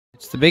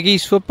It's the Big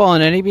East football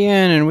on NEBN,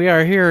 and we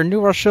are here in New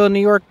Rochelle, New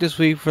York this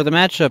week for the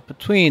matchup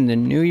between the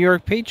New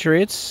York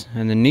Patriots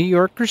and the New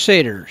York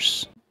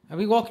Crusaders. And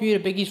we welcome you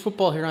to Big East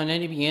football here on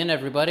NEBN,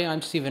 everybody.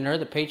 I'm Stephen Err.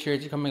 The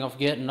Patriots are coming off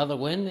yet another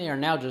win. They are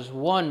now just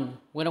one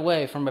win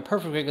away from a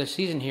perfect regular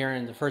season here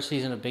in the first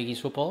season of Big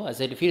East football, as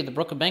they defeated the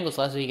Brooklyn Bengals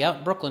last week out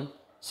in Brooklyn,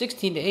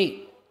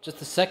 16-8. Just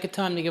the second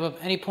time to give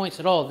up any points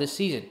at all this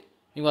season.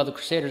 Meanwhile, the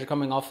Crusaders are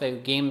coming off a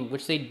game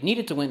which they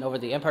needed to win over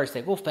the Empire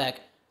State Wolfpack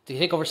to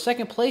take over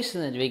second place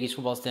in the Big East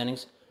football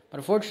standings, but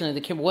unfortunately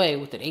they came away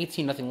with an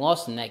 18-0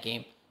 loss in that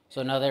game.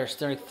 So now they're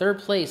starting third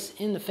place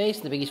in the face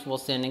in the Big East football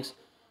standings.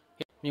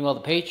 Meanwhile, the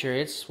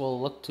Patriots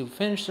will look to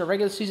finish their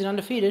regular season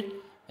undefeated,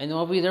 and it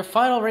will be their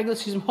final regular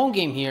season home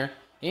game here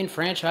in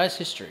franchise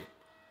history.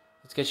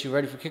 Let's get you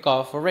ready for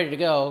kickoff. We're ready to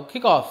go.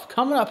 Kickoff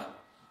coming up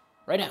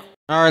right now.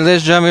 All right,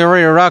 ladies and gentlemen, we're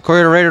ready to rock.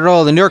 We're ready to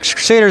roll. The New York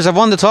Crusaders have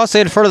won the toss.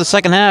 They defer to the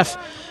second half,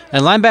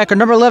 and linebacker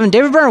number 11,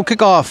 David Byrne, will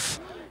kick off.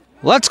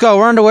 Let's go.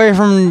 We're underway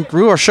from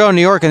New Rochelle,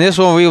 New York, and this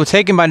one will be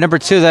taken by number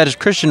 2. That is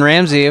Christian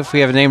Ramsey. If we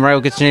have a name right,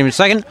 we'll get the name in a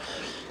second.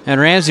 And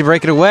Ramsey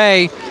break it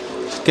away,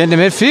 getting to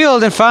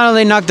midfield, and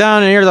finally knocked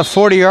down near the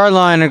 40-yard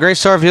line. A great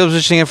start field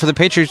positioning for the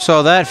Patriots.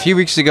 Saw that a few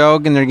weeks ago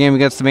in their game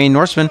against the Maine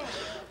Norsemen.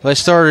 They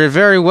started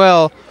very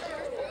well.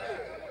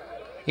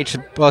 Started each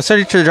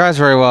of the drives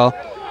very well.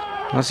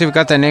 Let's see if we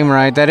got that name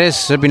right. That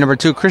should be number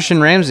 2,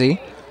 Christian Ramsey.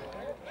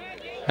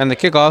 And the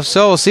kickoff.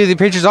 So we'll see the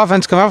Patriots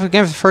offense come out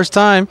again for the first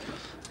time.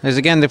 As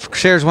again, the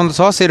Crusaders won the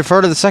toss. They defer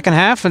to the second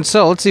half. And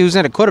so let's see who's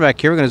at a quarterback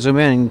here. We're going to zoom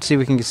in and see if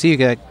we can see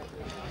that.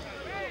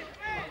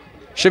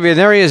 Should be,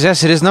 there he is.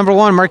 Yes, it is number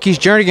 1, Marquise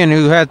Jernigan,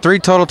 who had 3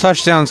 total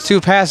touchdowns,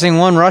 2 passing,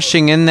 1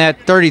 rushing in that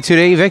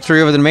 32-8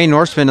 victory over the Maine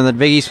Norsemen in the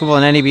Big East Football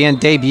and NEBN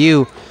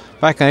debut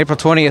back on April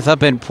 20th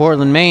up in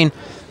Portland, Maine.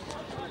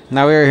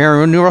 Now we're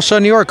here in New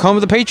Rochelle, New York, home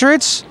of the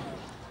Patriots.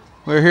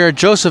 We're here at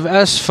Joseph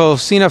S.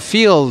 Fosina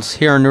Fields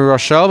here in New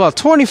Rochelle, about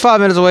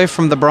 25 minutes away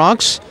from the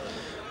Bronx.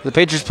 The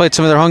Patriots played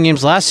some of their home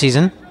games last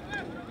season.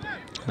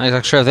 I'm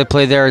not sure if they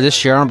played there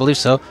this year. I don't believe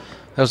so.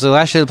 That was the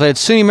last year they played at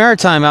SUNY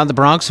Maritime out in the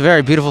Bronx. A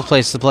very beautiful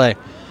place to play.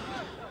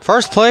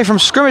 First play from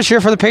scrimmage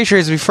here for the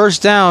Patriots. It'll be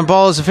first down.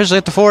 Ball is officially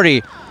at the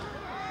 40.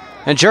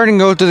 And Jordan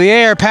goes to the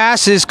air.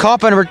 Pass is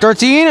caught by number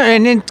 13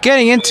 and then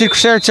getting into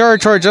Crusader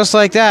territory just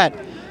like that.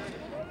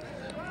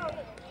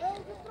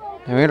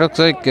 And it looks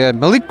like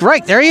Malik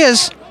Wright. There he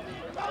is.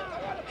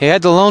 He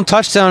had the lone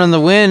touchdown in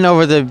the win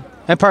over the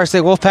Empire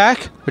State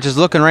Wolfpack, which is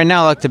looking right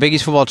now like the Big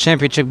East Football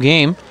Championship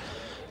game.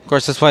 Of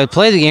course, that's why we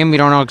play the game. We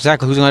don't know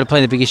exactly who's going to play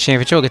in the Big East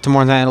Championship. We'll get to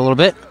more on that in a little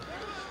bit.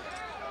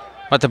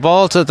 But the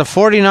ball to the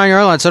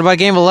 49-yard line. So by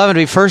game 11,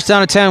 it'll be first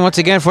down and 10 once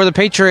again for the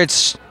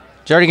Patriots.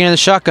 Jernigan in the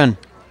shotgun.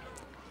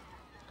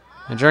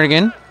 And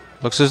Jernigan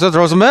looks as though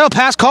throws a middle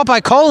pass caught by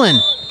Colin.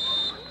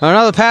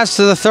 Another pass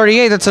to the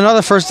 38. That's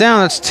another first down.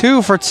 That's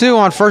 2 for 2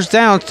 on first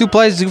down. 2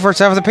 plays, 2 first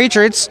half of the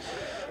Patriots.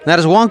 And that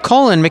is Juan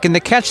Colin making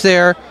the catch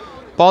there.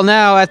 Ball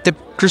now at the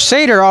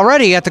Crusader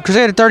already at the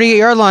Crusader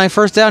 38-yard line.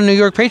 First down, New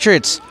York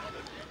Patriots.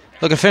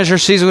 Looking to finish their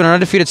season with an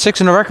undefeated 6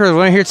 in the record.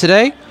 We're here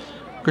today.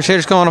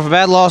 Crusaders coming off a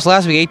bad loss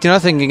last week,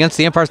 18-0 against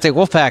the Empire State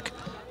Wolfpack.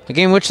 A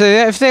game which,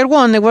 if they had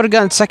won, they would have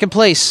gotten second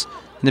place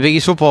in the Big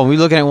East football. We're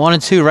looking at 1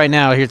 and 2 right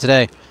now here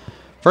today.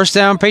 First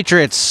down,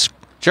 Patriots.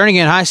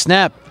 Jernigan, high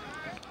snap.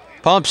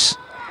 Pumps.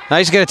 Now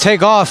he's going to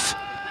take off.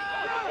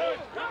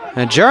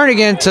 And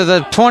Jernigan to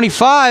the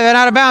 25 and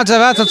out of bounds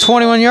about the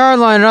 21-yard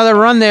line. Another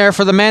run there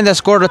for the man that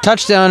scored a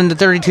touchdown in the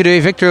 32-8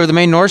 victory over the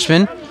Maine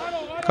Norsemen.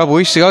 A couple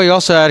weeks ago, he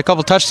also had a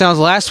couple touchdowns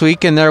last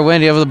week in their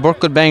win over the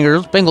Brooklyn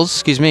Bengals.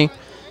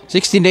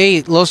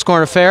 16-8,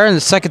 low-scoring affair, and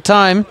the second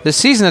time this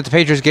season that the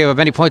Patriots gave up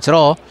any points at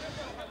all.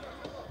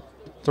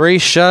 3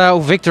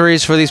 shutout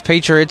victories for these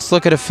Patriots.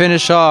 Looking to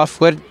finish off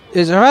what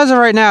is, as of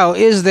right now,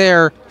 is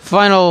their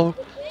final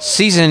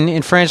season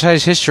in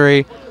franchise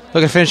history.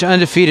 Looking to finish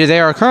undefeated.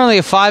 They are currently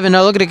at 5-0,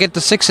 looking to get to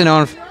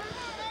 6-0,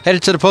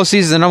 headed to the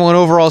postseason, the number 1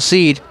 overall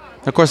seed.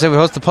 Of course, they would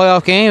host the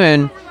playoff game,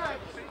 and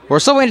we're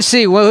still waiting to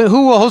see who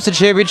will host the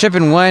championship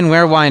and when,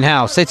 where, why, and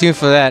how. Stay tuned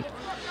for that.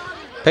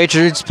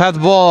 Patriots have the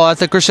ball at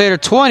the Crusader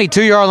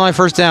 22-yard line,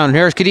 first down.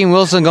 Here's Kadeem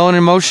Wilson going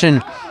in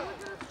motion.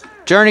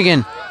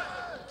 Jernigan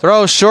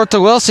throws short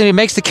to Wilson. He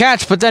makes the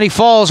catch, but then he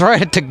falls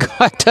right at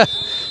the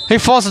he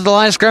falls at the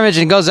line of scrimmage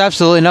and goes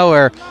absolutely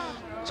nowhere.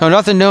 So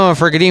nothing new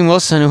for Kadeem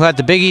Wilson, who had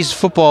the Big East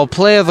Football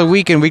Play of the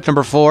Week in week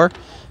number 4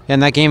 in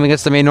that game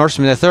against the Maine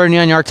Norsemen. The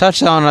 39-yard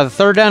touchdown on the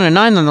third down and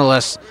 9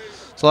 nonetheless.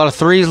 It's a lot of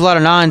 3s, a lot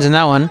of 9s in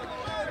that one.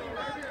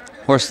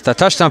 Of course, the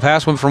touchdown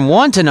pass went from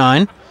 1 to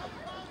 9.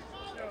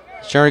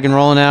 Jernigan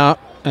rolling out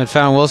and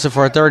found Wilson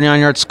for a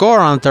 39-yard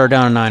score on third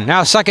down and 9.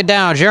 Now second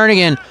down,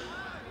 Jernigan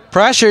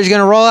pressure. He's going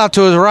to roll out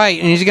to his right,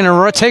 and he's going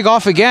to take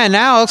off again.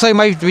 Now it looks like he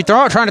might be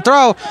trying to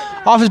throw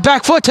off his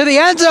back foot to the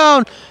end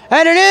zone,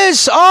 and it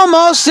is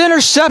almost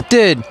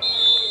intercepted.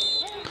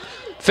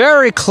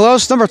 Very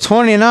close, number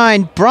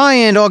 29,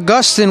 Brian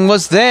Augustin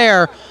was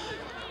there.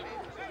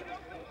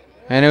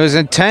 And it was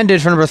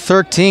intended for number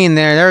 13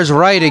 there. There's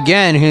Wright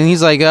again.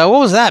 He's like, what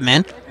was that,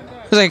 man?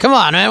 He's like, come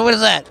on, man, what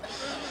is that?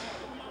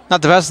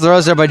 Not the best of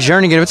throws there by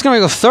Jernigan. It's going to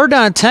go 3rd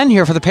down and 10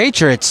 here for the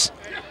Patriots.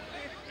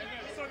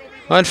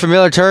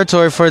 Unfamiliar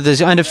territory for this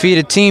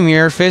undefeated team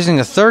here, facing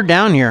a 3rd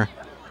down here.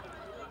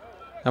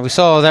 Now we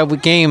saw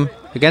that game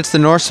against the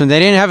Norsemen. They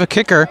didn't have a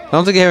kicker. I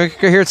don't think they have a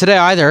kicker here today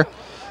either.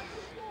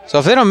 So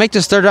if they don't make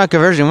this 3rd down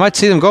conversion, we might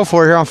see them go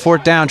for it here on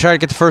 4th down, try to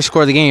get the first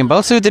score of the game. But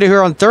let's see what they do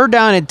here on 3rd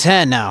down and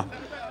 10 now.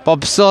 Ball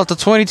still at the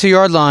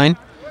 22-yard line.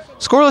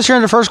 Scoreless here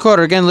in the first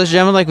quarter. Again, ladies and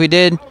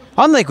gentlemen,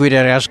 unlike we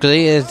did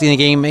actually in the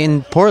game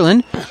in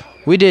Portland.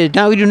 We do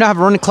not have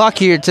a running clock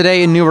here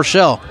today in New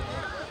Rochelle.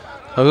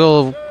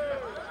 So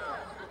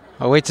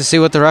I'll wait to see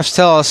what the refs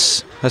tell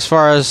us as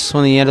far as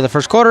when the end of the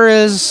first quarter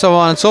is, so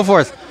on and so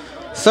forth.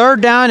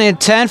 3rd down and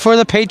 10 for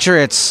the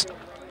Patriots.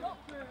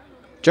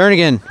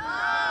 Jernigan.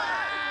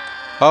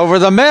 Over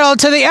the middle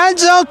to the end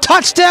zone.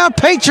 Touchdown,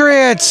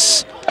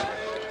 Patriots!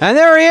 And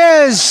there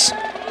he is.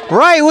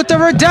 Right with the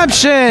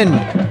redemption.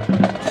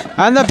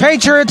 And the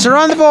Patriots are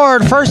on the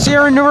board. First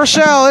here in New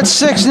Rochelle.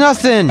 It's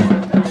 6-0.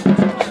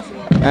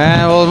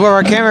 And where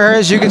our camera here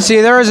is, you can see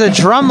there is a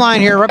drum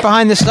line here right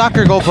behind the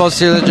soccer goalpost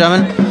here, ladies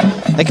and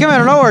gentlemen. They came out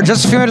of nowhere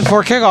just a few minutes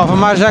before kickoff. I'm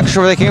not exactly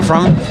sure where they came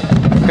from.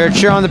 Here to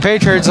cheer on the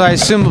Patriots, I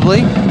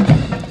assumably.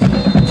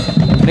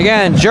 And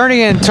again,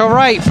 Jernigan to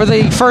right for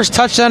the first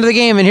touchdown of the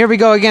game. And here we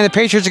go again. The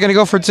Patriots are going to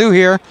go for 2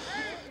 here.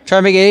 Try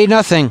to make it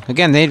 8-0.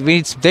 Again,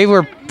 they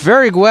were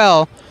very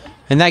well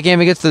in that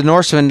game against the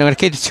Norsemen. They're going to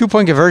get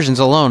 2-point conversions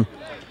alone.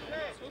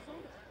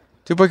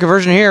 2-point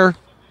conversion here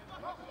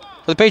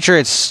for the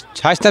Patriots.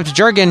 High step to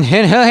Jernigan.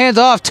 Hands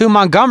off to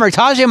Montgomery.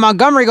 Tajay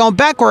Montgomery going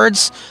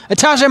backwards. And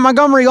Tajay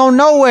Montgomery going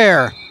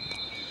nowhere.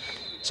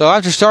 So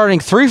after starting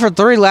 3 for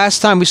 3 last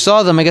time we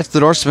saw them against the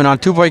Norsemen on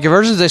 2-point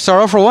conversions, they start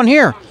 0 for 1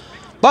 here.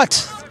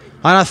 But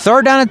on a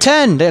 3rd down and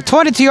 10, they had a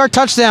 22-yard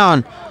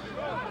touchdown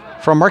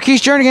from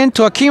Marquise Jernigan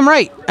to Akeem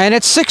Wright. And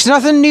it's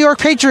 6-0 New York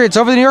Patriots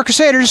over the New York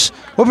Crusaders.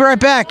 We'll be right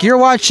back. You're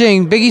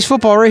watching Big East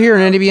football right here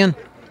in NEBN.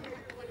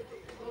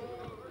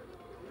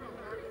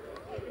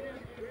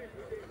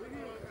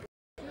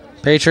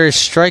 Patriots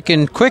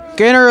striking quick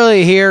and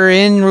early here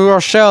in New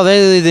Rochelle.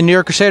 They lead the New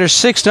York Crusaders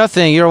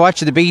 6-0. You're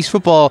watching the Big East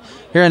football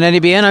here on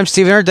NEBN. I'm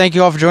Stephen Hurd. Thank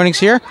you all for joining us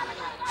here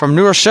from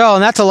New Rochelle.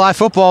 And that's a live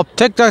football.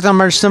 TikTok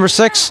number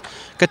 6.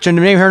 Get your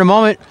name here in a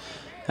moment.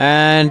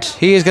 And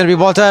he is going to be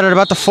balled out at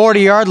about the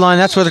 40-yard line.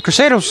 That's where the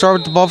Crusaders start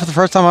with the ball for the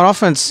first time on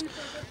offense.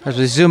 As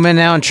we zoom in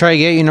now and try to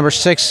get you number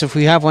 6, if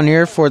we have one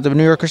here for the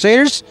New York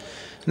Crusaders.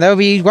 And that would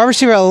be wide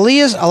receiver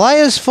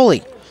Elias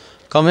Foley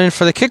coming in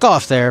for the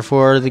kickoff there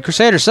for the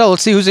Crusaders. So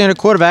let's see who's in a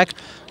quarterback,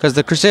 because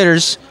the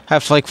Crusaders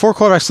have like 4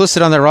 quarterbacks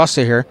listed on their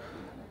roster here.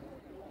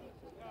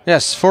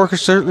 Yes, 4.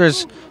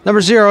 There's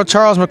number 0,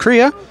 Charles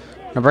McCrea.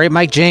 Number 8,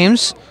 Mike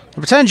James.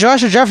 Number 10,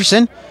 Joshua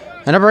Jefferson.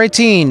 And number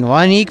 18,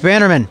 Wanique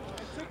Bannerman.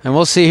 And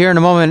we'll see here in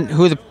a moment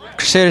who the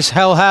Crusaders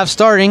will have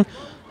starting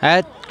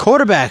at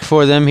quarterback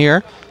for them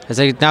here, as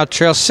they now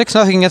trail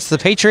 6-0 against the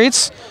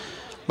Patriots.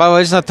 By the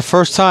way, it's not the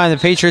first time the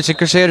Patriots and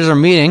Crusaders are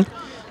meeting.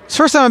 It's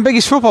the first time in Big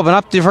East football, but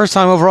not the first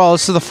time overall.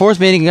 This is the 4th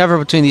meeting ever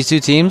between these 2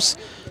 teams.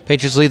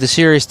 Patriots lead the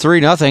series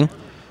 3-0.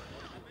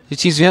 These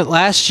teams met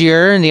last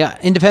year in the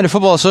Independent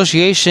Football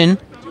Association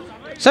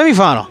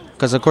semifinal,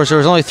 because of course there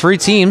was only 3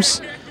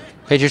 teams.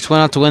 Patriots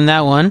went out to win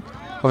that one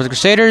over the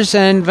Crusaders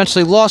and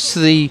eventually lost to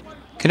the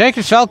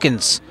Connecticut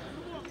Falcons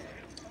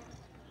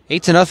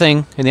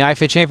 8-0 in the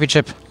IFA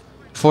Championship.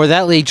 Before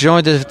that league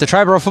joined the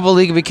Triborough Football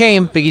League and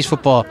became Big East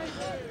football.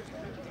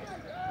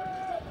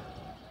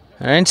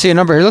 I didn't see a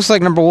number here. Looks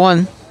like number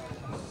 1.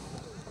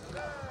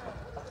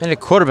 And a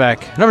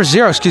quarterback. Number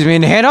 0, excuse me.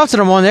 And the handoff to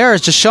number 1 there is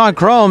just Sean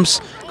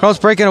Cromes. Cromes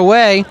breaking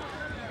away.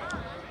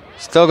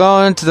 Still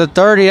going to the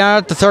 30,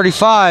 out to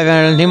 35.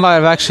 And he might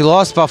have actually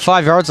lost about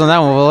 5 yards on that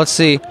one. Well, let's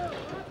see.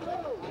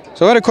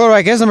 So what a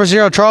quarterback is number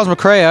 0, Charles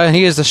McCrea. And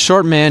he is the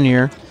short man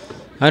here.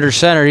 Under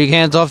center. He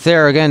hands off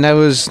there. Again, that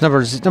was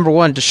number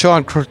 1 to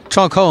Sean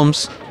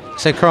Combs. I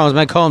said Cromes,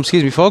 meant Combs.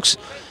 Excuse me, folks.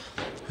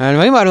 And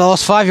he might have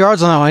lost 5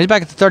 yards on that one. He's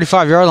back at the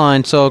 35-yard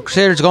line. So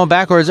Crusaders going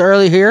backwards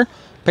early here.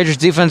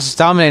 Patriots defense is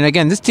dominating.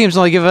 Again, this team's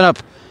only given up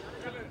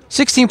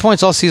 16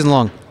 points all season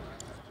long.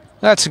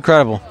 That's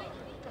incredible.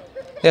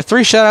 They have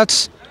 3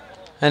 shutouts,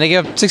 and they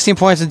give up 16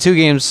 points in 2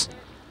 games.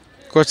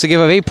 Of course, they give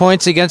up 8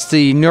 points against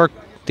the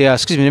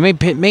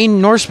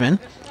Maine Norsemen.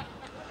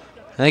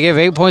 And they gave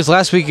 8 points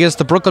last week against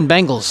the Brooklyn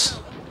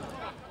Bengals.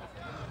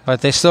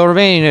 But they still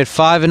remain at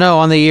 5-0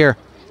 on the year.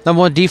 Number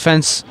 1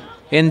 defense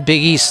in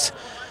Big East.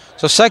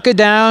 So 2nd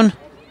down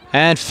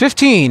and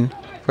 15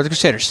 for the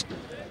Crusaders.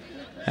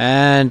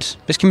 And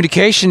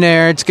miscommunication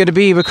there. It's going to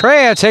be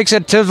McCrea takes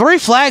it to 3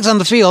 flags on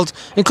the field,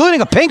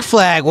 including a pink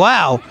flag.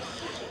 Wow.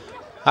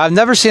 I've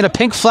never seen a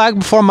pink flag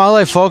before in my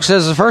life, folks.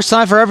 This is the first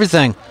time for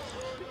everything.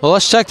 Well,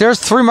 let's check. There's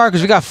 3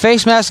 markers. We got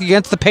face mask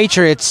against the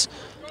Patriots.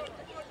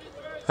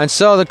 And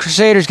so the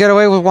Crusaders get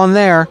away with 1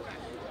 there.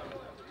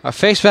 A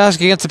face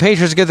mask against the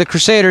Patriots get the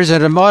Crusaders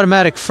and an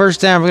automatic first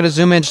down. We're going to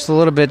zoom in just a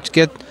little bit to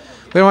get...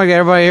 We don't want to get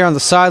everybody here on the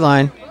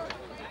sideline.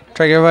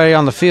 Try to get everybody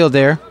on the field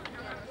there.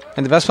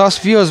 And the best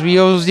possible view is we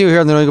always do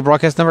here on the New England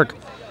Broadcast Network.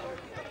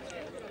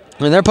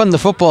 And they're putting the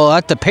football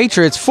at the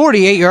Patriots'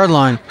 48-yard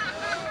line.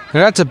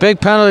 And that's a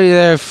big penalty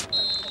there.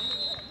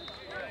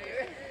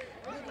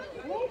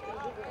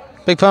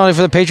 Big penalty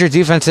for the Patriots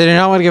defense. They did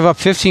not want to give up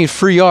 15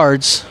 free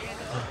yards.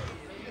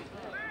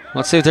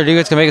 Let's see if their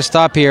defense can make a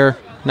stop here.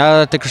 Now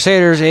that the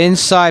Crusaders are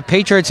inside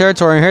Patriot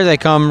territory, and here they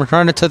come,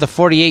 running to the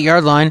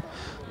 48-yard line.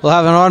 We'll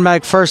have an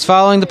automatic first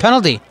following the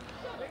penalty.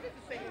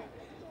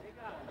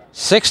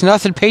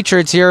 6-0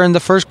 Patriots here in the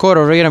first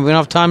quarter. We don't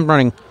have time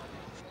running.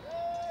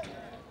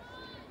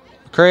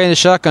 McCray in the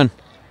shotgun.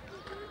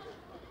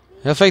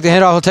 He'll fake the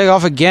handoff. He'll take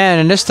off again,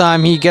 and this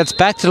time he gets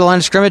back to the line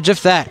of scrimmage,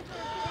 if that.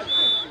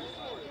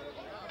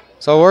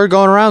 So we're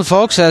going around,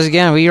 folks, as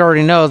again, we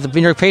already know the New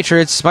York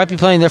Patriots might be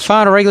playing their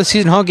final regular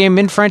season home game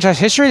in franchise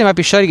history. They might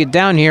be shutting it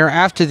down here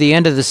after the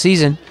end of the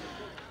season.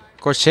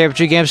 Of course,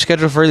 championship game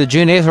scheduled for the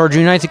June 8th or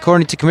June 9th,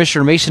 according to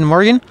Commissioner Mason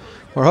Morgan.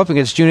 We're hoping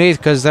it's June 8th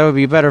because that would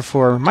be better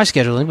for my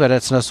scheduling, but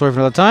that's another story for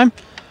another time.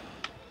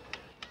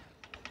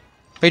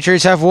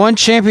 Patriots have one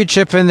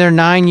championship in their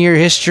 9-year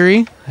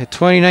history, a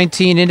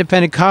 2019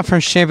 Independent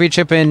Conference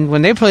Championship, and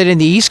when they played in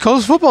the East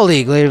Coast Football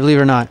League, believe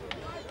it or not.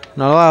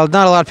 Not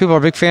a lot of people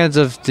are big fans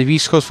of the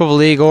East Coast Football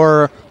League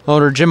or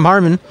owner Jim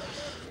Harmon.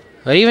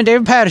 But even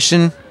David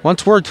Patterson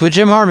once worked with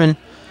Jim Harmon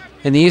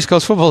in the East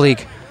Coast Football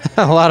League.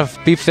 A lot of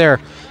beef there.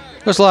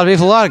 There's a lot of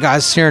beef, a lot of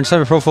guys here in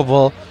semi-pro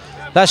football.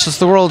 That's just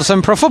the world of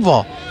semi-pro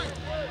football.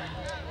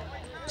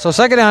 So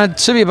second down, it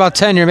should be about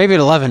 10 here, maybe at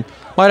 11.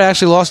 Might have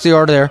actually lost the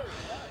order there.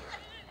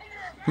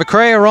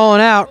 McCray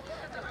rolling out.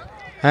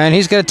 And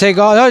he's going to take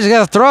off. Oh, he's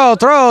got to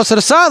throw to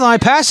the sideline.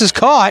 Pass is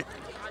caught.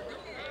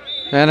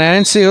 And I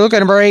didn't see. Look at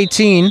number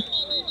 18.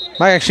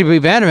 Might actually be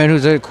Bannerman,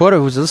 who's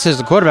listed as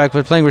the quarterback,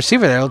 but playing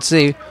receiver there. Let's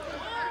see.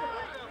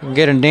 We'll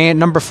get a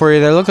number for you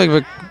there. Look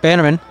like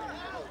Bannerman.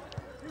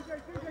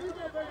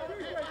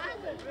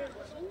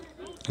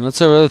 Let's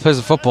see who really plays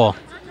the football.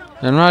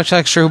 I'm not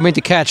exactly sure who made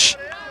the catch.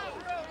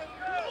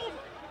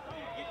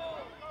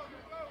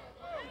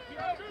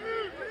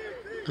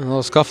 A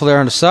little scuffle there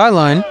on the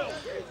sideline.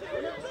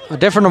 A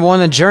different number one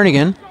than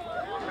Jernigan.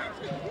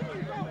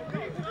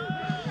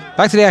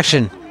 Back to the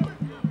action.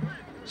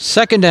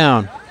 Second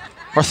down.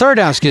 Or third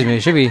down, excuse me.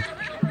 It should be.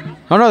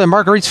 Oh no, the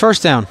Marguerite's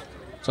first down.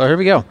 So here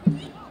we go.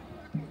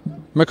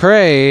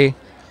 McCray.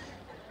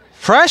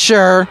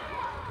 Pressure.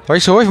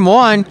 Breaks away from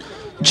one.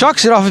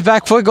 Chucks it off his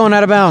back foot going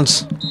out of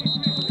bounds.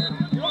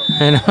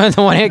 And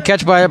the one hit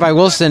catch by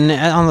Wilson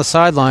on the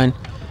sideline.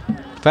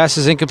 Pass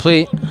is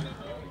incomplete.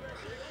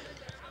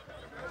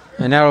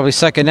 And now it'll be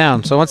second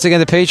down. So once again,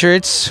 the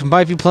Patriots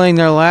might be playing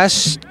their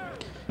last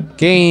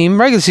game,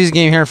 regular season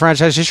game here in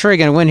franchise history.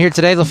 Going to win here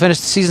today. They'll finish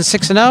the season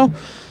 6-0.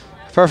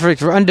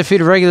 Perfect for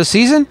undefeated regular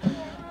season.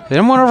 They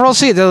don't want to overall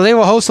seed. They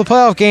will host the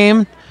playoff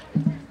game.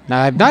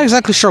 Now, I'm not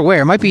exactly sure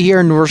where. It might be here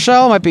in New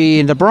Rochelle. Might be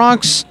in the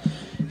Bronx.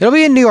 It'll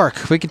be in New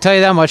York. We can tell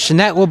you that much. And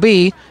that will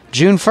be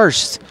June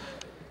 1st.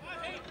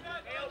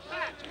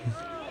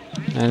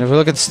 And if we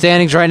look at the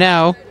standings right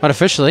now,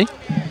 unofficially,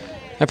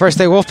 Empire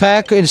State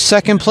Wolfpack in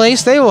second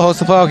place. They will host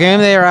the playoff game.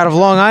 They are out of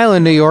Long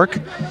Island, New York.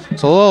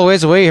 It's a little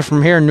ways away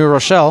from here in New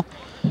Rochelle.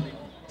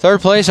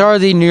 Third place are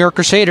the New York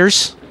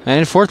Crusaders. And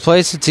in fourth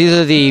place, it's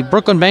either the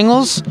Brooklyn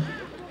Bengals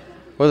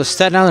or the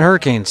Staten Island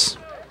Hurricanes.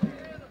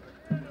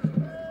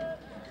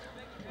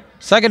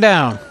 Second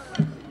down.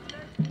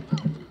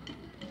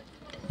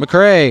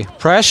 McCray,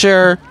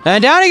 pressure,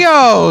 and down he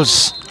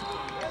goes!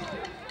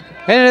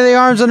 Into the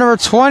arms of number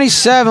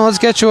 27. Let's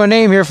get you a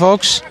name here,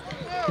 folks.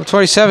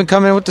 27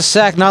 coming in with the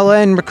sack, not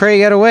letting McCray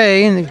get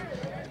away. And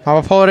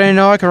I'll pull it in,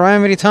 I can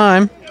rhyme any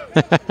time.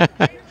 Let's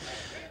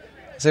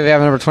see if we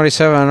have number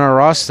 27 on our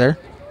roster.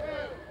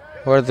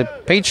 Or the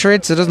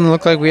Patriots, it doesn't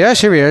look like we...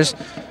 Yes, here he is.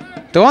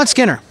 DeJuan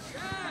Skinner.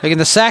 Making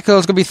the sack, though.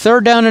 It's going to be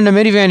third down in the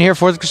minivan here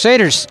for the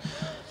Crusaders.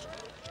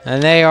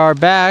 And they are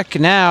back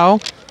now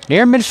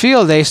near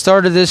midfield. They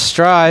started this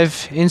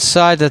drive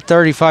inside the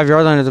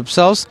 35-yard line of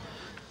themselves.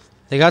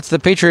 They got to the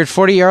Patriot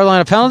 40-yard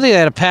line of penalty. They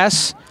had a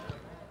pass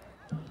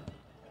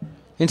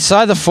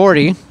inside the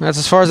 40. That's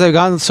as far as they've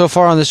gotten so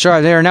far on this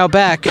drive. They are now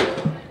back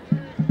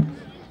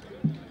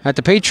at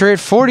the Patriot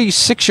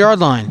 46-yard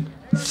line.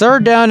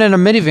 Third down and a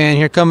minivan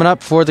here coming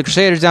up for the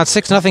Crusaders. Down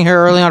 6-0 here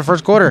early on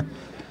first quarter.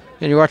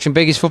 And you're watching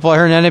Big East football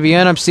here in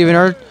NEBN. I'm Stephen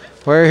Hurd.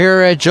 We're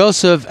here at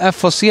Joseph F.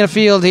 Fosina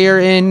Field here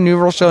in New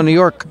Rochelle, New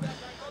York.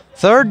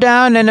 Third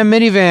down and a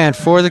minivan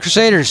for the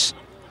Crusaders.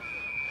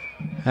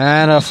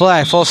 And a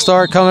flag, full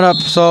start coming up.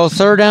 So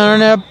third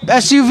down and a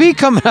SUV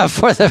coming up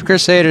for the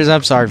Crusaders.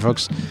 I'm sorry,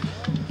 folks.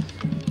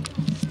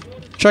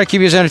 Try to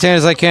keep you as entertained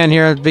as I can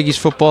here at Big East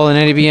football and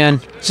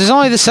NEBN. This is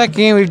only the second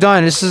game we've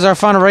done. This is our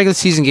final regular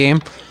season game.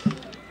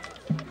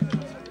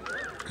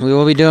 We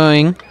will be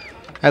doing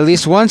at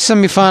least one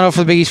semifinal for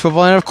the Big East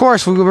football. And, of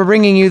course, we will be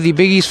bringing you the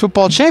Big East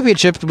football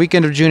championship the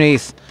weekend of June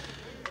 8th.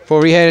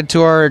 Before we head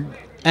to our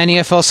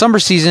NFL summer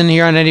season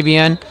here on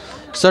NEBN.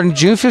 Starting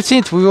June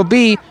 15th, we will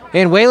be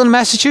in Wayland,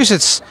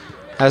 Massachusetts,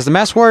 as the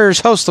Mass Warriors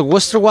host the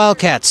Worcester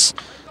Wildcats.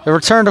 The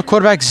return of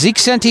quarterback Zeke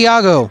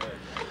Santiago,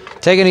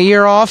 taking a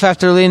year off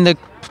after leading the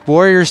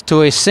Warriors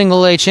to a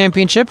single-A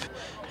championship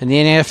in the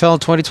NFL in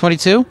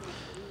 2022.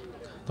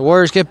 the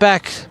Warriors get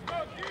back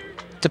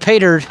to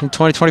Pater in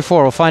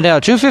 2024? We'll find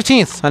out. June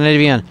 15th on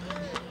NEBN.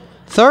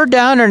 Third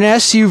down and an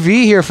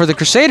SUV here for the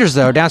Crusaders,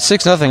 though. Down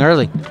 6-0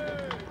 early.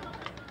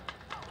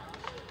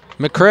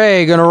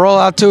 McCray going to roll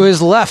out to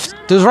his left.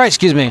 To his right,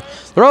 excuse me.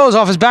 Throws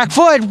off his back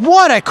foot.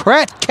 What a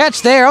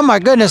catch there. Oh, my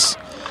goodness.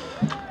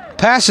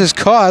 Pass is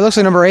caught. It looks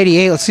like number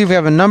 88. Let's see if we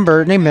have a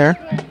name there.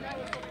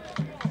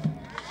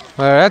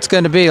 That's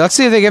going to be. Let's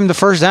see if they give him the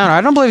first down.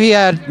 I don't believe he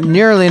had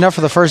nearly enough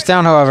for the first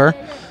down, however.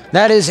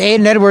 That is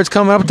Aiden Edwards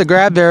coming up with the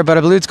grab there, but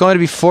I believe it's going to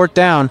be fourth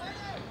down.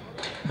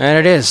 And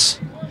it is.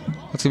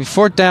 It's going to be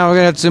fourth down. We're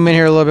going to have to zoom in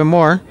here a little bit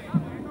more.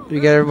 We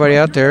get everybody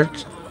out there.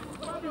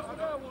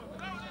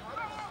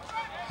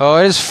 Oh,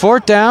 it is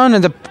fourth down,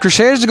 and the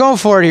Crusaders are going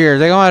for it here.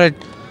 They don't want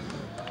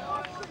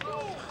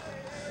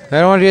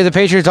to give the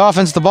Patriots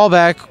offense the ball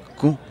back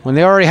when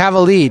they already have a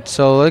lead.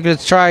 So they're going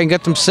to try and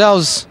get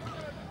themselves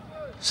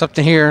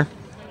something here.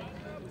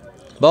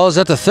 Ball is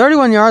at the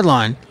 31-yard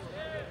line.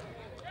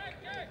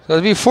 So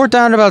it'll be fourth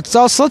down about,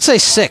 so let's say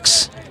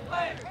 6.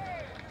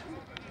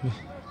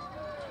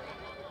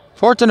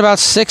 Fourth and about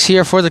 6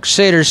 here for the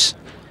Crusaders.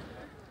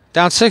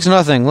 Down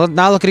 6-0.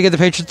 Not looking to get the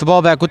Patriots the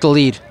ball back with the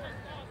lead.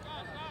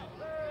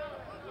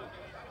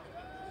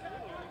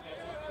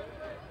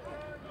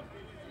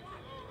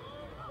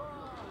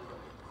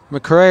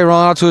 McCray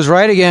rolling out to his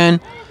right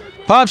again.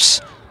 Pumps,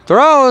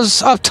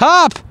 throws up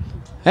top,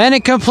 and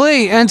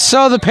incomplete. And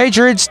so the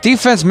Patriots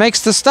defense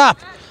makes the stop.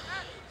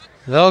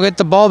 They'll get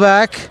the ball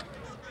back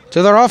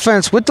to their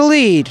offense with the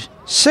lead.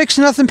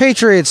 6-0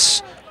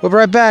 Patriots. We'll be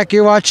right back.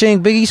 You're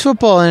watching Big East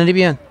Football on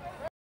NEBN.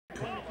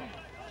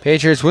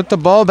 Patriots with the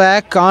ball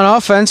back on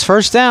offense.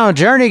 First down.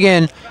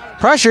 Jernigan.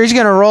 Pressure. He's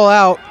going to roll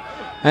out,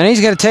 and he's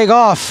going to take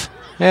off.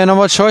 And no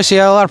much choice. He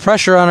had a lot of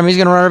pressure on him. He's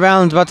going to run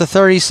around about the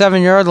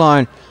 37-yard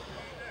line.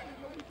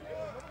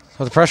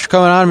 So the pressure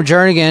coming on from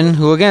Jernigan,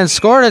 who again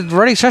scored a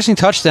very interesting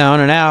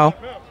touchdown, and now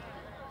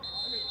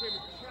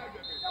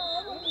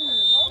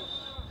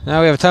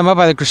we have a timeout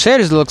by the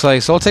Crusaders, it looks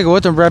like. So we'll take it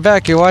with them right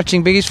back. You're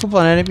watching Big East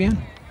Football on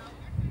NEBN.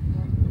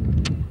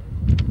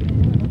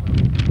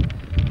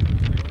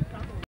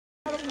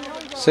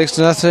 Six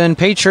to nothing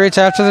Patriots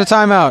after the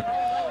timeout.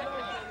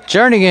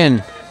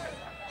 Jernigan,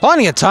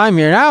 plenty of time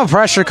here. Now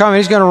pressure coming.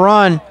 He's going to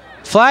run.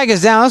 Flag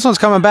is down. This one's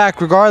coming back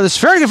regardless.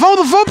 Jernigan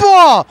fumbled the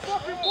football.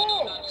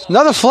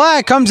 Another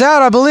flag comes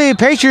out, I believe.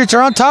 Patriots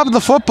are on top of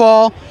the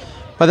football,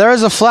 but there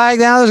is a flag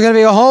down. There's going to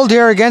be a hold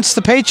here against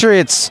the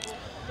Patriots.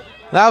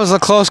 That was a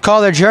close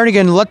call there.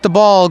 Jernigan let the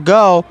ball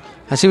go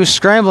as he was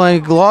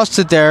scrambling. He lost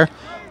it there.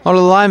 One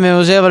of the linemen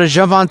was able to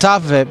jump on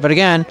top of it. But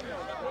again,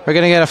 we're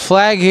going to get a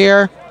flag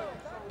here.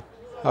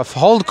 A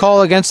hold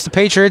call against the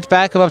Patriots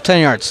back above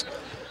 10 yards.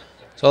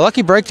 So a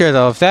lucky break there,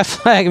 though. If that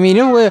flag, I mean,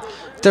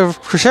 if the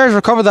Crusaders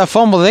recovered that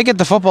fumble, they get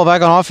the football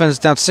back on offense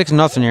down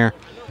 6-0 here.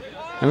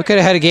 And we could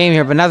have had a game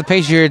here, but now the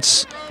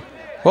Patriots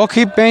will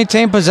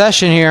maintain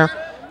possession here.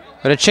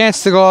 But a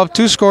chance to go up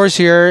 2 scores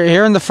here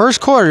in the first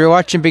quarter. You're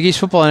watching Big East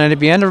Football on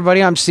NEBN.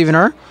 Everybody, I'm Stephen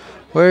Herr.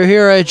 We're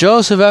here at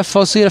Joseph F.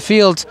 Fosita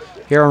Field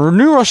here in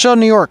New Rochelle,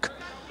 New York.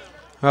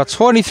 About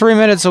 23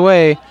 minutes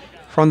away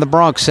from the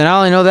Bronx. And I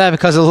only know that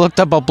because I looked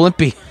up a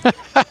Blimpie.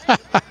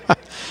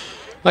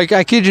 Like,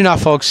 I kid you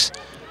not, folks.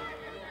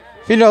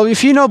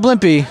 If you know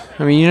Blimpie,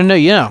 I mean,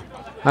 you know.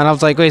 And I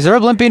was like, wait, is there a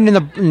Blimpie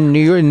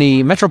in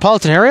the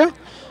metropolitan area?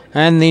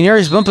 And the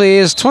nearest Blimpie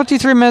is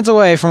 23 minutes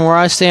away from where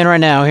I stand right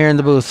now here in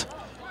the booth.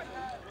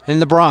 In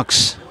the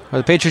Bronx,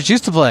 where the Patriots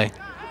used to play.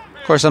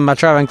 Of course, I'm not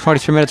traveling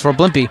 23 minutes for a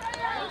Blimpie.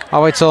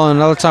 I'll wait till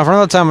another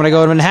time when I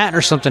go to Manhattan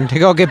or something to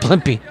go get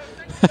Blimpie.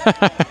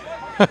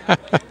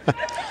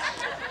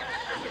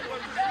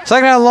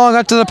 Second down long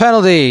up to the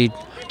penalty.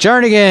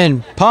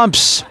 Jernigan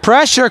pumps.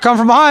 Pressure come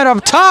from behind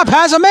up top.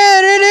 Has a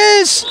man. It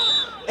is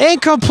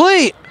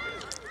incomplete.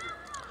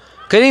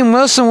 Kadeem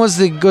Wilson was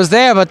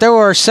there, but there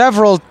were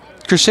several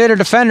Crusader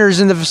defenders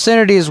in the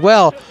vicinity as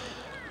well.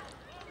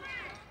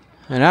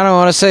 And I don't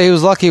want to say he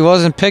was lucky he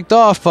wasn't picked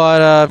off,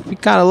 but he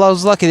kind of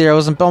was lucky there. It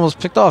wasn't almost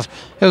picked off.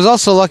 It was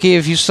also lucky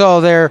if you saw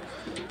there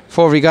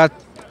before we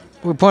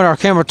pointed our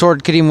camera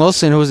toward Kadeem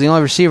Wilson, who was the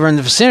only receiver in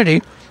the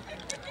vicinity,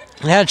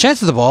 and had a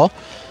chance at the ball.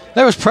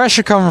 There was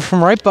pressure coming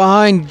from right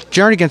behind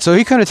Jernigan, so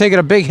he could have taken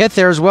a big hit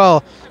there as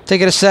well.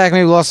 Taking a sack,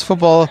 maybe lost the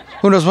football.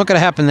 Who knows what could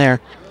have happened there.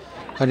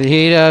 But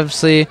he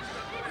obviously,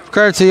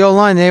 credit to the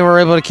O-line, they were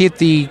able to keep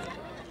the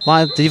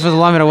defensive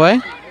lineman away.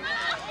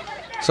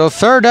 So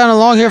third down and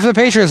long here for the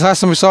Patriots.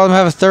 Last time we saw them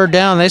have a third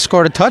down, they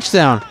scored a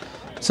touchdown.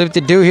 See what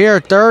they do here.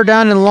 Third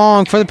down and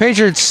long for the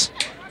Patriots.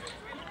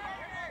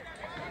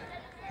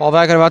 Ball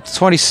back at about the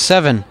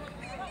 27.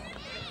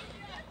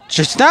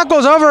 Snap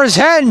goes over his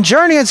head, and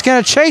Jernigan's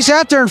going to chase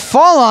after and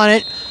fall on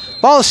it.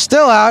 Ball is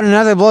still out, and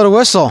now they blow the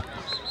whistle.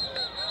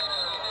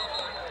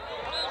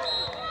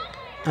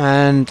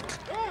 And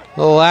a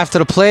little after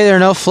the play there,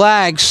 no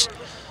flags.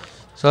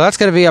 So that's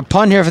going to be a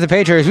punt here for the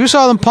Patriots. We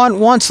saw them punt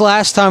once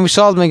last time. We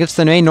saw them against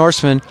the Maine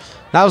Norsemen.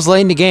 That was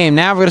late in the game.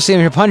 Now we're going to see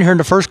them punt here in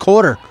the first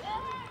quarter.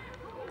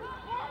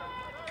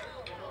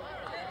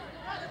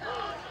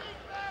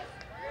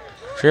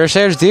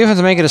 Crusaders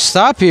defense making a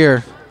stop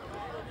here.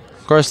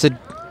 Of course, the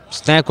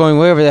snap going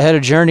way over the head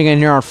of Jernigan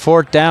here on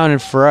 4th down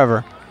and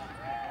forever.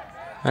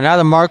 And now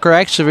the marker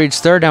actually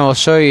reads 3rd down. We'll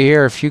show you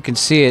here if you can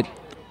see it.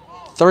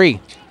 3.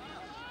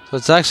 So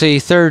it's actually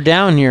 3rd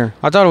down here.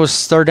 I thought it was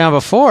 3rd down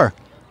before.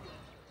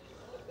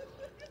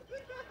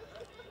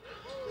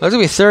 Looks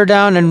like 3rd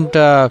down and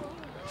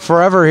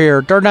forever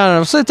here. 3rd down,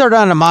 let's say 3rd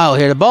down and a mile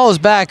here. The ball is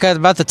back at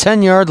about the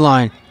 10-yard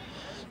line.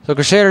 So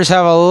Crusaders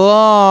have a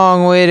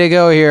long way to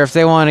go here if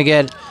they want to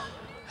get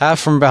out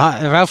from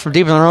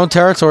deep in their own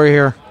territory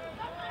here.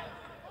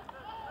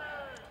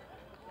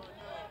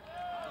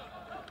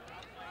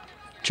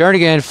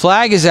 Jernigan,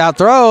 flag is out,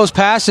 throws,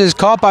 passes,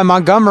 caught by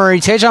Montgomery.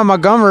 Tajon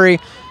Montgomery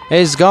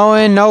is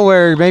going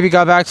nowhere. Maybe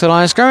got back to the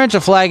line of scrimmage. The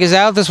flag is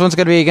out. This one's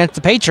going to be against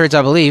the Patriots,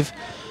 I believe.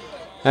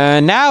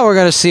 And now we're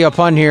going to see a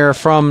punt here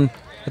from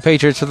the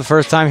Patriots for the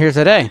first time here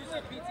today.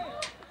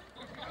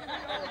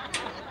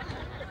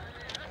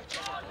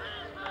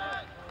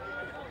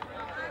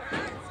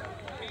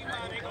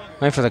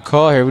 Wait for the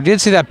call here. We did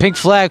see that pink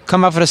flag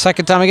come up for the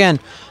second time again.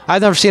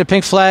 I've never seen a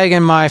pink flag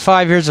in my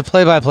 5 years of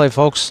play-by-play,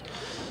 folks.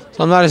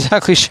 So I'm not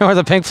exactly sure what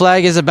the pink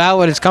flag is about,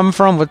 what it's coming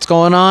from, what's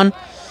going on.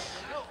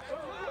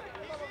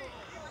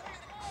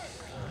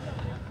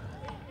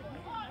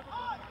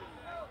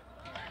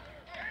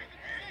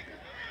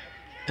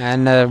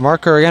 And the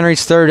marker again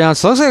reached 3rd down.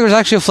 So it looks like there's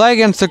actually a flag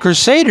against the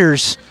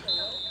Crusaders.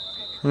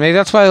 Maybe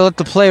that's why they let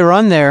the play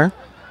run there.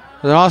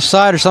 An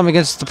offside or something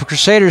against the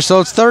Crusaders.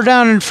 So it's 3rd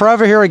down and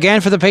forever here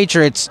again for the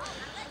Patriots.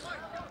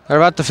 They're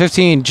about the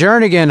 15.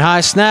 Jernigan,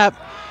 high snap.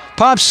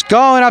 Pumps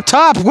going up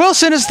top.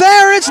 Wilson is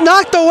there. It's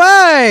knocked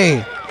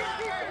away.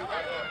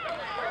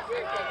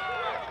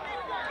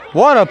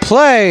 What a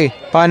play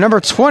by number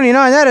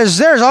 29.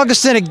 There's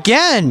Augustin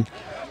again.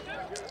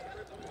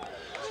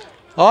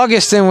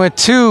 Augustin with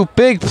 2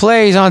 big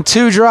plays on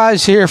 2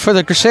 drives here for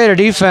the Crusader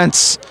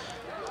defense.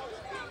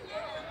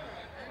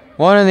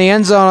 One in the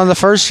end zone on the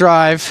first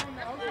drive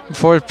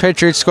before the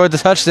Patriots scored the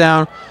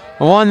touchdown.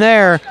 One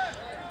there.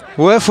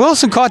 If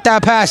Wilson caught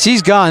that pass,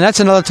 he's gone. That's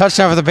another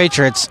touchdown for the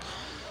Patriots.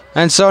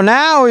 And so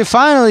now we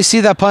finally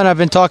see that punt I've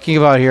been talking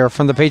about here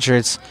from the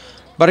Patriots.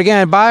 But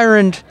again,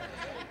 Byron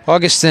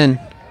Augustin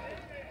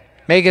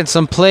making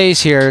some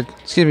plays here.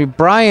 Excuse me,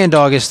 Brian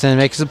Augustin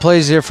making some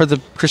plays here for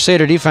the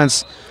Crusader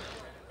defense.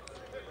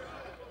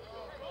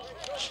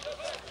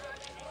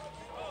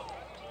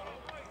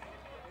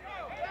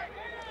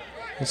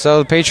 And so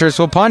the Patriots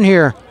will punt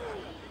here.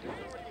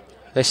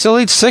 They still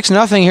lead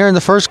 6-0 here in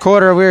the first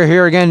quarter. We're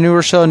here again in New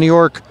Rochelle, New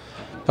York,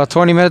 about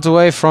 20 minutes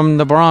away from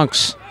the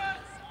Bronx.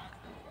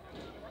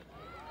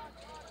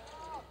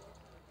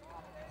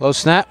 Low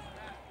snap.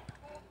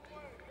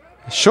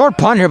 Short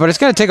punt here, but it's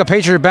going to take a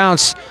Patriot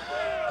bounce.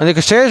 And the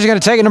Crusaders are going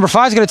to take it. Number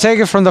 5 is going to take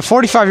it from the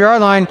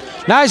 45-yard line.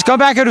 Now he's come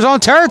back into his own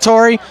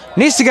territory.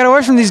 Needs to get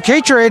away from these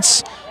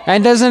Patriots.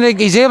 And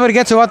he's able to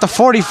get to about the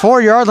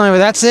 44-yard line, but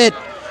that's it.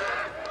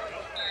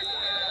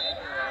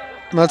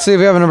 Let's see if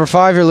we have a number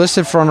 5 here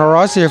listed for our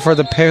roster here for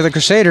the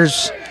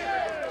Crusaders.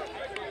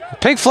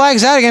 Pink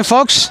flag's out again,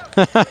 folks.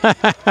 What's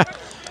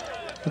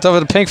up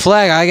with the pink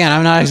flag? Again,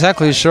 I'm not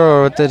exactly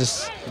sure what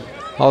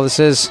all this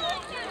is.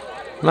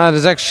 I'm not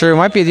exactly sure. It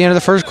might be at the end of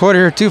the first quarter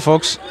here too,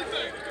 folks.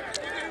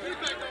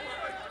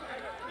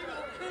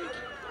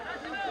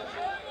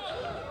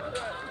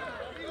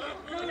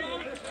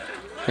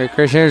 Okay,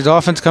 Crusaders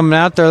offense coming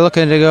out there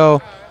looking to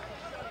go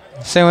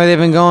the same way they've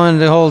been going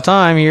the whole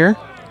time here.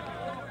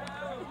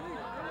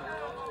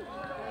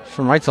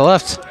 From right to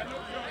left.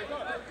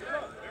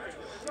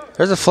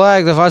 There's a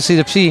flag that I see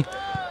the see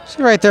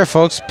right there,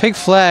 folks. Pink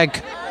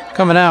flag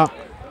coming out.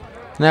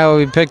 Now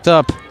will be picked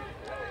up.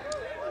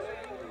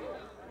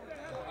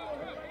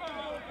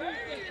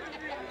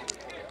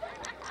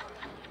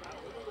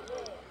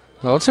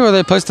 Well, let's see where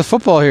they place the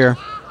football here.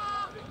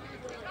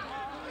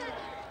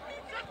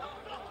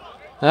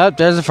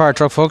 There's the fire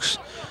truck, folks.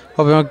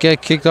 Hope we don't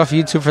get kicked off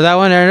YouTube for that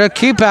one. They're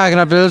keep backing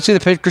up there. Let's see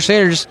the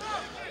Crusaders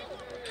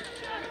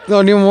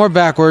going even more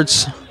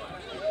backwards.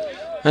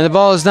 And the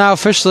ball is now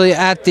officially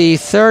at the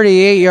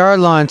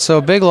 38-yard line,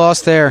 so big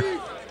loss there.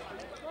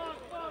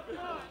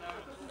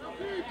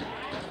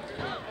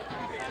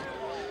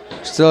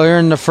 Still here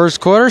in the first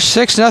quarter.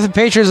 6-0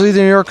 Patriots lead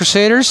the New York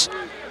Crusaders.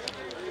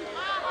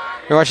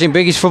 You're watching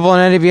Big East Football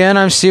on NEBN.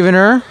 I'm Stephen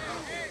Herr.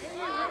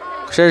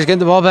 Crusaders getting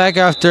the ball back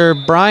after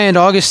Brian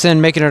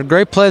Augustin making a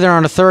great play there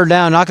on a 3rd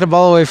down, knocking the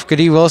ball away from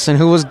Kadee Wilson,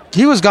 who was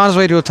gone his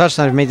way to a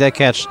touchdown if he made that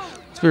catch.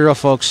 Let's be real,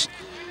 folks.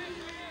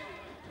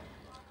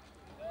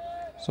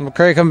 So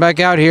McCray coming back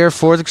out here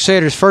for the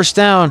Crusaders. 1st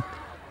down.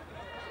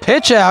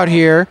 Pitch out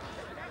here.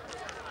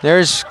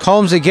 There's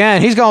Combs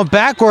again. He's going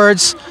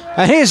backwards,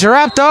 and he's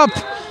wrapped up.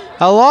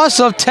 A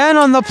loss of 10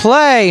 on the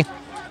play.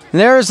 And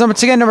there's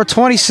once again number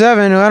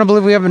 27. I don't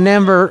believe we have a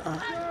number.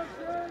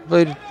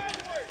 Might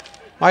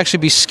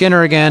actually be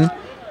Skinner again.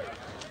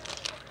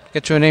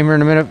 Get you a name here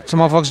in a minute. Some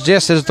more folks.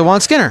 Yes, it's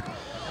DeJuan Skinner,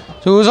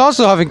 who was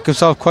also having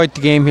himself quite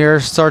the game here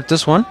to start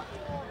this one.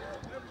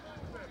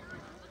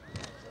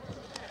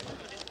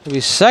 It'll be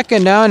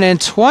 2nd down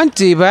and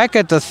 20 back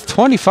at the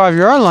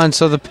 25-yard line.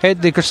 So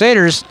the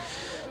Crusaders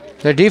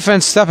Their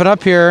defense stepping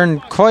up here in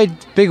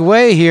quite big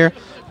way here.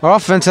 Our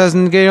offense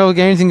hasn't been able to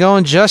get anything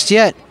going just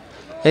yet.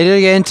 They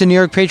did get into New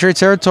York Patriot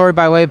territory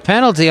by way of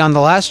penalty on the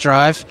last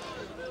drive.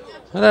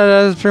 But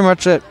that's pretty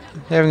much it.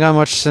 They haven't got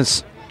much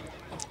since.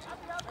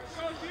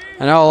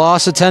 And now a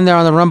loss of 10 there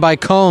on the run by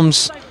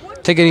Combs.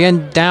 Taken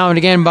again down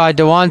again by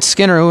DeJuan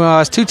Skinner, who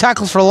has 2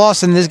 tackles for a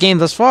loss in this game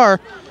thus far.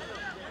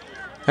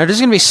 They're just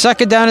going to be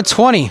second down at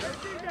 20.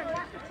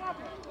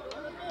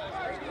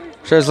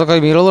 Sure, it's looking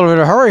like we need a little bit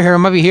of hurry here. It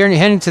might be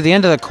heading to the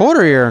end of the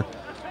quarter here.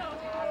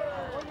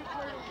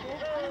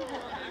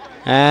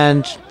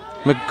 And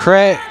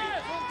McCray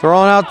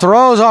throwing out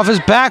throws off his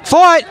back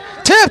foot.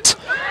 Tipped!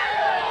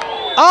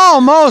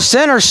 Almost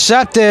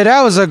intercepted.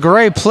 That was a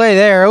great play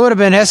there. It would have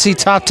been SC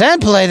top 10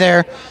 play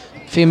there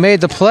if he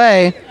made the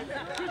play.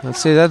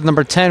 Let's see, that's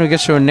number 10. We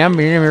get you a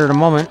number here in a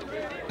moment.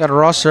 Got a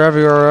roster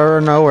everywhere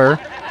or nowhere.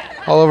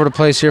 All over the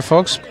place here,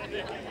 folks.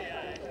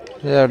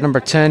 Yeah, number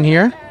 10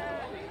 here.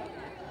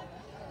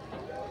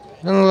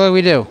 Doesn't look like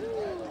we do.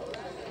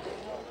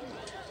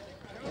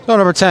 Oh,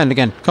 number 10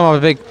 again. Come on,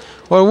 big.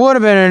 Well, it would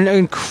have been an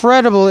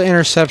incredible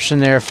interception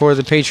there for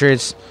the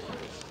Patriots.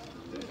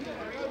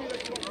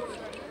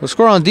 We'll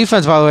score on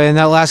defense, by the way, in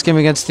that last game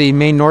against the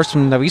Maine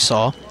Norsemen that we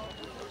saw.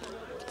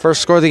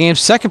 First score of the game.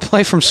 Second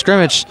play from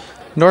scrimmage.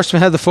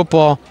 Norseman had the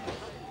football.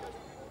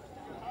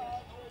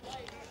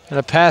 And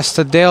a pass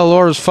to Dale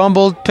Lord was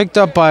fumbled, picked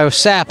up by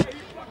Sapp.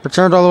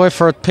 Returned all the way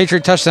for a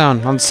Patriot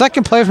touchdown on the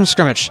second play from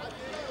scrimmage.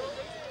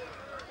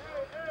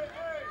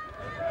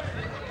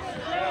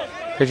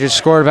 Patriots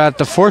scored about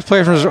the 4th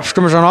play from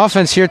scrimmage on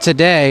offense here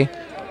today.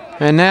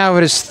 And now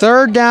it is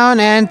 3rd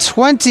down and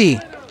 20.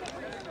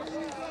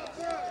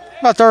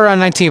 About 3rd down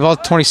 19,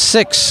 about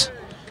 26.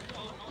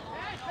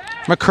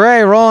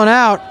 McCray rolling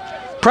out.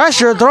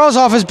 Pressure, throws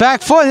off his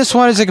back foot, and this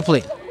one is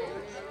incomplete.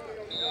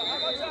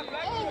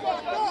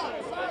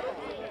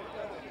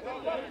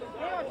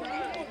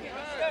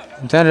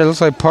 Intended, it looks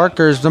like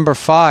Parker's number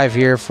 5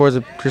 here for the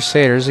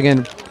Crusaders.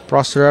 Again,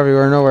 roster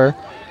everywhere, nowhere.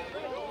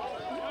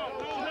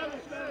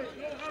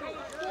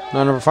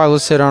 No, number 5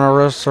 listed on our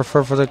roster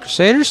for the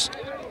Crusaders.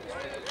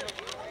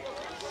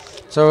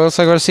 So it looks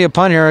like we're going to see a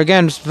punt here.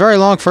 Again, it's a very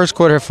long first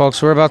quarter here,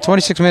 folks. We're about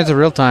 26 minutes of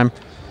real time.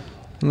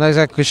 I'm not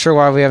exactly sure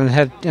why we haven't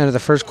had into the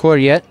first quarter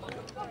yet.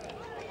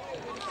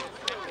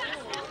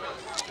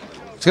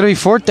 It's going to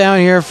be 4th down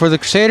here for the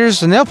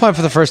Crusaders, and they'll punt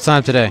for the first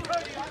time today.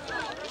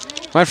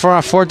 Went for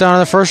a 4th down on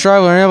the first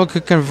drive. We were able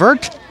to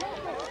convert.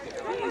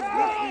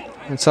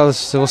 And so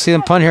we'll see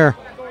them punt here.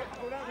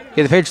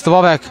 Get the Patriots the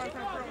ball back.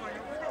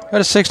 Got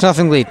a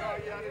 6-0 lead.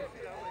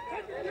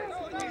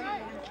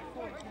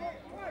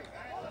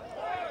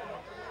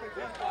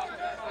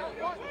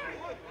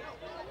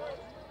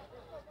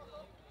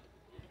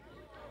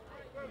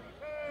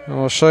 And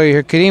we'll show you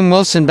here. Kadeem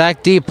Wilson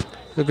back deep.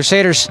 The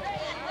Crusaders.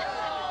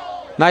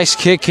 Nice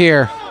kick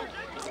here.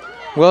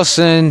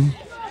 Wilson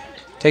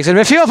takes it to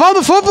midfield. Hold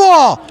the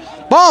football.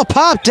 Ball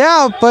popped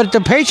out, but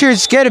the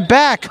Patriots get it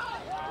back.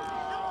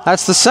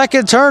 That's the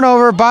 2nd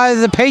turnover by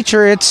the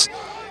Patriots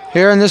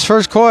here in this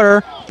first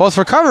quarter. Both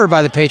recovered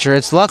by the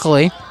Patriots,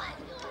 luckily.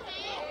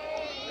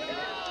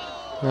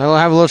 They'll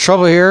have a little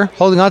trouble here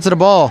holding on to the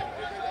ball.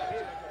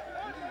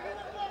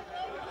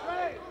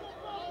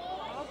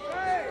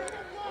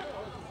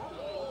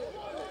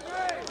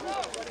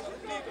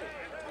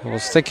 We'll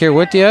stick here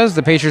with you as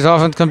the Patriots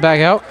offense come back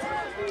out.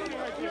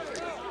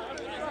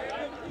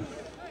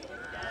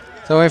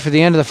 So wait for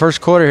the end of the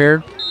first quarter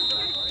here.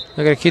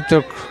 They're going to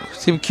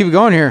keep it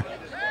going here.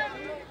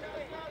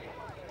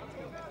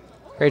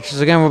 Patriots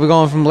again will be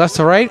going from left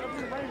to right.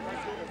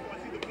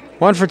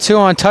 1 for 2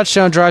 on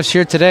touchdown drives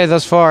here today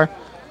thus far.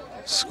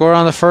 Score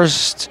on the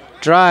first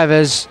drive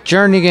as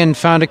Jernigan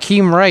found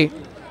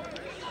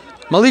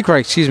Malik Wright,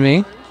 excuse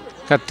me.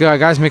 Got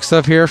guys mixed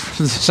up here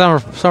for the summer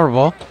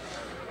ball.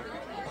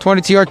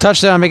 22-yard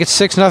touchdown, make it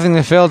 6-0.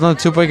 They failed on the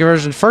 2-point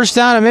conversion. First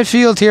down at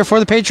midfield here for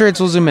the Patriots.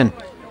 We'll zoom in.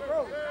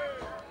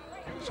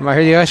 So I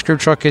hear the ice cream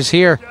truck is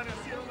here.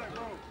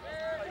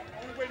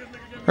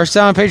 First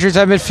down, Patriots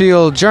at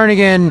midfield.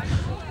 Jernigan,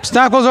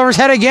 snap goes over his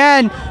head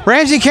again.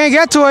 Ramsey can't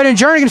get to it, and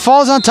Jernigan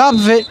falls on top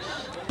of it.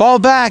 Ball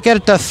back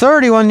at the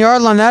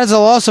 31-yard line. That is a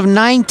loss of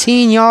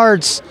 19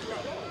 yards.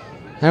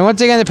 And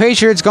once again, the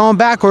Patriots going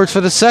backwards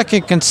for the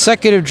 2nd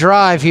consecutive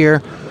drive here.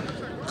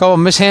 A couple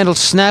mishandled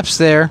snaps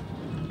there.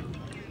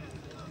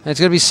 And it's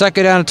going to be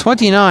 2nd down at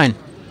 29.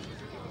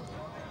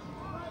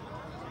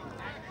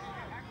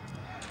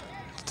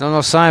 Still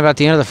no sign about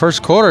the end of the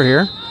first quarter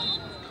here.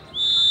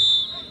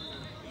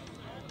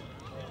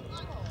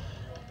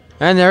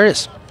 And there it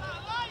is.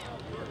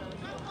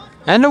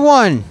 And the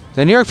 1.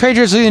 The New York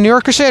Patriots lead the New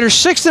York Crusaders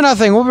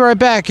 6-0. We'll be right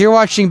back. You're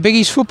watching Big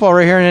East football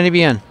right here on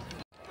NEBN.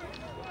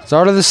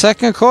 Start of the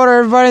second quarter,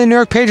 everybody. The New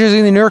York Patriots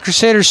lead the New York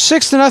Crusaders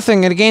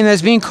 6-0 in a game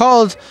that's being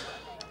called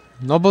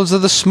Nobles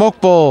of the Smoke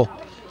Bowl.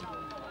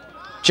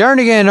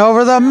 Jernigan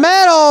over the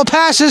middle.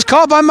 Pass is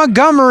caught by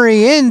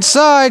Montgomery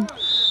inside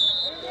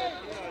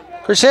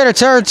Crusader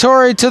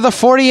territory to the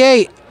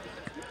 48.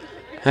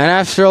 And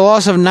after a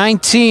loss of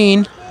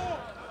 19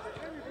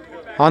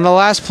 on the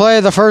last play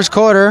of the first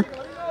quarter.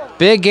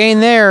 Big gain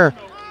there.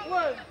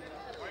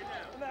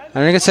 I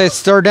think I'd say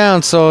it's third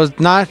down, so it's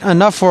not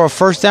enough for a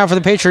first down for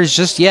the Patriots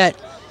just yet.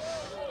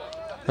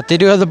 But they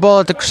do have the ball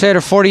at the Crusader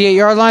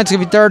 48-yard line. It's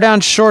going to be third down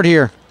short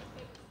here.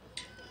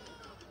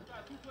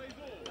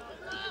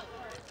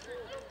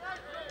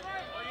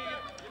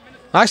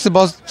 Actually,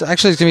 it's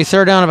going to be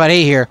third down about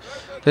 8 here.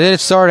 They did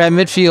start at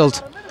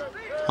midfield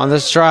on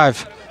this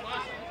drive.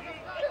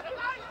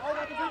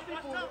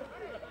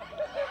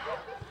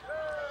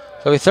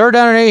 So we third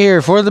down and 8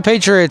 here for the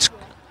Patriots.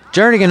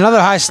 Jernigan, another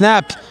high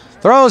snap.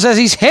 Throws as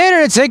he's hit,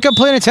 and it's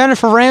incomplete, intended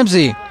for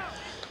Ramsey.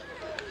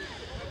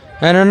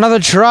 And another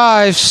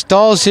drive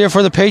stalls here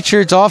for the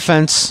Patriots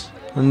offense.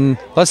 And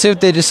let's see what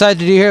they decide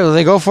to do here. Will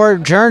they go for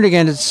it?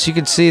 Jernigan, as you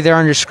can see there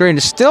on your screen,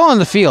 is still on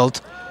the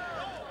field.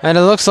 And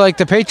it looks like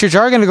the Patriots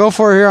are going to go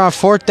for it here on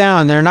fourth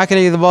down. They're not going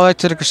to give the ball back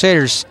to the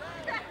Crusaders.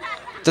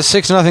 The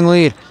 6-0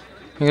 lead.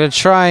 They're going to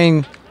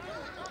try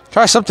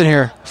something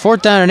here.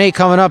 Fourth down and 8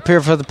 coming up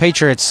here for the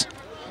Patriots.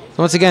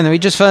 Once again, we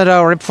just found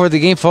out right before the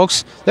game,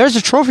 folks. There's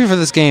a trophy for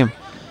this game.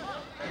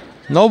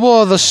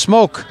 Nobles of the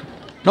Smoke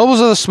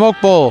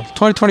Bowl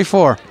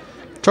 2024.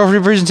 Trophy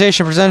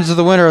presentation presented to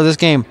the winner of this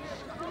game.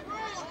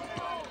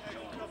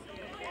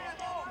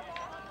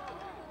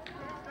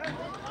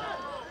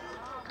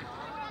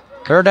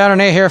 Third down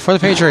and 8 here for the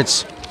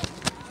Patriots.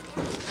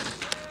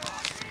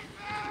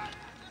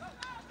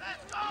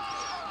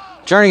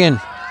 Jernigan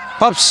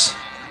pumps.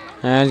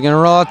 And he's going to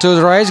roll out to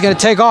his right. He's going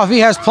to take off. He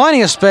has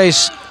plenty of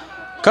space.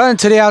 Cutting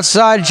to the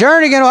outside.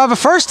 Jernigan will have a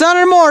first down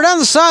and more down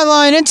the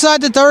sideline,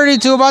 inside the 30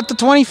 to about the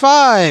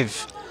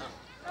 25.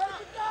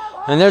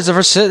 And there's the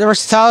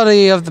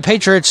versatility of the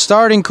Patriots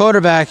starting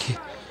quarterback.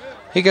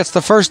 He gets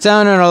the first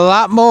down and a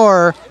lot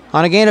more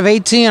on a gain of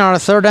 18 on a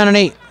third down and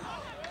 8.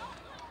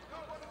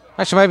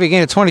 Actually, might be a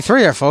gain of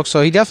 23 there, folks,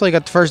 so he definitely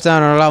got the first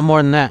down and a lot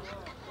more than that.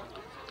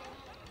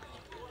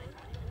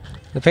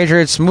 The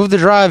Patriots move the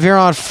drive here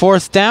on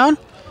fourth down.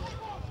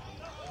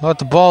 Let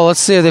the ball, let's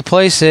see if they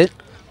place it.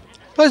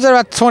 Plays at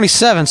about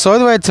 27, so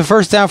either way it's a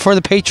first down for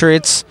the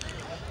Patriots.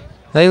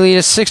 They lead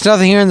us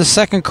 6-0 here in the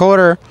second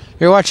quarter.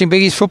 You're watching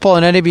Big East Football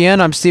on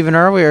NEBN. I'm Stephen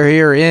Earl. We are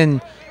here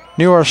in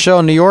New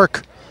Rochelle, New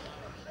York.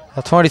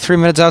 23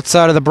 minutes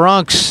outside of the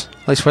Bronx.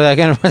 At least where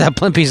that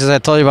blimp piece is I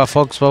told you about,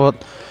 folks.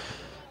 But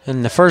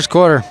in the first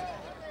quarter.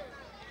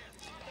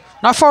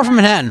 Not far from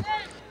Manhattan.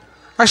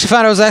 I actually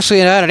found it was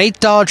actually an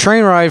 $8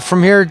 train ride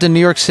from here to New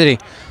York City.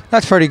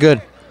 That's pretty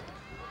good.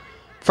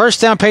 First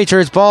down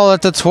Patriots, ball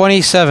at the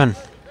 27.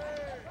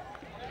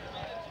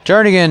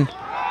 Jernigan,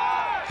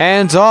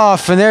 hands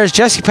off, and there's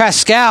Jesse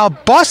Pascal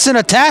busting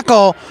a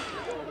tackle.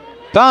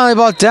 Boundary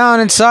ball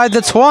down inside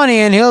the 20,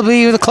 and he'll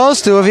be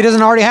close to if he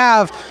doesn't already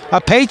have a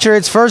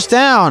Patriots first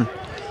down.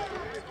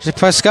 Jesse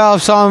Pascal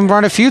saw him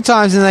run a few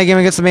times in that game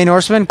against the Maine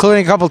Horsemen,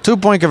 including a couple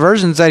 2-point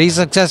conversions that he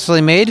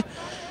successfully made.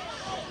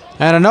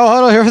 And a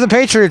no-huddle here for the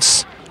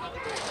Patriots.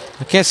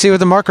 I can't see what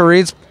the marker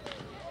reads.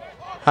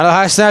 On a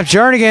high snap,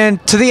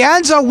 Jernigan to the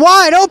end zone,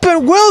 wide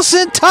open,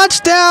 Wilson,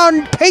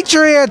 touchdown,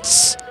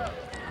 Patriots!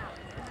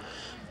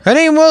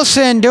 Kadeem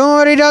Wilson doing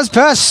what he does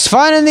best,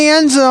 finding the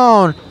end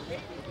zone.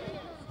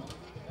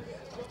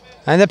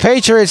 And the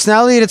Patriots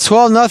now lead at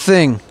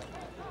 12-0.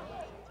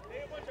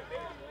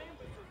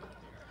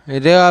 They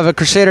do have a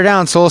Crusader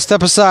down, so we'll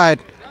step aside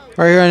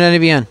right here on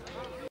NEBN.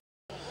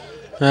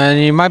 And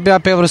you might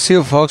not be able to see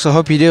it, folks. I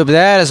hope you do. But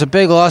that is a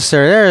big loss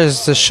there. There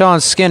is the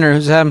Sean Skinner,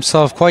 who's had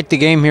himself quite the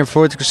game here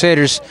for the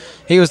Crusaders.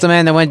 He was the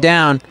man that went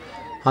down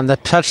on the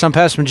touchdown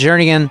pass from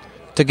Jernigan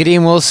to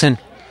Kadeem Wilson.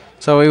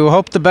 So we will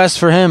hope the best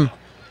for him.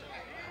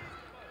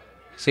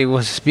 See, he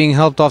was being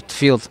helped off the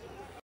field.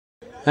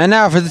 And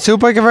now for the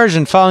 2-point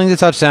conversion following the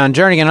touchdown.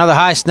 Jernigan, another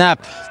high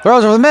snap.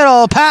 Throws over the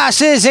middle.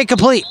 Pass is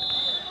incomplete.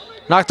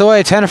 Knocked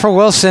away, 10 for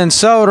Wilson.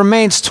 So it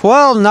remains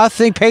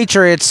 12-0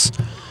 Patriots.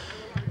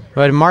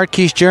 But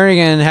Marquise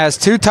Jernigan has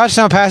 2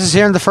 touchdown passes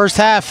here in the first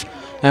half.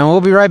 And we'll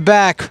be right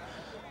back.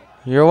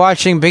 You're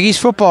watching Big East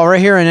Football right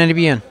here on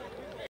NEBN.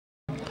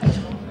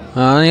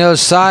 On the other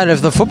side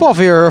of the football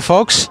field,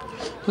 folks,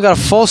 we got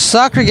a full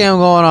soccer game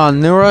going on.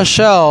 New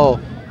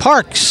Rochelle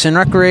Parks and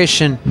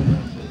Recreation.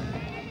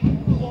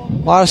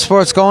 A lot of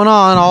sports going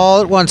on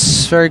all at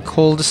once. Very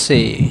cool to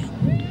see.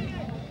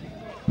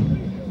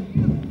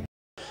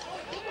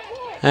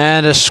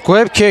 And a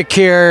squib kick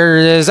here.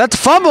 Is that the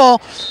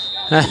fumble?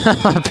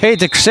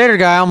 The Crusader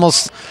guy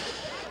almost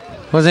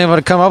wasn't able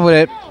to come up with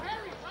it.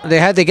 They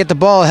had to get the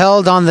ball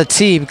held on the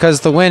tee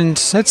because the wind,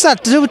 it's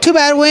not too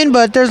bad wind,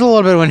 but there's a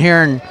little bit of wind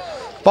here, and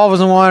the ball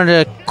wasn't wanting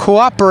to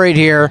cooperate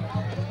here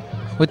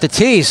with the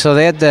tee, so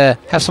they had to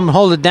have someone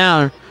hold it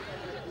down.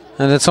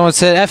 And then someone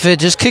said, F it,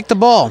 just kick the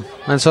ball.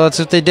 And so that's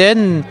what they did,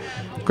 and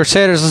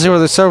Crusaders, let's see where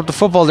they start with the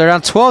football. They're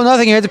down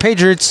 12-0 here. The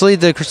Patriots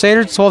lead the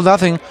Crusaders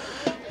 12-0.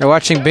 You're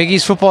watching Big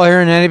East Football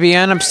here in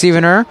NEBN. I'm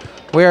Stephen Earl.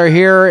 We are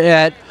here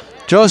at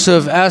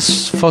Joseph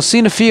S.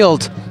 Fosina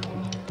Field.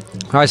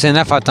 I'm saying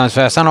that 5 times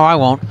fast. I know I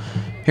won't.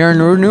 Here in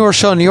New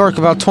Rochelle, New York,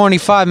 about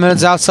 25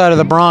 minutes outside of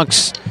the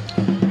Bronx.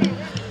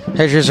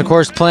 Patriots, of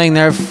course, playing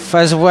their,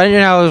 as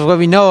what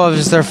we know of,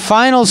 is their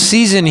final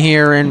season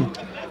here in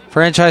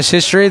franchise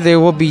history. They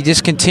will be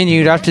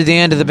discontinued after the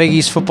end of the Big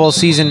East football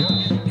season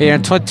here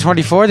in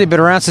 2024. They've been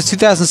around since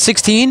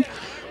 2016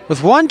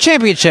 with one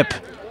championship,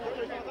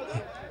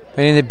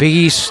 winning the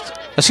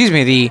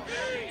the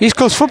East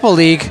Coast Football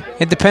League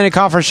Independent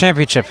Conference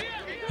Championship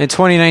in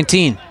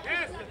 2019.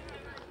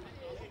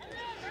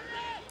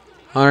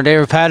 Owner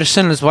David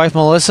Patterson and his wife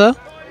Melissa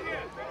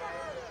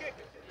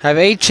have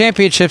 8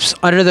 championships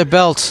under their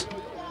belts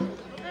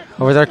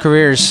over their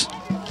careers.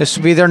 This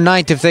will be their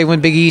 9th if they win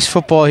Big East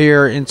football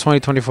here in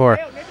 2024.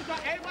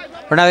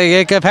 We're now going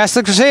to get past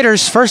the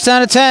Crusaders. First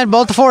down to 10,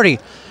 ball at the 40.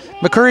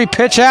 McCurry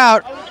pitch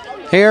out.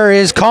 Here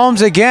is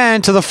Combs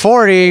again to the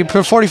 40,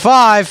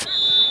 45.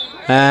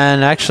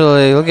 And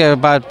actually, look at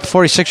about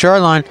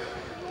 46-yard line.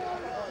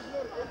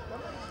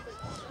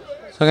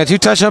 So I got 2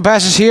 touchdown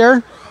passes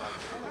here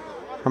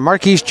from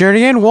Marquise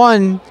Jernigan.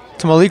 1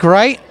 to Malik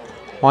Wright.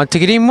 1 to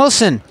Kadeem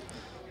Wilson.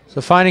 So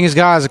finding his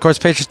guys. Of course,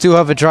 Patriots do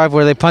have a drive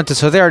where they punted.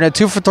 So they are now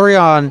 2 for 3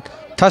 on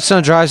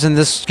touchdown drives in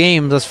this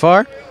game thus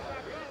far.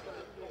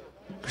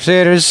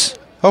 Crusaders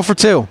 0 for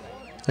 2.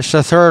 It's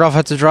their 3rd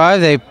offensive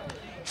drive. They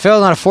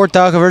failed on a 4th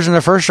down conversion on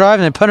their first drive,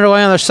 and they punted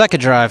away on their 2nd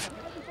drive.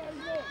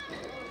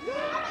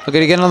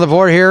 Looking to get on the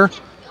board here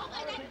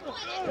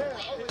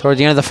toward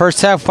the end of the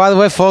first half. By the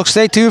way, folks,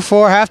 stay tuned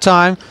for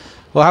halftime.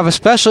 We'll have a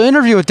special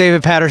interview with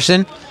David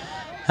Patterson,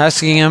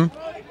 asking him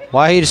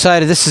why he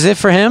decided this is it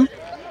for him.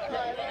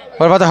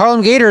 What about the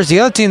Harlem Gators, the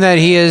other team that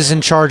he is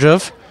in charge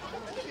of?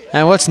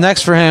 And what's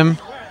next for him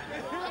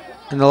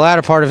in the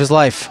latter part of his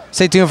life?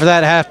 Stay tuned for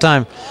that at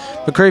halftime.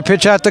 McCurry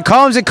pitch out to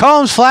Combs, and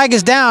Combs' flag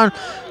is down.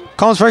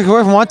 Combs breaking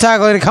away from one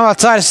tackle to come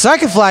outside. His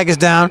 2nd flag is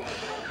down.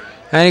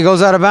 And he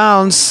goes out of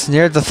bounds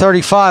near the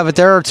 35. But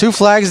there are 2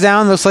 flags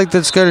down. Looks like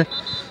that's good.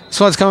 This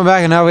one's coming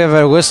back, and now we have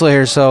a whistle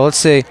here. So let's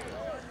see.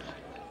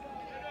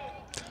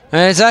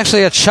 And it's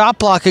actually a chop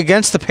block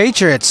against the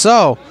Patriots.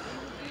 So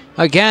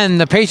again,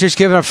 the Patriots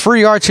giving up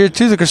free yards here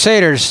to the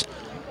Crusaders.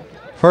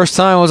 First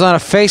time was on a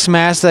face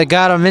mask that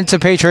got them into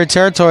Patriot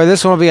territory.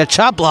 This one will be a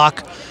chop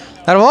block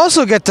that will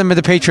also get them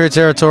into Patriot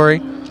territory.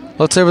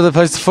 Let's see where they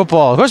place the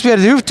football. Of course, we had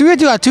to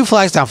have 2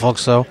 flags down,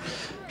 folks. So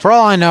for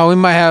all I know, we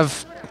might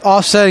have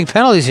offsetting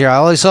penalties here. I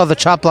only saw the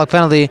chop block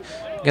penalty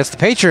against the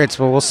Patriots,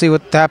 but we'll see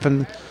what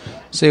happened.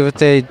 See what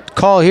they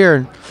call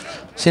here.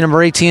 See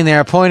number 18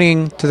 there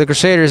pointing to the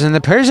Crusaders, and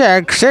the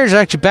Crusaders are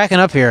actually backing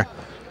up here.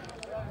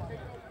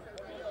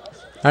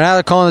 And now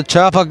they're calling the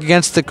chop block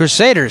against the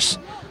Crusaders.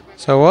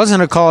 So it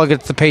wasn't a call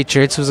against the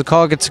Patriots. It was a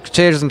call against the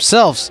Crusaders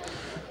themselves.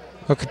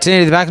 They'll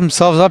continue to back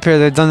themselves up here.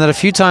 They've done that a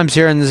few times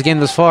here in this game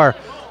thus far.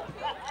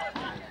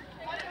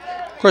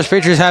 Of course,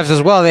 Patriots have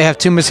as well. They have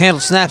 2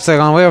 mishandled snaps that have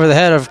gone way over the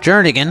head of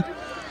Jernigan.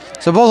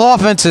 So both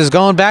offenses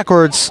going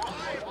backwards.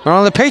 But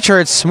on the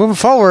Patriots moving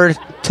forward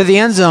to the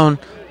end zone.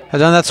 Have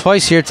done that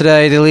twice here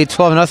today. They lead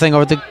 12-0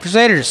 over the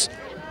Crusaders.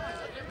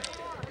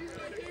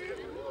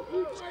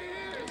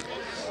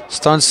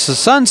 The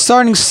sun's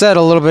starting to set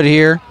a little bit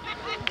here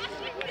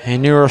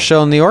in New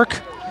Rochelle, New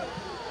York.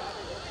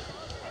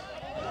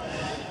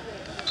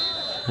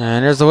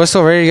 And there's the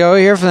whistle ready to go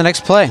here for the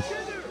next play.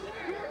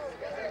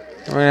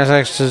 We're going to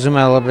actually zoom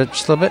out a little bit,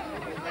 just a little bit.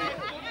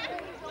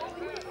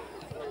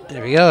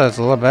 There we go. That's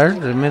a little better.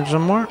 Zoom in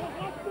some more.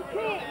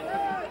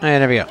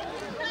 And there we go.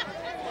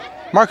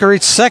 Marker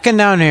reached 2nd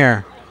down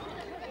here.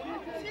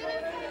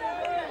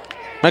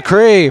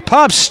 McCree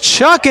pops,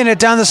 chucking it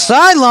down the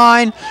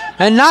sideline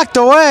and knocked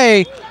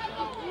away.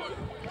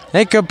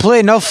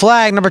 Incomplete, no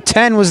flag. Number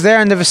 10 was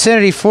there in the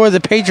vicinity for the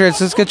Patriots.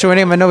 Let's get you a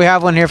name. I know we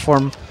have one here for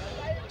him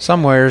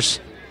somewheres.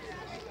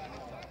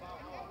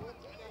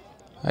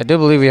 I do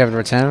believe we have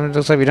number 10. It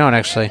looks like we don't,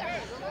 actually.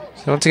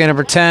 So once again,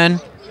 number 10.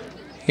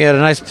 He had a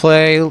nice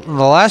play in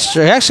the last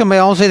year. He actually may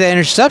almost say the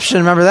interception.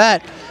 Remember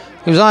that?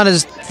 He was on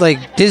his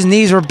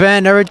knees were bent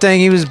and everything.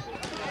 He was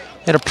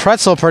at a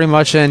pretzel pretty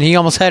much, and he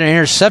almost had an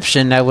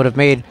interception that would have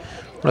made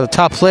one of the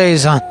top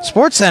plays on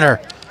SportsCenter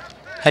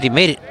had he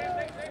made it.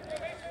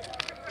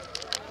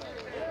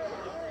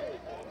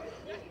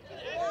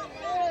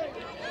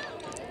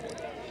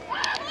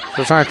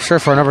 So trying to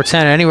search for number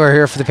 10 anywhere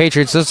here for the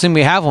Patriots. Doesn't seem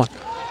we have one.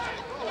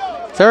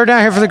 3rd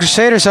down here for the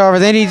Crusaders, however.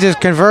 They need to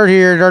convert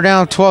here. They're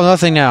down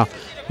 12-0 now.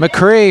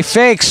 McCree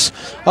fakes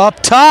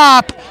up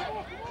top.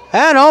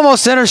 And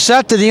almost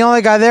intercepted. The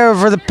only guy there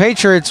for the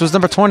Patriots was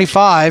number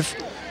 25.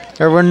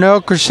 There were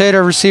no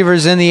Crusader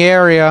receivers in the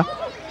area.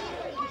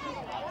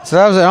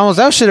 So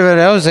that should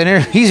have been,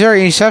 an easier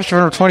interception for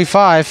number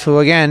 25, who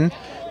again,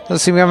 doesn't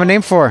seem we have a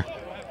name for.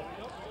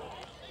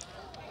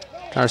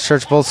 Trying to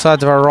search both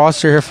sides of our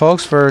roster here,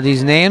 folks, for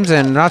these names,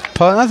 and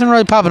nothing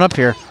really popping up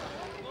here.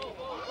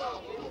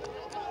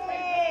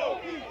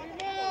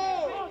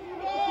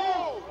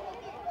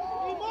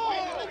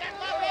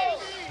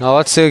 Now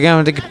let's see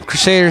again with the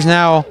Crusaders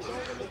now.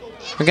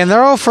 Again,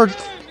 they're over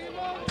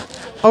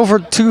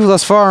 2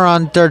 thus far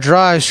on their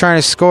drives trying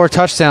to score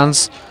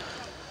touchdowns.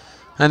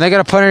 And they got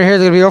to punt it here.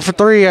 They're going to be 0 for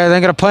 3. They're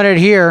going to punt it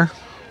here.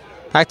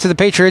 Back to the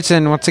Patriots,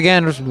 and once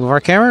again, move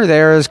our camera.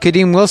 There is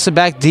Kadeem Wilson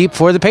back deep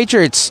for the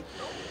Patriots.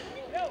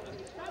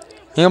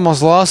 He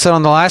almost lost it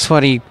on the last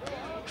one. He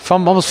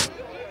almost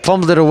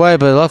fumbled it away,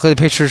 but luckily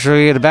the Patriots were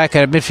able to get it back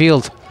at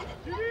midfield.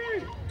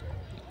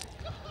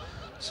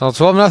 So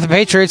 12-0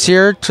 Patriots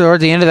here toward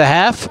the end of the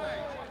half.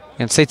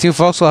 And stay tuned,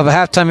 folks. We'll have a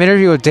halftime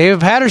interview with David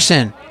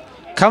Patterson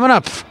coming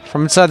up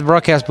from inside the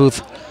broadcast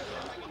booth.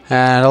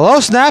 And a low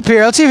snap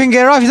here. Let's see if he can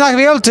get it off. He's not going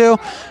to be able to.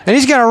 And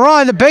he's going to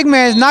run. The big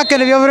man is not going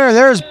to be over there.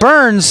 There's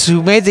Burns,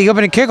 who made the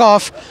opening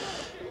kickoff.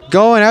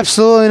 Going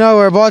absolutely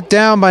nowhere. Brought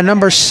down by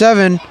number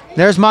 7.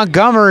 There's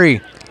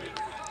Montgomery.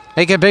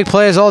 Making big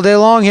plays all day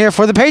long here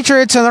for the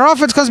Patriots. And their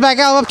offense comes back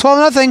out up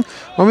 12-0.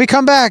 When we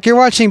come back, you're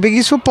watching Big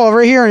East football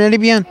right here on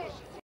NEBN.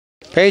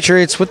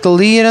 Patriots with the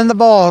lead and the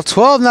ball.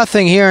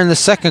 12-0 here in the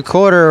second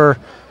quarter.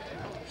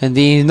 In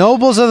the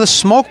Nobles of the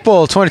Smoke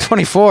Bowl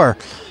 2024.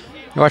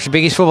 You're watching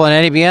Big East football on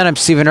NEBN. I'm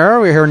Stephen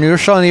Earl. We're here in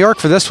New York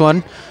for this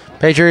one.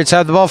 Patriots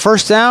have the ball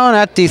first down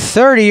at the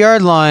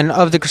 30-yard line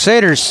of the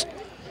Crusaders.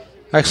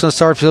 Excellent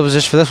start field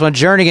position for this one.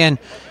 Jernigan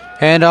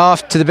hand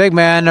off to the big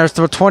man. There's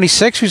number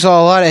 26. We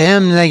saw a lot of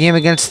him in that game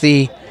against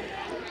the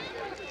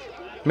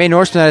Maine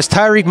Norseman. That is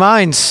Tyreek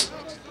Mines.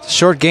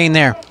 Short gain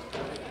there.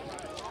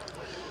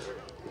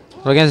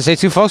 So again, to stay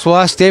tuned, folks, we'll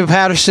ask David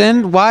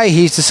Patterson why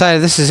he's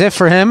decided this is it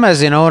for him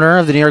as an owner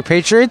of the New York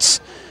Patriots.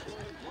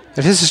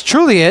 If this is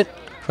truly it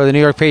for the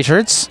New York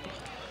Patriots.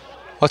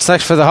 What's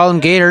next for the Harlem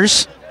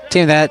Gators?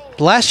 Team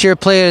that last year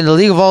played in the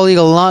League of All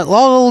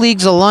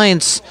Leagues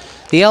Alliance,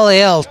 the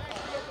LAL.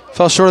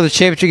 Fell short of the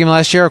championship game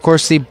last year. Of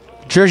course, the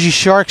Jersey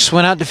Sharks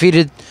went out and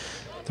defeated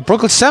the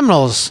Brooklyn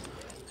Seminoles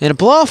in a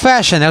blowout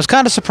fashion. That was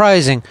kind of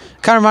surprising.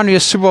 Kind of reminded me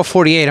of Super Bowl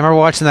 48. I remember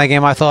watching that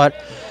game. I thought,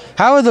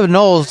 how are the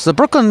Noles? The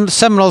Brooklyn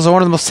Seminoles are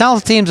one of the most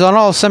talented teams on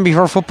all of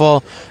semi-pro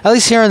football, at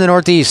least here in the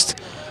Northeast.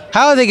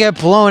 How did they get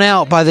blown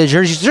out by the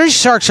Jersey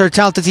Sharks? Are a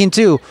talented team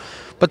too,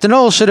 but the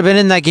Noles should have been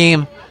in that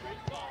game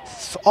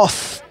all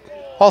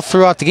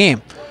throughout the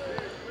game.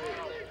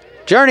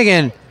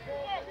 Jernigan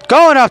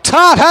going up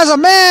top, has a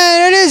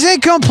man, it is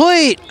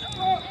incomplete.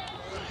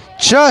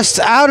 Just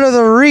out of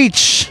the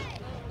reach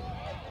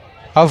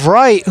of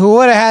Wright, who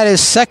would have had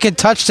his second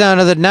touchdown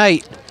of the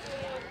night.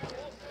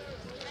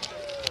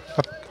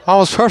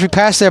 Almost perfect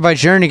pass there by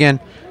Jernigan.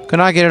 Could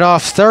not get it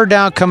off. Third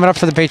down coming up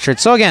for the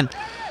Patriots. So again,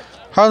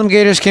 Harlem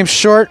Gators came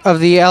short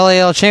of the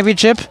LAL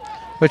Championship,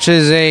 which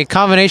is a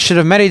combination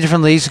of many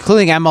different leagues,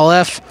 including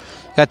MLF.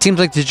 Got teams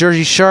like the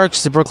Jersey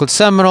Sharks, the Brooklyn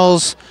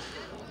Seminoles,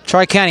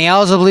 Tri-County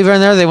Owls, I believe, are in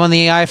there. They won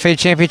the IFA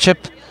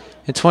Championship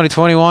in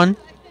 2021.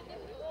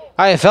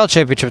 IFL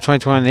Championship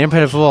 2021, the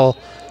Independent Football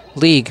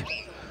League.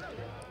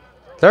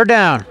 Third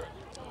down.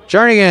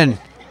 Jernigan.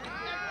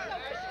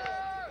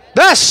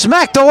 That's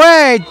smacked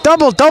away.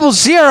 Double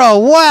zero.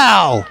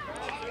 Wow.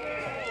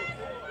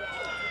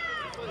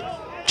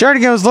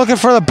 Jernigan was looking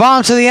for the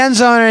bomb to the end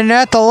zone, and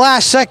at the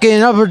last second,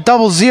 number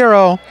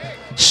 0-0,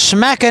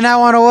 smacking that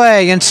one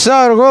away. And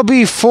so it will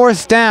be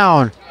fourth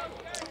down.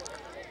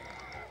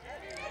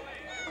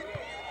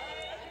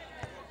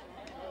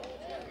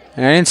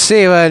 And I didn't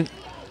see, but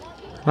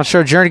I'm not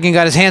sure Jernigan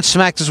got his hand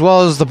smacked as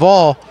well as the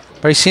ball,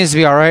 but he seems to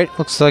be all right.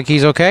 Looks like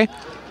he's okay.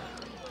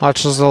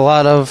 Watches a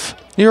lot of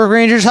New York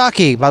Rangers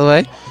hockey, by the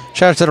way.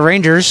 Shout out to the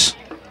Rangers,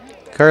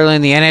 currently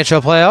in the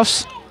NHL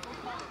playoffs.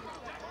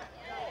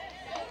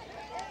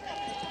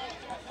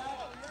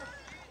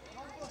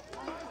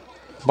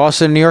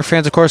 Boston and New York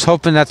fans, of course,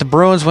 hoping that the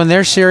Bruins win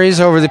their series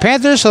over the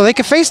Panthers so they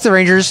can face the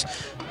Rangers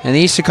in the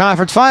Eastern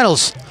Conference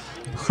Finals.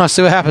 Let's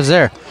see what happens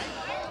there.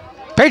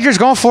 Patriots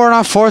going for it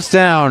on fourth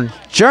down.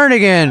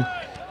 Jernigan,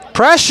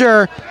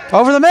 pressure,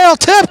 over the middle,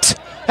 tipped,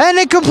 and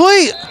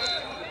incomplete.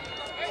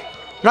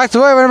 Knocked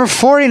away by number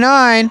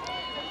 49.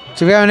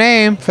 So we have a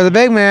name for the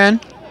big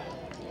man.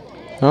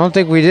 I don't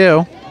think we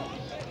do.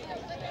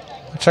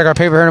 We'll check our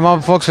paper here in a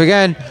moment, folks.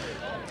 Again,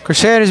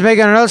 Crusaders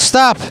making another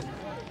stop.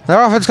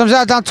 Their offense comes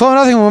out down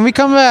 12-0. When we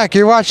come back,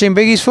 you're watching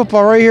Big East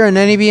football right here in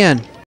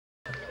NEBN.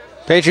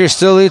 Patriots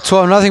still lead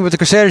 12-0 with the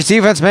Crusaders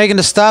defense making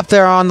the stop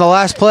there on the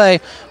last play,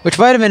 which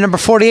might have been number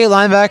 48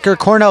 linebacker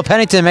Cornell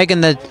Pennington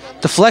making the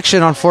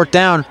deflection on fourth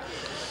down.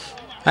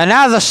 And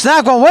now the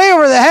snap going way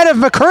over the head of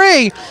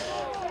McCree.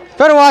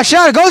 Better watch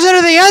out. It goes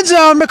into the end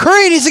zone.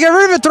 McCree needs to get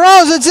rid of it.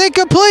 Throws. It's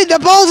incomplete. The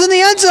ball's in the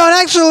end zone,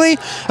 actually.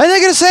 And they're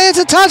going to say it's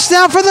a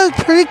touchdown for the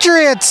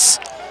Patriots.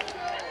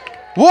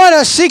 What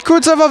a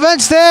sequence of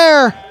events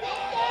there.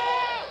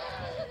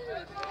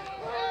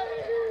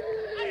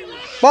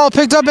 Ball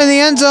picked up in the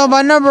end zone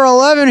by number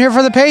 11 here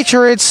for the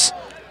Patriots.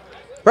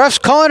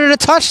 Refs calling it a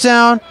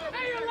touchdown.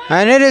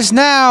 And it is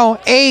now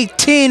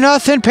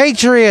 18-0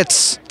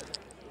 Patriots.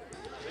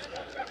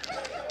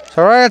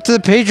 So right after the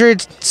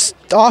Patriots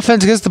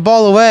offense gets the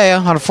ball away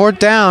on a fourth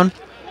down,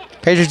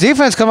 Patriots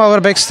defense come up with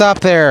a big stop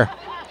there.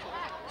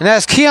 And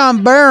that's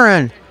Keon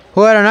Barron,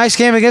 who had a nice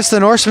game against the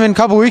Norsemen a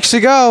couple weeks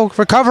ago,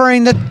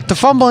 recovering the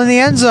fumble in the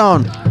end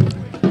zone.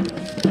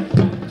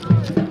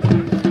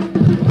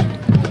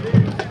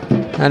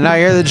 And now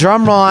you hear the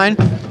drum line.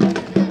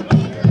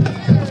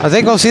 I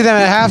think we'll see them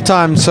at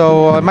halftime,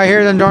 so I might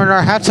hear them during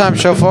our halftime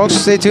show, folks.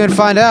 Stay tuned and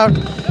find out.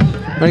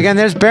 But again,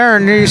 there's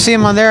Barron. You see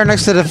him on there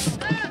next to the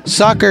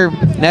soccer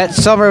net,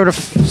 celebrate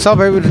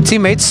with the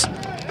teammates.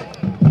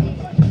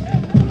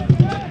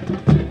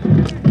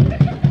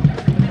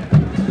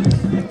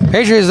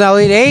 Patriots now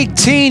lead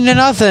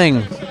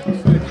 18-0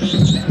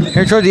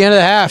 here toward the end of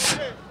the half.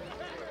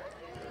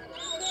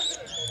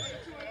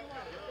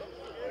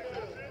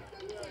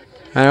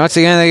 And once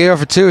again, they get 0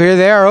 for 2 here.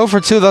 They are 0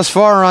 for 2 thus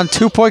far on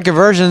 2-point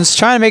conversions,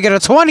 trying to make it a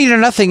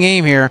 20-0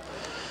 game here.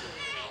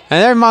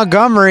 And there,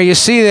 Montgomery, you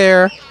see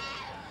there,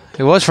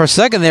 it was for a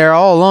second there,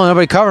 all alone.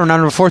 Nobody covered him. Now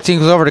number 14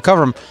 goes over to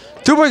cover him.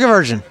 2-point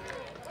conversion.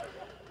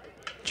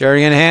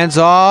 Jerrigan hands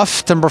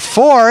off. Number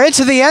 4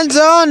 into the end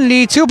zone.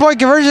 The 2-point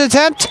conversion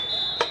attempt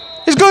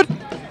is good.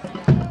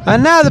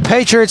 And now the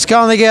Patriots can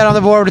only get on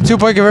the board with a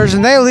 2-point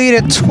conversion. They lead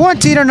at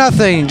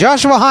 20-0.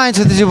 Joshua Hines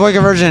with the 2-point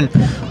conversion.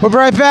 We'll be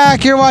right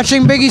back. You're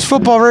watching Big East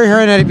football right here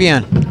on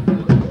NEBN.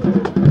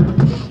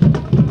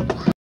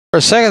 For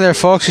a second there,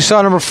 folks, you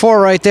saw number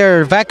 4 right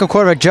there. Backup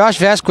quarterback Josh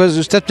Vasquez,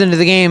 who stepped into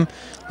the game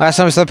last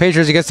time we saw the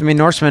Patriots against the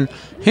Norseman.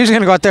 He was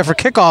going to go out there for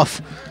kickoff.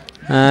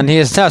 And he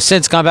has now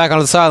since gone back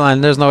onto the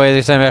sideline. There's no way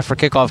they send him back for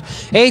kickoff.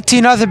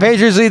 18-0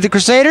 Patriots lead the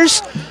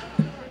Crusaders.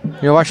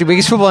 You're watching Big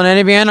East football on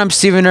NEBN. I'm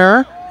Stephen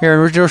Ur here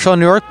in New Rochelle,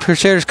 New York.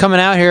 Crusaders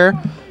coming out here.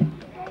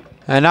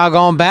 And now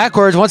going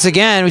backwards once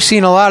again. We've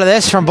seen a lot of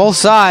this from both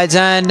sides.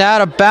 And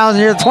out of bounds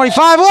near the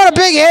 25. What a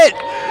big hit!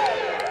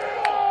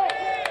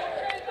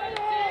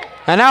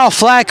 And now a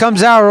flag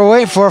comes out. We're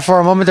waiting for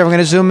a moment there. We're going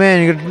to zoom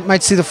in. You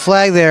might see the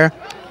flag there.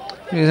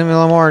 Zoom in a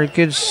little more. You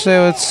could say,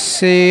 let's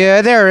see.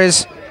 There it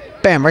is.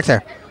 Bam, right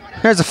there.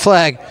 There's a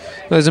flag.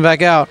 Losing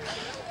back out.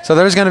 So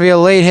there's going to be a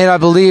late hit, I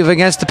believe,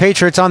 against the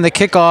Patriots on the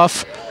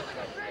kickoff.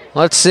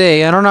 Let's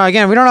see. I don't know.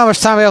 Again, we don't know how much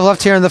time we have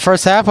left here in the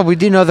first half, but we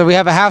do know that we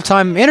have a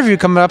halftime interview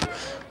coming up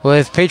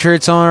with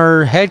Patriots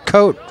owner,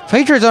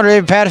 Patriots owner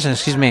David Patterson.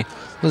 Excuse me.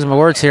 Losing my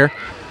words here.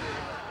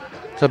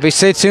 So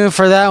stay tuned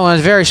for that one.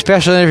 It's a very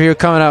special interview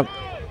coming up.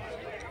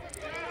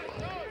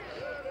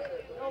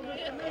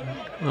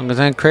 And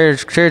then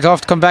Crusaders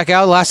off to come back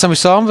out. Last time we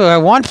saw him, we had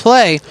one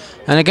play.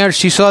 And again,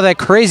 you saw that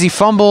crazy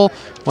fumble.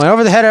 Went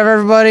over the head of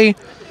everybody.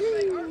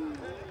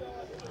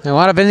 They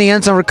wound up in the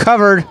end zone,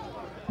 recovered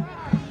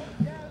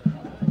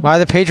by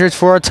the Patriots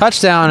for a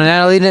touchdown. And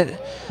now leading it.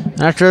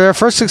 After their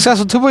first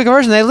successful 2-point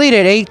conversion, they lead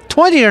it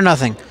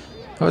 20-0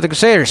 over the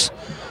Crusaders.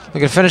 They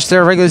can finish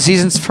their regular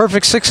season's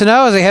perfect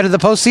 6-0 as they head to the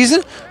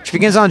postseason, which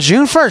begins on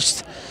June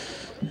 1st.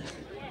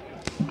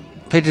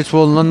 Patriots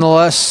will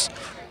nonetheless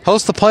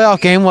host the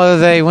playoff game, whether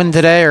they win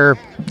today or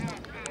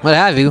what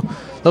have you.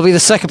 They'll be the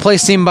second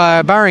place team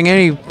barring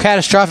any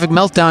catastrophic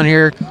meltdown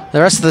here the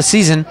rest of the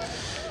season,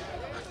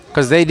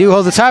 because they do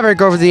hold the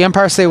tiebreaker over the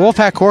Empire State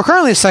Wolfpack, who are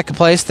currently second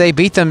place. They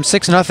beat them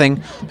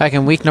 6-0 back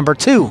in week number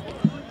 2.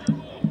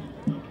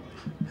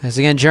 As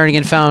again,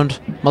 Jernigan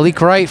found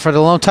Malik Wright for the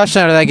lone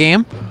touchdown of that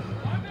game.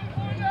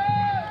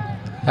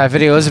 That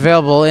video is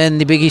available in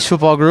the Big East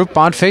Football group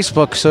on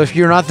Facebook, so if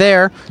you're not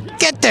there,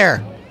 get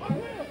there.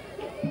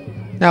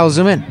 Now we'll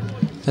zoom in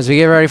as we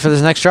get ready for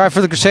this next drive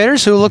for the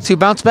Crusaders, who look to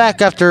bounce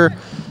back after,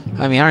 I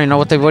don't even know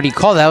what do you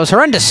call that. It was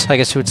horrendous, I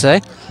guess you would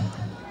say.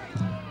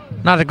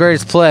 Not the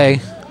greatest play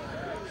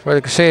for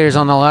the Crusaders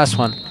on the last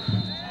one.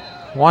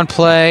 One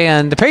play,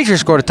 and the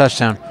Patriots scored a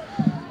touchdown.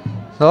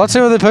 So let's see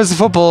where they post the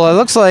football. It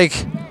looks like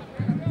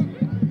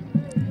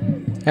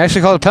they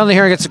actually called a penalty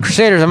here against the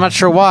Crusaders. I'm not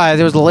sure why.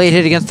 There was a late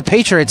hit against the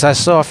Patriots I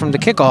saw from the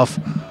kickoff.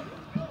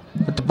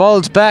 But the ball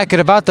is back at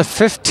about the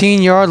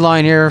 15-yard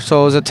line here,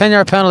 so it was a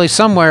 10-yard penalty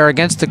somewhere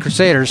against the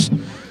Crusaders.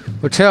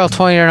 We're trail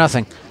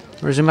 20-0.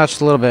 We'll zoom out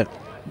just a little bit.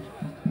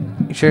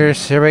 Make sure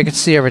everybody can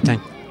see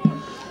everything.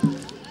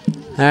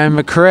 And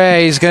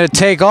McCray is going to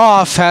take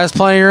off, has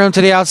plenty of room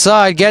to the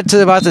outside, get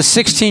to about the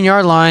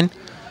 16-yard line.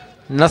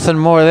 Nothing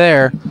more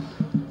there.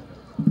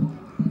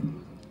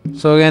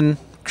 So again,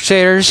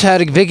 Crusaders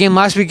had a big game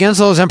last week against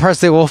those Empire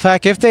State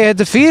Wolfpack. If they had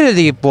defeated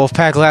the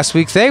Wolfpack last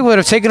week, they would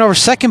have taken over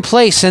second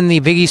place in the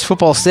Big East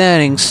football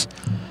standings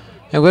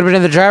and would have been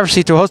in the driver's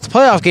seat to host the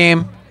playoff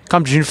game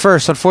come June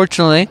 1st.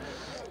 Unfortunately,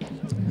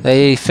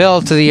 they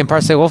fell to the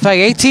Empire State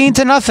Wolfpack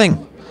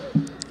 18-0.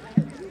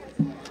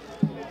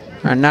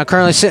 And now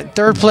currently sit in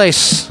third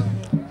place,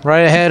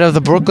 right ahead of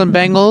the Brooklyn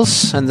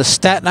Bengals and the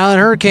Staten Island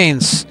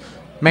Hurricanes.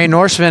 Maine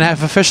Norsemen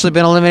have officially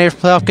been eliminated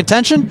from playoff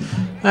contention.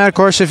 And of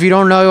course, if you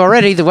don't know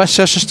already, the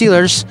Westchester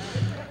Steelers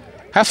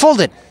have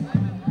folded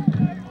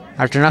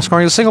after not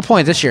scoring a single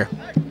point this year.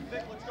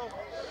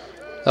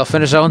 They'll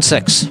finish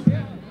 0-6.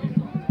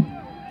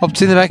 Hope to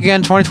see them back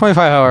again in 2025,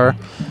 however.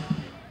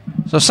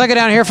 So second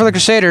down here for the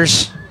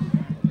Crusaders.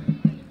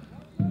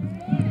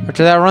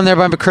 After that run there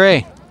by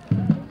McCray.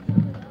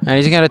 And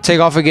he's going to take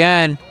off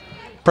again.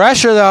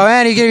 Pressure, though,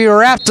 and he's going to be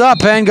wrapped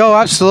up and go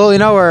absolutely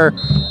nowhere.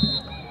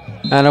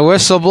 And a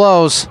whistle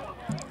blows.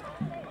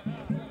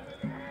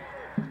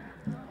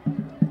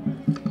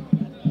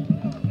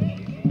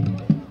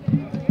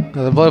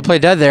 The blood play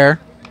dead there.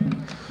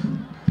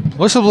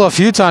 Whistle blew a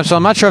few times, so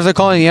I'm not sure if they're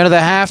calling the end of the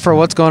half or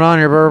what's going on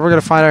here, but we're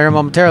going to find out here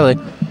momentarily.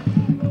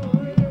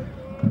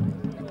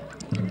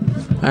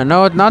 I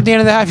know it's not the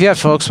end of the half yet,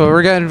 folks, but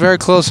we're getting very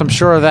close, I'm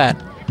sure of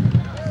that.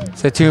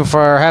 Stay tuned for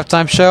our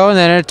halftime show, and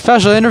then a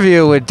special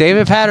interview with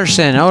David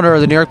Patterson, owner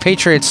of the New York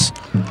Patriots,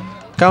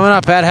 coming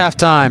up at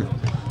halftime.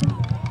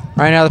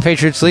 Right now, the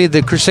Patriots lead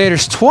the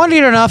Crusaders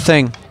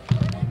 20-0.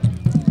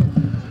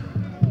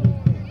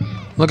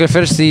 Looking to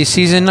finish the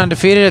season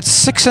undefeated at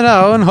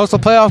 6-0 and host a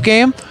playoff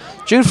game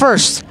June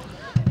 1st.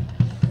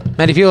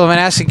 Many people have been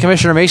asking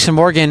Commissioner Mason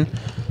Morgan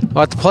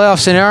about the playoff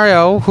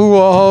scenario, who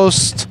will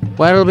host,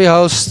 when it will be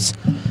hosts,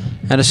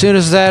 and as soon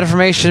as that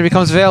information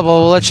becomes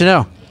available, we'll let you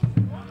know.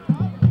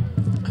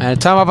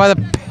 And time out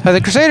by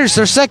the Crusaders,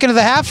 they're second of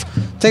the half.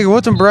 Take it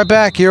with them, right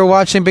back. You're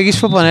watching Big East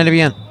Football on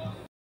NEBN.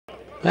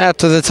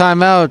 After the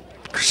timeout,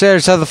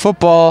 Crusaders have the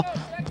football.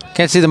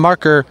 Can't see the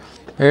marker.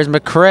 Here's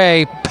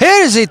McCray.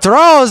 Pitt as he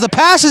throws. The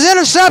pass is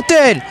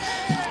intercepted.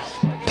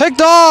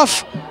 Picked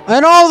off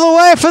and all the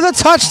way for the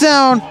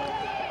touchdown.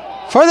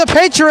 For the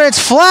Patriots,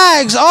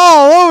 flags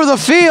all over the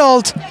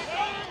field.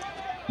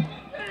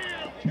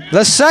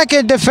 The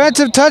second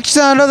defensive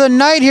touchdown of the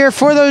night here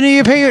for the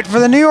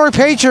New York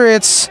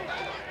Patriots.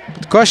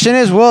 The question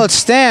is, will it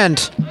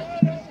stand?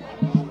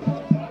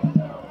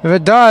 If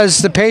it does,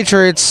 the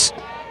Patriots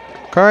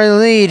currently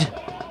lead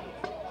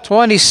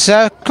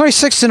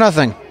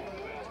 26-0.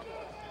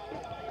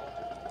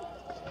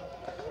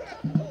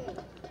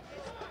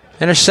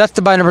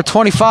 Intercepted by number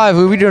 25,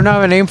 who we do not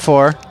have a name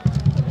for.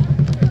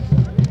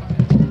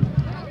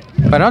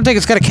 But I don't think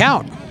it's going to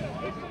count.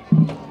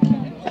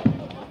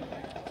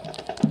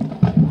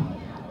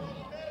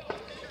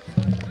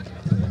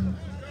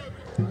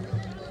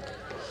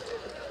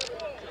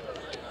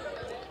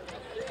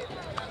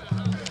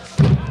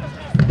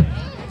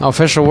 No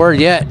official word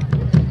yet.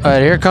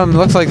 But here comes,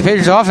 looks like the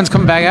Patriots offense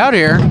coming back out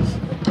here.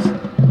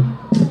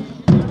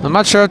 I'm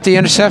not sure if the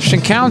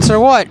interception counts or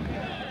what.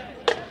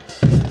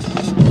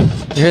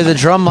 You hear the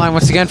drum line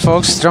once again,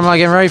 folks. Drum line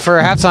getting ready for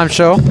a halftime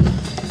show.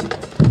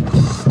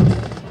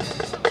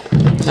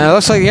 And it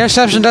looks like the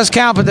interception does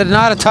count, but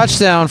not a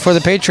touchdown for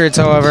the Patriots,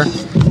 however. I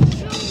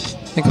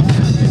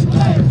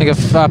think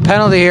a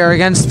penalty here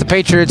against the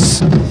Patriots.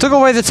 Took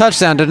away the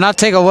touchdown, did not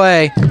take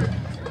away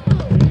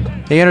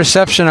the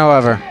interception,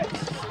 however.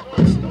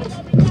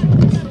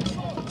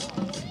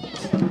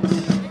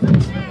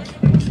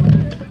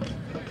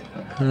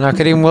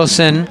 Kadeem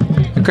Wilson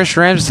and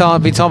Christian Rams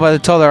told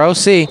their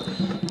OC,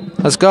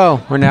 let's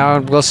go.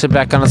 We'll sit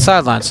back on the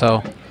sideline,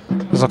 so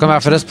we'll come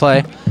out for this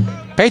play.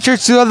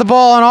 Patriots do have the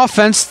ball on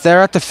offense.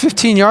 They're at the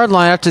 15-yard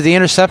line after the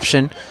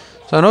interception.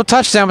 So no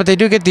touchdown, but they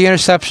do get the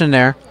interception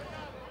there.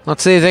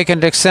 Let's see if they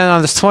can extend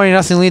on this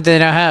 20-0 lead they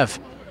now have.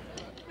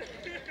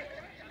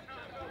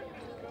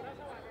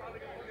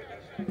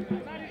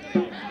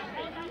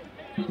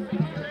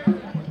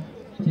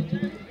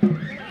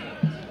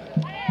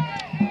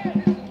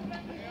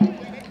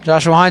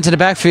 Joshua Hines in the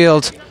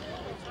backfield.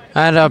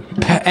 And a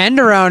end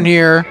around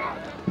here.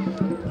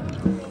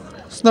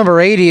 It's number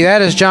 80.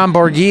 That is John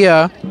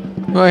Borgia.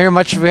 We don't hear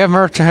much. We haven't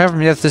heard from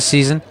him yet this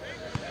season.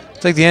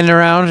 Take the end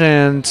around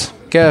and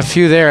get a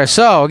few there.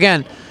 So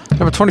again,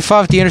 number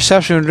 25 at the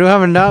interception. We do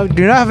not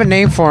have a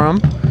name for him.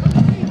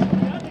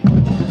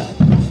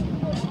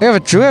 We have a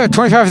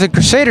 25 for the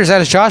Crusaders.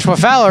 That is Joshua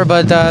Fowler,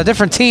 but a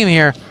different team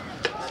here.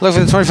 Look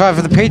for the 25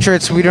 for the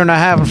Patriots. We do not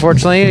have,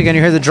 unfortunately. Again,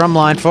 you hear the drum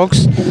line,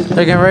 folks.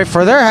 They're getting ready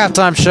for their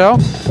halftime show.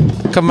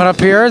 Coming up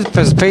here,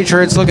 because the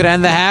Patriots looking to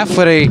end the half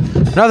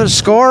with another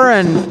score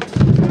and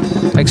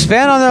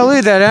expand on their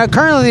lead. That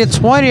currently it's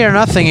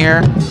 20-0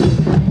 here.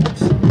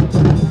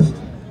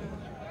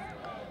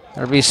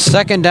 That'll be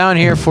second down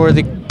here for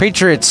the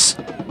Patriots.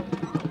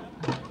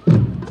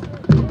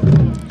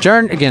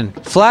 Again,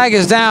 flag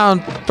is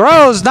down.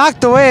 Throws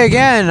knocked away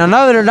again.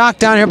 Another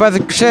knockdown here by the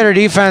Crusader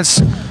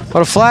defense.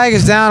 But a flag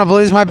is down. I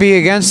believe this might be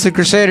against the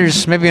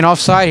Crusaders. Maybe an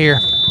offside here.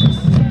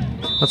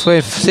 Let's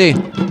wait and see.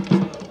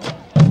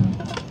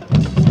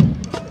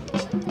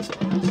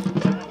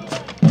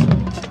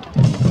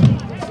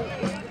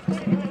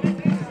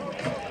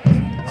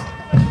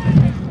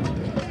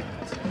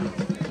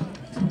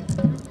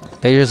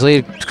 Patriots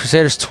lead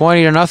Crusaders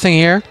 20-0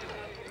 here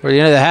for the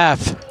end of the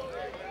half.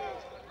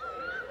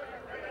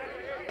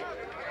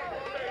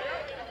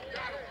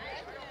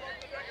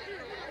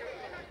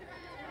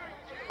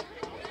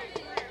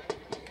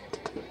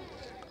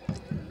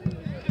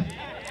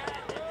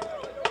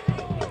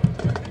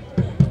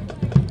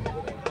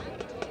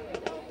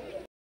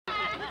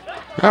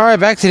 All right,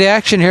 back to the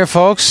action here,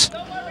 folks.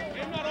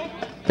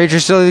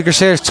 Patriots still lead the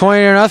Crusaders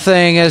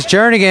 20-0 as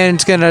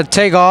Jernigan's going to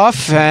take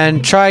off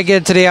and try to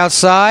get to the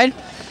outside.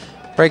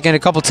 Breaking a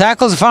couple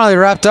tackles and finally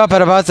wrapped up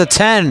at about the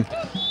 10.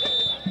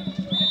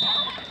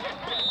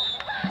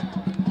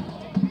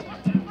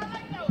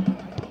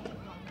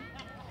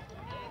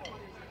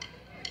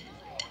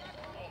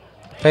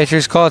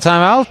 Patriots call a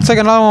timeout. Take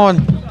another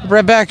one.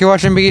 Right back. You're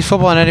watching Big East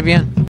Football on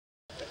NEBN.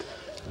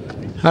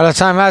 Out of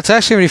timeout. It's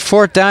actually going to be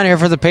fourth down here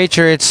for the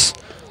Patriots.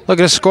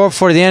 Looking to score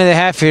before the end of the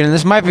half here. And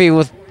this might be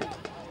with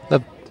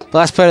the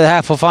last play of the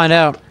half. We'll find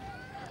out.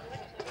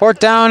 Fourth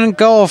down and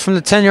goal from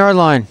the 10-yard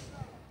line.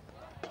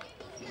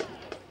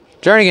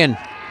 Jernigan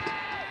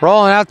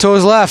Rolling out to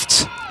his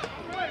left.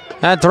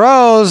 And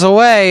throws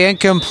away,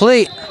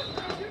 incomplete.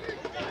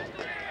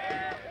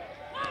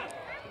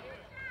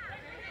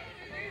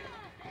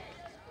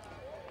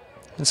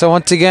 And so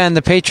once again,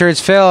 the Patriots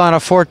fail on a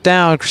 4th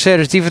down.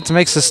 Crusaders defense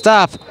makes the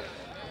stop.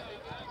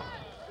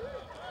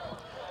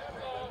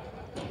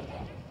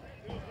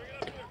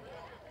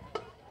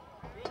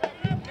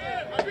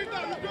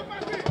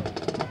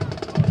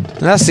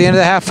 And that's the end of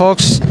the half,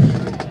 folks.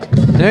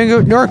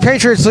 New York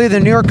Patriots lead the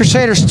New York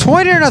Crusaders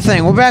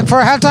 20-0. We're back for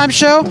our halftime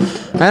show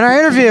and our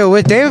interview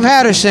with David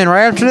Patterson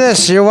right after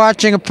this. You're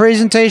watching a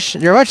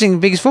presentation. You're watching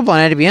Biggest Football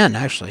on NEBN,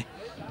 actually.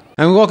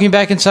 And welcome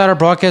back inside our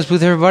broadcast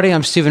booth, everybody.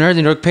 I'm Stephen Hurd.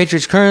 The New York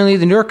Patriots currently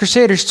the New York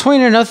Crusaders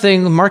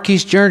 20-0.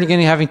 Marquise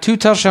Jernigan having 2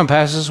 touchdown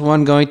passes,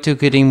 one going to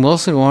Kadeem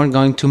Wilson, one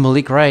going to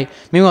Malik Wright.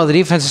 Meanwhile, the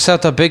defense is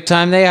set up big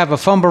time. They have a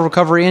fumble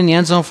recovery in the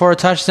end zone for a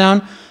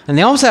touchdown, and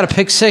they almost had a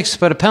pick 6,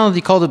 but a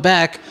penalty called it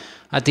back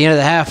at the end of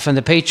the half, and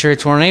the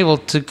Patriots weren't able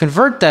to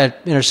convert that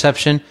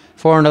interception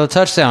for another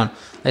touchdown.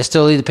 They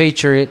still lead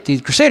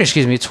the Crusaders,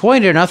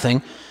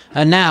 20-0.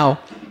 And now,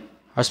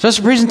 our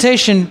special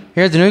presentation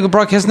here at the New England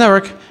Broadcast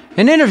Network,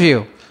 an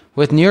interview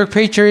with New York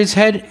Patriots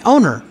head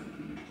owner,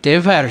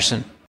 David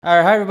Patterson. All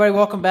right, hi everybody,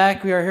 welcome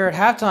back. We are here at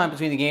halftime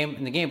between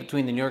the game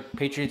between the New York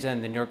Patriots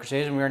and the New York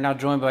Crusaders, and we are now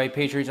joined by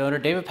Patriots owner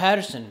David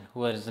Patterson,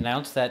 who has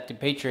announced that the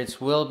Patriots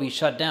will be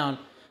shut down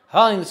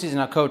following the season.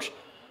 Now, Coach,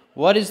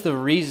 what is the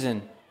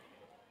reason?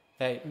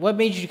 What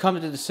made you come to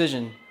the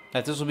decision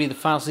that this will be the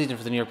final season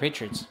for the New York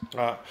Patriots?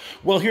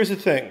 Well, here's the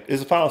thing.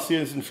 It's the final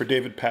season for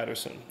David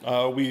Patterson.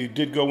 We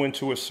did go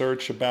into a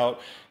search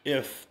about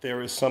if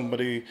there is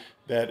somebody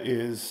that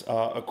is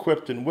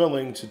equipped and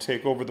willing to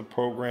take over the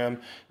program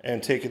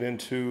and take it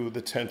into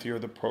the 10th year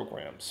of the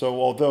program.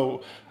 So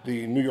although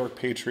the New York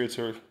Patriots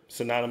are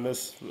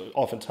synonymous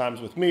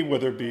oftentimes with me,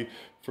 whether it be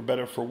for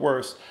better or for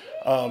worse,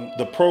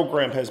 the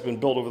program has been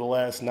built over the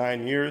last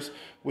 9 years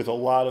with a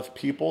lot of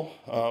people.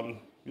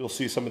 You'll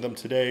see some of them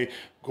today.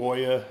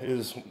 Goya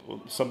is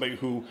somebody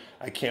who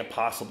I can't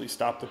possibly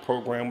stop the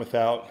program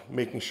without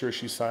making sure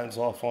she signs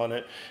off on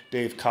it.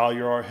 Dave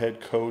Collier, our head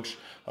coach.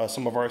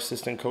 Some of our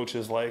assistant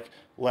coaches like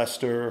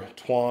Lester,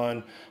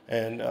 Twan,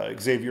 and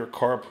Xavier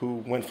Karp, who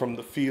went from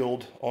the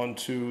field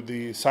onto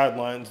the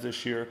sidelines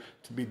this year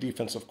to be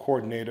defensive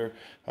coordinator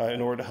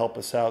in order to help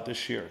us out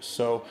this year.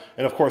 So,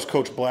 and of course,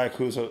 Coach Black,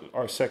 who's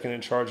our second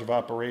in charge of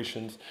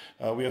operations.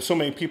 We have so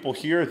many people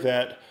here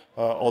that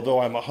although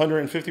I'm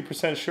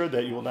 150% sure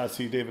that you will not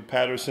see David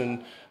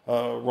Patterson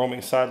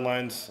roaming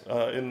sidelines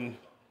in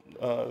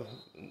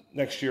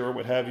next year or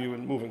what have you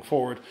and moving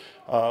forward,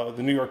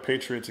 the New York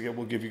Patriots, again,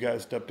 will give you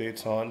guys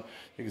updates on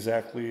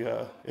exactly,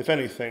 if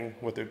anything,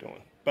 what they're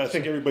doing. But I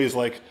think everybody's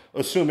like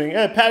assuming,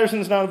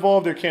 Patterson's not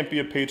involved, there can't be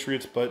a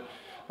Patriots, but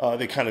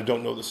they kind of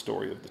don't know the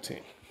story of the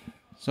team.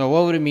 So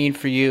what would it mean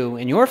for you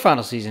in your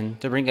final season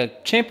to bring a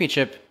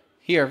championship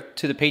here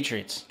to the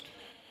Patriots?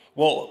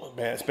 Well,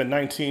 man, it's been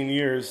 19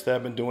 years that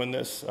I've been doing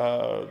this.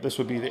 This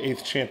would be the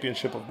 8th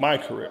championship of my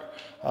career.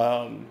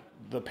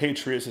 The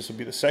Patriots, this would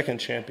be the 2nd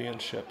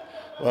championship.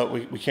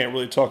 We can't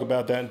really talk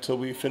about that until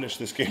we finish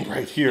this game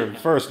right here,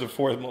 first and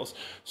foremost.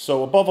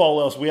 So above all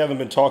else, we haven't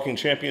been talking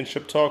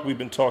championship talk. We've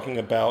been talking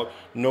about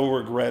no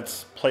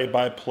regrets,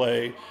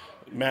 play-by-play,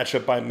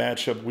 matchup by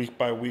matchup, week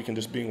by week, and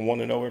just being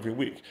 1-0 every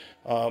week.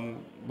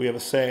 We have a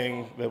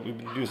saying that we've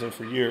been using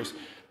for years.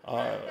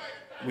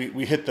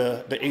 We hit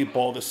the 8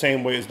 ball the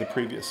same way as the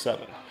previous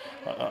 7.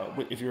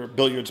 If you're a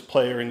billiards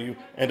player and you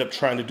end up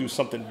trying to do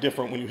something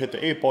different, when you hit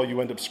the 8 ball, you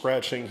end up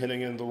scratching,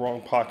 hitting in the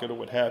wrong pocket or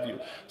what have you.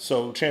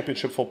 So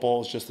championship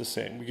football is just the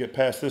same. We get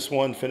past this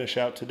one, finish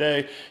out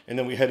today, and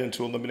then we head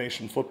into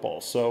elimination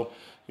football. So,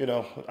 you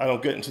know, I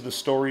don't get into the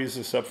stories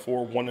except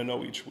for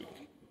 1-0 each week.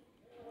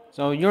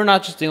 So you're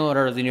not just the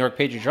owner of the New York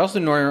Patriots, you're also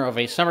the owner of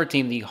a summer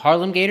team, the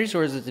Harlem Gators,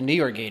 or is it the New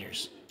York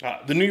Gators?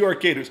 The New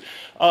York Gators.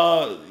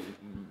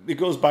 It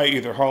goes by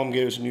either Harlem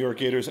Gators or New York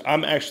Gators.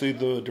 I'm actually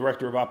the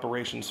director of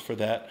operations for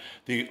that.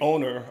 The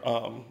owner,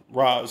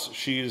 Roz,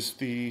 she's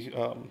the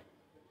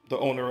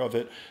owner of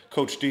it.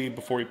 Coach D,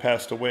 before he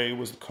passed away,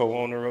 was the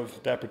co-owner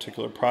of that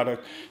particular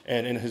product.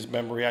 And in his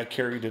memory, I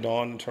carried it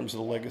on in terms of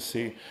the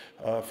legacy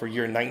for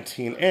year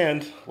 19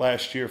 and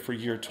last year for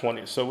year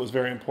 20. So it was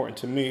very important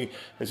to me,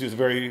 as he was a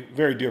very,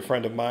 very dear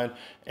friend of mine.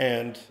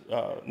 And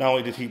not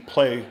only did he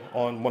play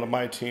on one of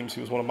my teams,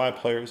 he was one of my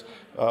players.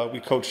 We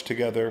coached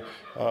together.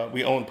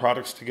 We owned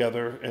products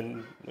together,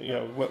 and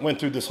went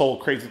through this whole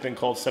crazy thing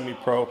called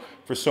semi-pro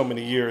for so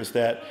many years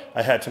that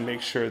I had to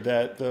make sure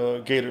that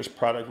the Gators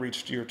product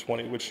reached year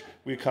 20, which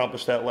we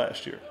accomplished that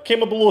last year.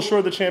 Came up a little short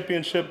of the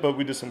championship, but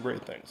we did some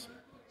great things.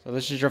 So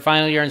this is your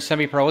final year in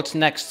semi-pro. What's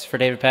next for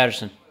David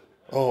Patterson?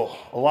 Oh,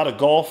 a lot of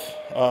golf.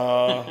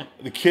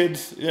 The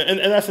kids, and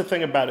that's the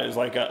thing about it, is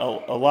like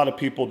a lot of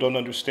people don't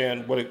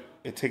understand what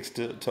it takes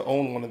to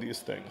own one of these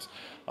things.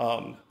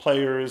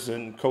 Players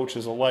and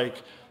coaches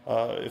alike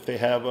if they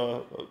have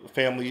a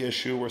family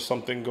issue or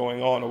something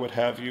going on or what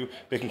have you,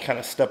 they can kind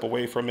of step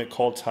away from it,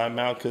 call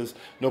timeout, because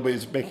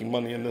nobody's making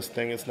money in this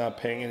thing. It's not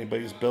paying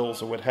anybody's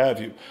bills or what have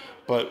you.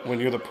 But when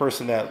you're the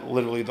person that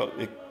literally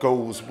it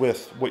goes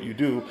with what you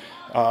do,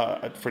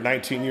 for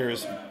 19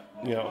 years,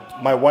 you know,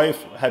 my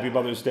wife, happy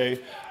Mother's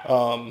Day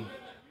to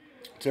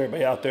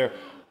everybody out there.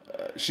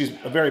 She's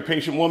a very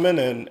patient woman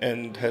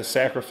and has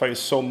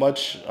sacrificed so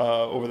much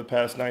over the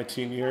past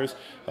 19 years.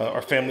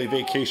 Our family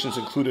vacations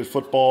included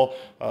football,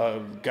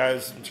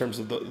 guys in terms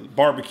of the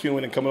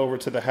barbecuing and coming over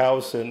to the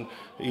house, and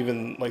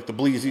even like the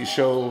Bleezy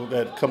show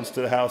that comes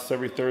to the house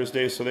every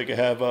Thursday so they can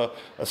have a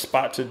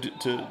spot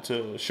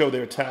to show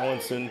their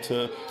talents and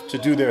to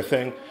do their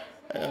thing.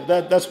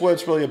 That's what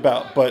it's really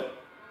about. But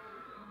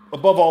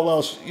above all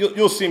else,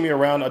 you'll see me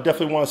around. I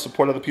definitely want to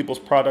support other people's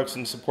products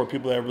and support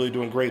people that are really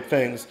doing great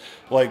things,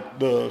 like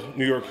the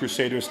New York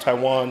Crusaders.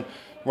 Taiwan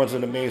runs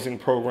an amazing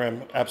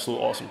program, absolute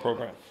awesome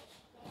program.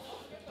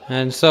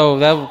 And so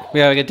we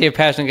got to get Dave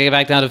Patterson get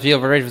back down to the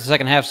field. We're ready for the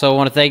second half. So I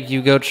want to thank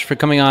you, Coach, for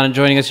coming on and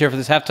joining us here for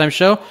this halftime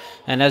show.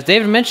 And as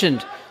David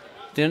mentioned,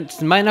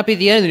 it might not be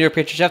the end of the New York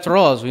Patriots after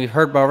all, as we've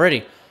heard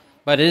already.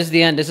 But it is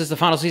the end. This is the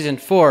final season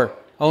for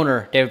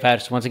owner David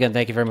Patterson. Once again,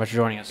 thank you very much for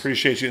joining us.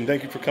 Appreciate you, and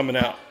thank you for coming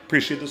out.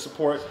 Appreciate the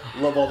support.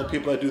 Love all the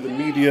people that do the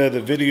media,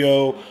 the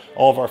video,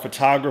 all of our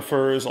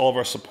photographers, all of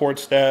our support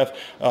staff.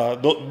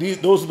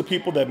 Those are the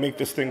people that make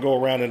this thing go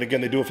around, and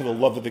again, they do it for the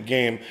love of the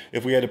game.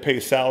 If we had to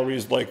pay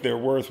salaries like they're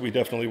worth, we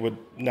definitely would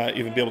not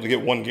even be able to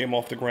get one game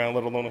off the ground,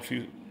 let alone a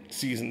few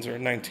seasons or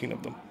 19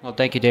 of them. Well,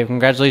 thank you, Dave.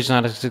 Congratulations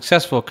on a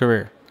successful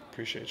career.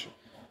 Appreciate you.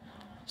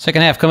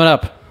 Second half coming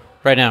up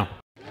right now.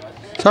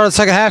 Start of the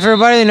second half,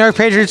 everybody. The New York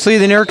Patriots lead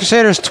the New York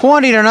Crusaders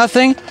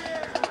 20-0.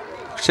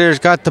 Crusaders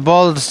got the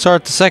ball to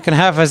start the second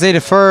half as they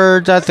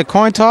deferred at the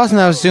coin toss, and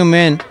I'll zoom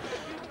in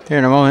here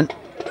in a moment.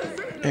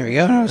 There we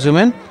go. I'll zoom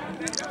in.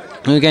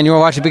 And again, you are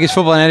watching Biggest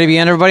Football on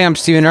NEBN, everybody. I'm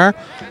Stephen Err.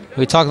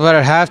 We talked about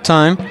it at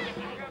halftime.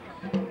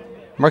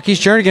 Marquise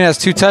Jernigan has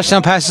 2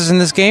 touchdown passes in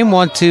this game.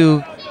 One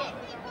to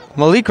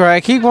Malik Wright.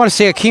 I keep wanting to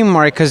say Akeem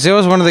Wright because it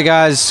was one of the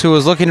guys who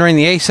was looking to bring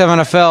the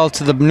A7NFL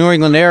to the New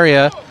England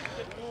area.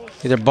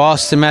 Either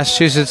Boston,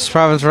 Massachusetts,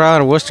 Providence, Rhode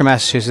Island, or Worcester,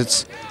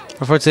 Massachusetts.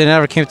 Unfortunately, it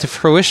never came to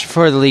fruition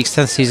for the league's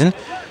 10th season.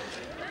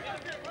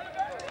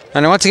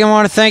 And I once again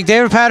want to thank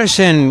David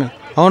Patterson,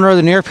 owner of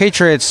the New York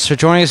Patriots, for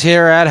joining us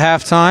here at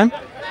halftime.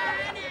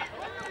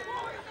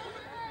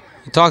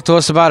 He talked to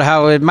us about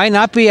how it might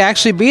not be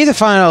the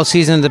final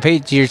season of the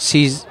Patriots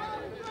season.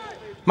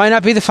 Might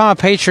not be the final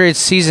Patriots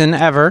season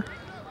ever.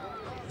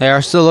 They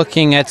are still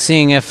looking at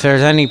seeing if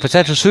there's any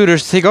potential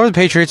suitors to take over the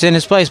Patriots in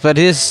his place, but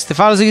it is the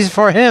final season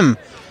for him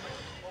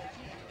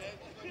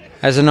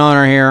as an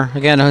owner here.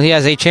 Again, he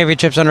has 8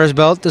 championships under his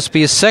belt. This will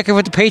be his second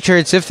with the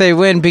Patriots if they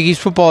win Big East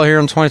football here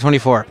in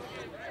 2024.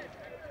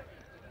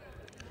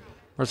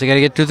 First, they got to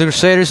get through the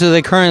Crusaders, so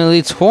they currently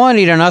lead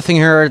 20-0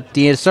 here at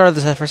the start of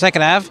the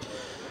second half.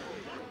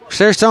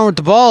 Crusaders starting with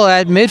the ball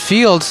at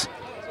midfield.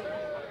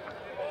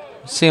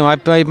 See, you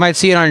might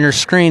see it on your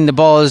screen. The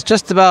ball is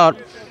just about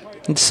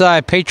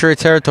inside Patriot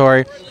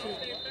territory.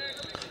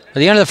 At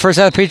the end of the first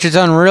half, the Patriots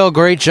done a real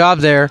great job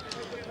there.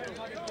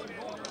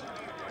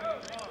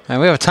 And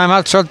we have a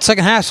timeout to start the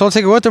second half, so we'll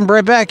take it with them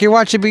right back. You're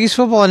watching Big East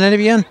Football on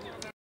NEBN.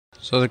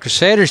 So the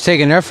Crusaders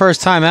taking their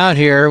first time out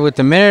here with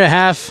the minute and a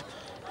half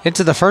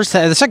into the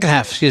second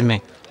half, excuse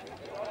me.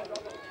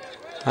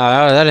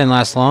 That didn't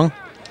last long.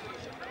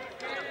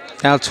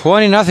 Now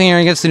 20-0 here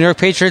against the New York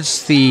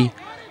Patriots. The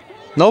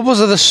Nobles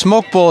of the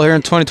Smoke Bowl here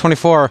in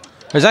 2024.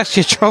 There's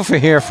actually a trophy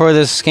here for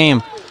this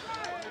game.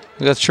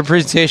 We got your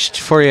presentation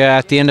for you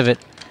at the end of it.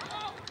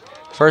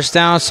 First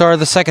down, start of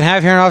the second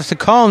half here, and off to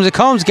Combs. And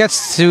Combs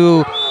gets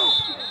to...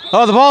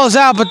 Oh, the ball is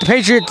out, but the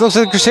Patriots, looks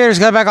like the Crusaders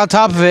got back on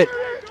top of it.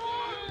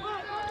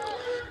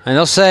 And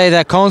they'll say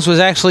that Combs was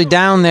actually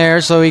down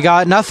there, so he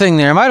got nothing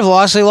there. Might have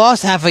lost. He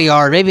lost half a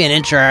yard, maybe an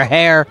inch or a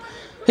hair.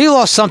 He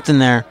lost something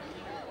there.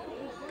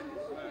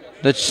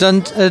 It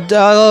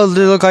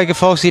looked like,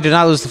 folks, he did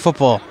not lose the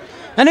football.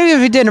 And even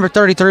if he did, number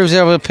 33 was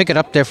able to pick it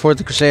up there for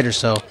the Crusaders.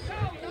 So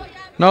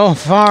no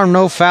harm,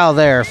 no foul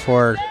there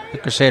for the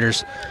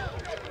Crusaders.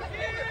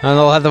 And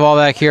they'll have the ball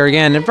back here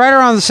again, and right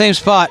around the same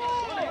spot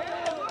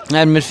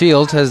at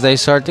midfield as they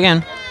start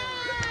again.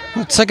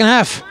 Second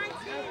half.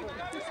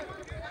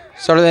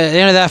 Started at the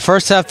end of that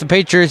first half, the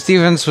Patriots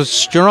defense was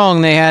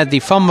strong. They had the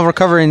fumble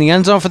recovery in the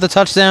end zone for the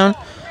touchdown,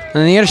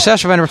 and the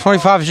interception by number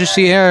 25, as you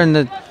see here in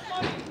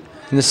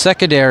the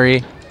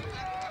secondary,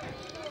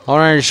 all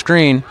on your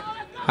screen.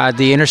 Had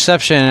the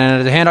interception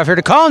and the handoff here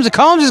to Combs. And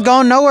Combs is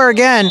going nowhere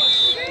again.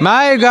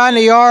 Might have gotten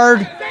a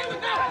yard.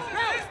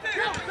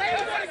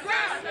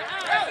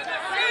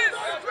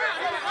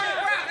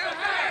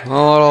 A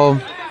little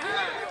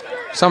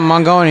something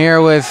ongoing here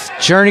with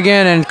Jernigan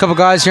and a couple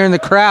guys here in the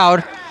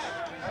crowd.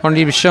 Wanted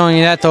to be showing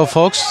you that though,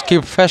 folks. Keep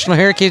it professional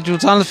here. Keep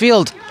what's on the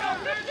field.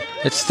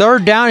 It's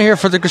third down here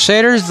for the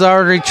Crusaders. They're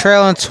already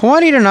trailing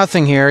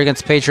 20-0 here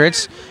against the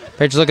Patriots.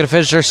 Patriots looking to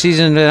finish their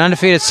season with an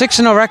undefeated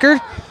 6-0 record.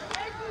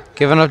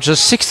 giving up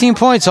just 16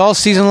 points all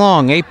season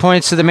long. 8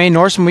 points to the Maine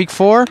Norsemen week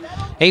 4,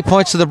 8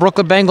 points to the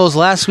Brooklyn Bengals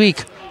last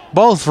week.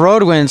 Both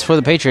road wins for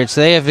the Patriots.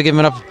 They have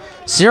given up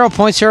 0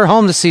 points here at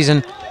home this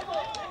season.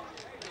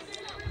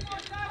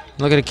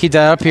 Looking to keep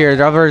that up here.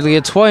 They're already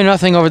at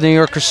 20-0 over the New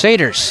York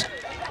Crusaders.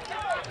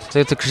 See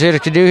what the Crusaders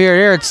can do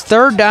here. It's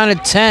 3rd down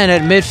and 10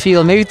 at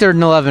midfield, maybe 3rd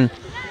and 11.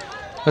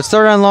 But it's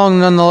 3rd down long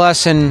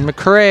nonetheless, and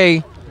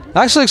McCray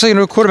actually looks like a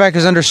new quarterback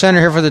is under center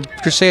here for the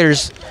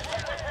Crusaders.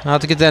 I'll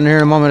have to get that in here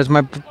in a moment as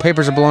my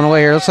papers are blown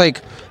away here. Looks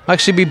like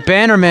actually be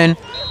Bannerman.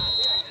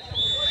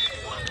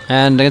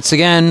 And it's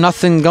again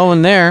nothing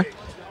going there.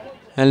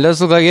 And it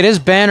does look like it is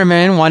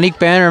Bannerman, Wanique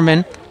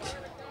Bannerman.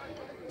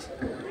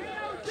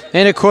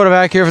 And a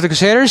quarterback here for the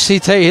Crusaders. He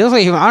looks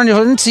like I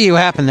didn't see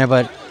what happened there,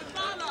 but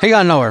he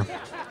got nowhere.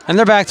 And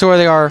they're back to where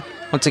they are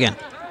once again.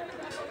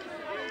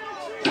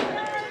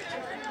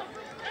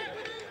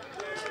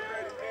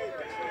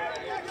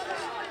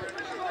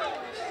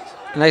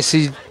 And I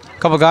see a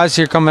couple guys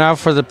here coming out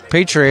for the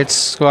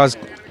Patriots.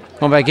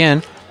 Going back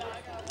in.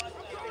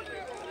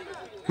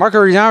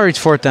 Marker now reached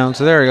 4th down,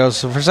 so there he goes.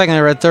 So for a second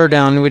they were at 3rd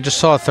down, and we just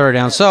saw a 3rd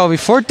down. So it'll be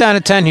 4th down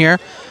and 10 here.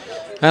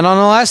 And on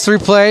the last 3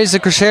 plays, the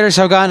Crusaders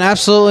have gotten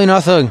absolutely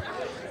nothing.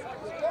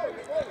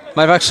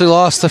 Might have actually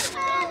lost a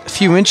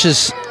few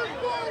inches.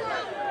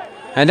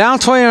 And down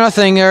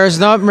 20-0, there's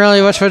not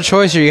really much of a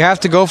choice here. You have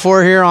to go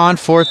for it here on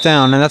 4th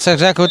down. And that's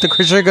exactly what the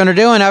Crusaders are going to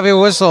do, and have a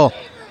whistle.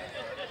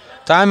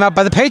 Timeout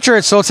by the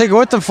Patriots, so we'll take it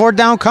with them. 4th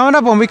down coming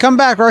up when we come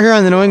back right here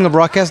on the New England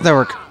Broadcast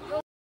Network.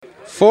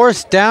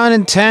 4th down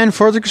and 10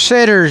 for the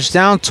Crusaders,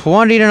 down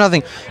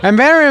 20-0. And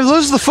Bannerman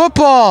loses the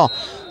football.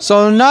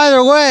 So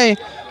neither way,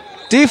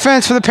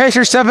 defense for the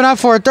Patriots stepping up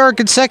for a 3rd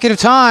consecutive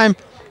time.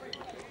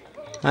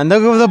 And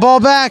they'll give the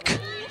ball back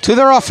to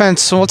their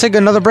offense. So we'll take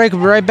another break.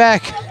 We'll be right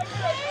back.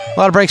 A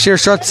lot of breaks here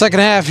to start the second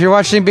half. You're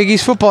watching Big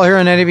East football here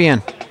on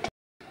NEBN.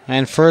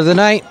 And for the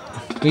night,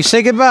 we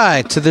say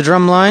goodbye to the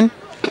drum line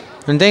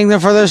and thank them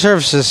for their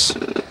services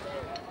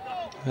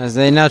as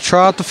they now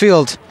trot out the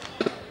field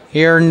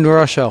here in New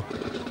Rochelle.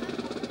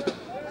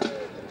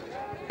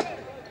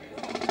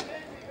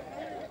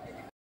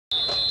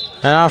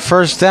 And now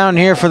 1st down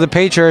here for the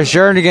Patriots.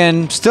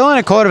 Jernigan still in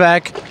a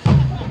quarterback.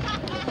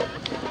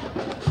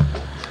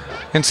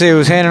 You can see who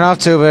was handing off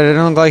to, but it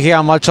didn't look like he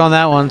had much on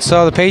that one.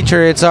 So the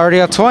Patriots already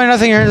up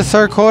 20-0 here in the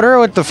 3rd quarter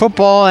with the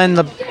football and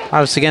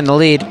obviously getting the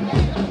lead.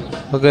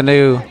 Looking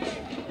to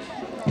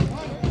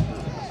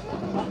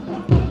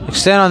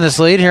extend on this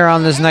lead here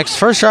on this next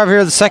first drive here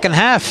of the second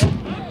half.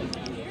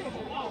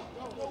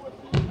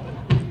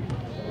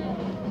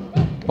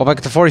 Ball back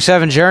at the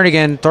 47.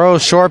 Jernigan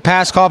throws short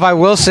pass caught by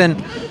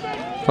Wilson.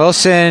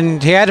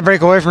 Wilson, he had to break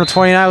away from the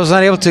 29, was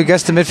not able to,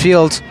 gets to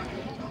midfield.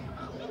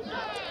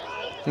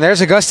 And there's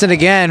Augustin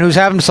again, who's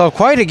having himself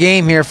quite a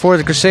game here for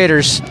the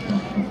Crusaders.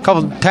 A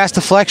couple pass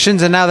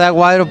deflections and now that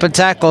wide open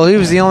tackle. He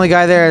was the only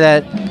guy there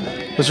that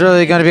was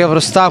really going to be able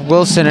to stop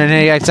Wilson, and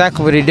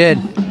exactly what he did.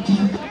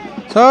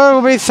 So it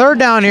will be 3rd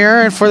down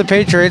here for the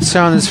Patriots.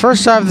 So on this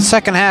first drive of the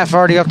second half,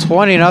 already up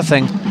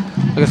 20-0.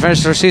 Looking to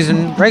finish their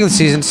regular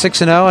season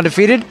 6-0,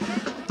 undefeated.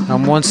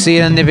 1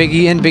 seed in the Big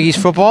East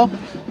football.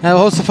 And they'll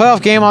host the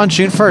playoff game on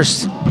June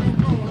 1st.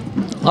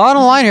 A lot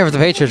on the line here for the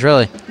Patriots,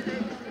 really.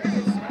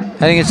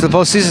 Heading into the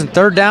postseason.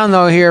 3rd down,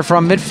 though, here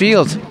from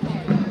midfield.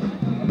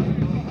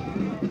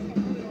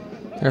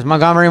 There's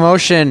Montgomery in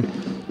motion.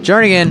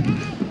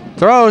 Jernigan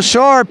throws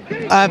short.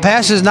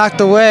 Passes knocked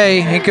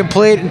away.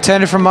 Incomplete,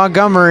 intended for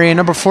Montgomery. And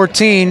number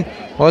 14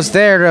 was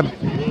there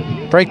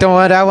to break that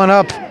one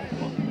up.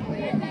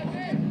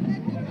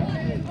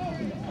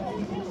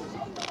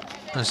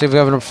 Let's see if we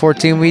have number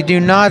 14. We do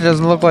not. It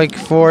doesn't look like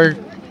for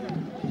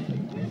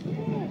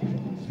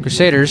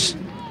Crusaders.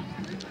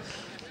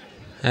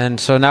 And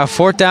so now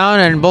 4th down,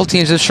 and both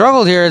teams have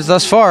struggled here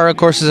thus far. Of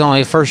course, it's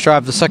only the first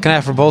drive of the second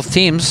half for both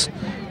teams.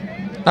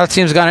 Not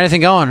team's got anything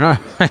going. I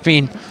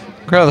mean,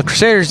 the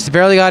Crusaders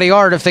barely got a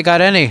yard if they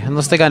got any,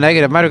 unless they got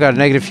negative. Might have got a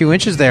negative few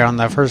inches there on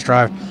that first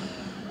drive.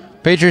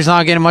 Patriots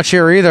not getting much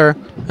here either,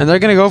 and they're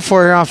going to go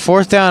for it here on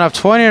 4th down, up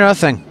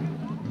 20-0.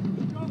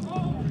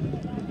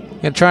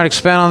 Going to try and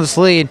expand on this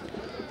lead.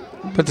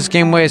 Put this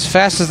game away as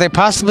fast as they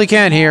possibly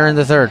can here in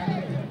the 3rd.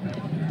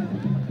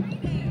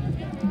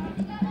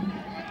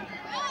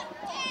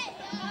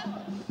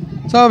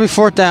 So it'll be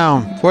 4th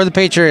down for the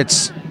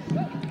Patriots.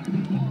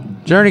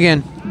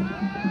 Jernigan.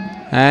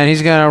 And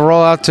he's going to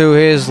roll out to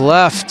his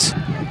left.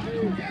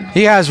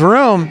 He has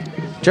room.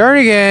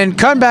 Jernigan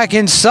cutting back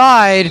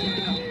inside.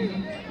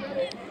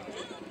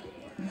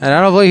 And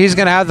I don't believe he's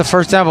going to have the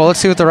 1st down, but let's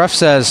see what the ref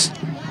says.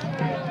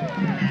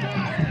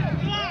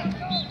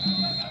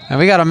 And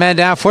we got a man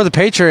down for the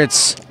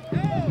Patriots.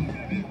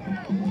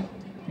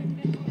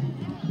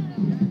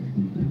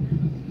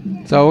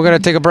 So we're going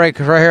to take a break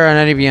right here on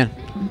NEBN.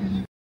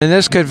 And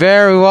this could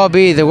very well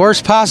be the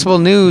worst possible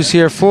news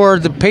here for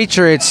the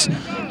Patriots,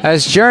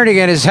 as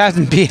Jernigan is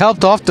having to be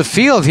helped off the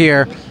field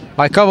here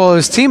by a couple of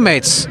his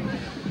teammates.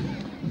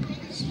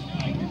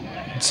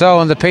 So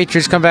when the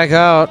Patriots come back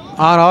out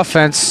on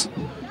offense,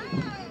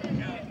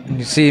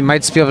 you see, you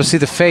might be able to see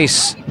the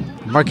face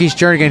Marquise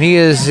Jernigan, he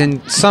is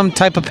in some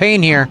type of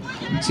pain here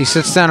as he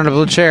sits down in a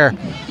blue chair.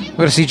 We're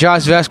going to see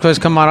Josh Vasquez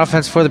come on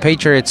offense for the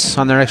Patriots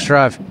on their next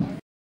drive.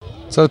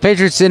 So the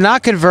Patriots did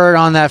not convert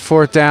on that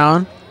fourth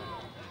down.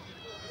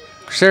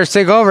 Crusaders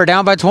take over,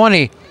 down by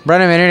 20.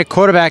 Brenneman in at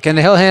quarterback, and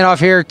he'll hand off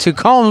here to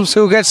Combs,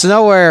 who gets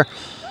nowhere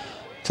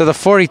to the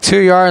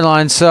 42-yard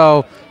line.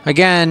 So,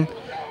 again,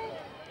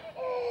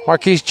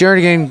 Marquise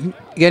Jernigan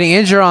getting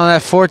injured on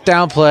that fourth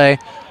down play.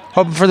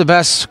 Hoping for the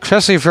best,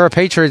 especially if you're a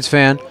Patriots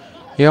fan.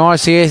 You don't want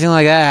to see anything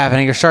like that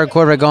happening. Your starting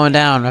quarterback going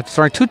down. After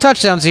throwing 2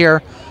 touchdowns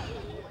here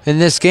in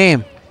this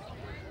game.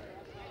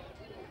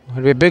 It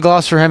would be a big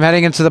loss for him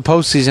heading into the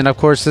postseason. Of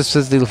course, this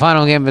is the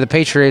final game of the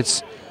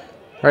Patriots.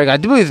 I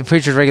do believe the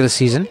Patriots regular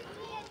season.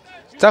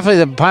 It's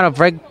definitely the final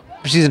regular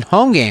season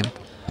home game.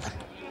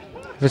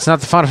 If it's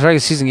not the final regular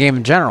season game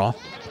in general.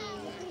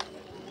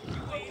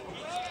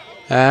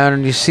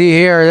 And you see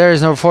here,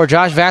 there's number 4,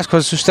 Josh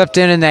Vasquez, who stepped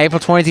in the April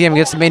 20th game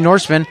against the Maine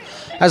Norsemen,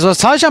 as well as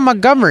Tajay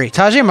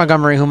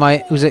Montgomery,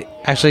 who's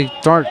actually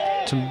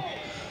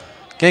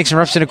getting some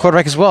reps in the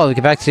quarterback as well. We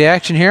get back to the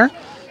action here.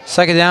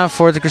 Second down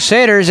for the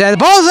Crusaders, and the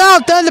ball's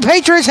out. Then the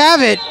Patriots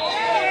have it.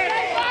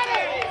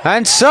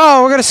 And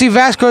so we're going to see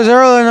Vasquez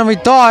earlier than we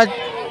thought.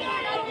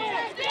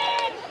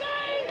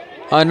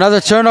 Another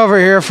turnover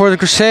here for the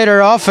Crusader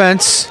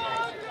offense.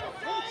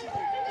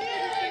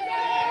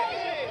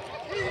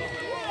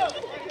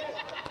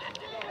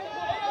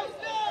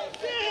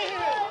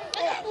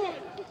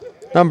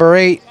 Number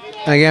 8.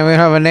 Again, we don't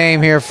have a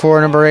name here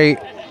for number 8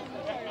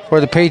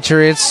 for the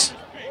Patriots.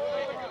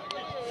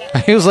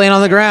 He was laying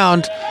on the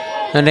ground.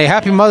 And a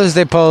happy Mother's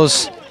Day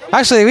pose.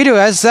 Actually, we do.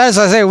 That is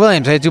Isaiah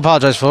Williams. I do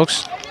apologize,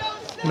 folks.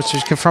 Let's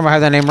just confirm I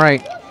have that name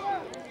right.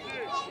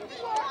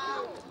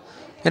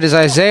 It is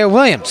Isaiah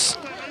Williams.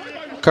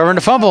 Covering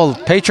the fumble.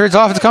 Patriots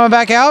offense coming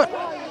back out.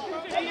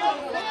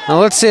 Now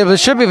let's see. It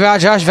should be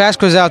Josh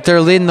Vasquez out there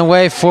leading the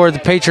way for the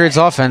Patriots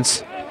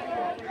offense.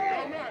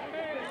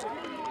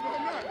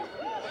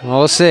 Well,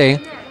 we'll see.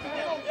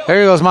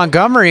 There goes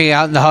Montgomery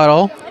out in the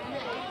huddle.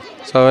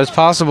 So it's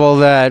possible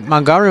that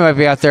Montgomery might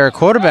be out there at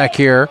quarterback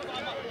here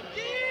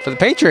for the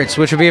Patriots,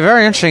 which would be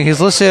very interesting. He's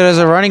listed as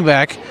a running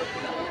back.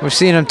 We've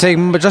seen him take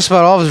just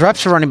about all of his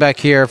reps for running back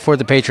here for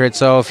the Patriots.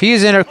 So if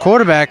he's in at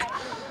quarterback,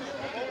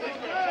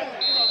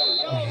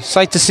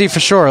 sight to see for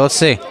sure. Let's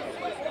see.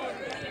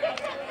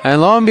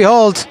 And lo and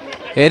behold,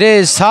 it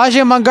is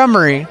Tajay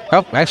Montgomery.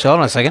 Oh, actually, hold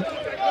on a second.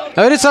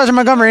 No, it is Tajay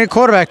Montgomery at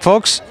quarterback,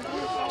 folks.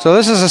 So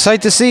this is a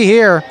sight to see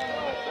here.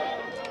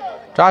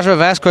 Joshua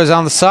Vasquez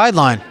on the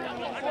sideline.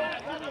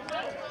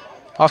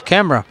 Off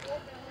camera.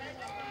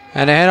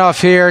 And a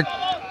handoff here.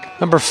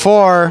 Number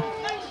 4.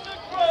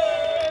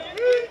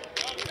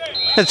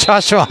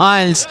 Joshua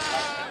Hines.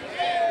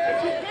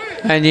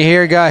 And you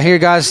hear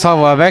guys talking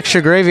about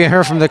extra gravy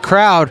here from the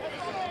crowd.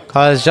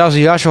 Because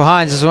Joshua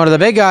Hines is one of the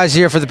big guys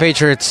here for the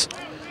Patriots.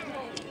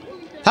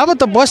 How about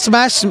the Western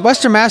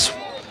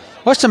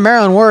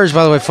Maryland Warriors,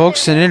 by the way,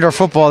 folks, in indoor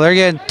football? They're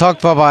getting talked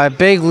about by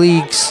big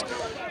leagues.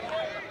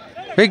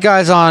 Big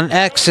guys on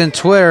X and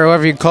Twitter,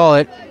 whatever you call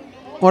it.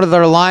 One of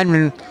their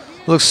linemen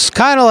looks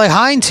kind of like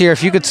Hines here,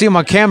 if you could see him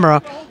on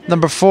camera.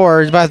 Number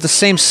 4 is about the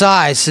same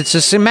size. It's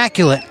just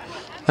immaculate.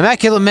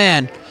 Immaculate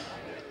man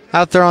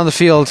out there on the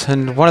field.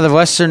 And one of the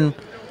Western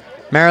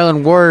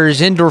Maryland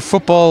Warriors indoor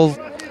football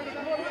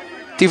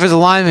defensive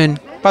linemen,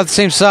 about the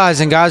same size.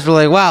 And guys were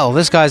like, wow,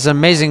 this guy's an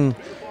amazing,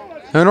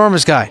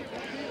 enormous guy.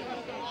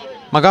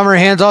 Montgomery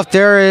hands off.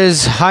 There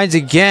is Hines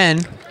again.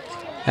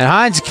 And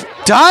Hines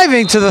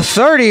diving to the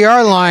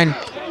 30-yard line.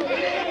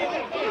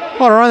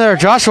 What a run there.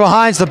 Joshua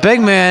Hines, the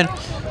big man,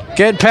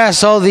 getting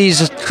past all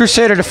these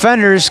Crusader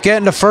defenders,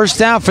 getting the first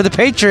down for the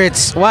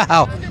Patriots.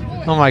 Wow.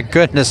 Oh, my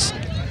goodness.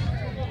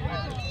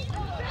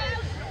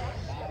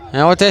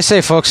 Now, what they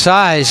say, folks,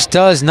 size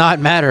does not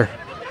matter.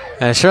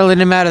 And it certainly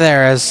didn't matter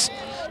there as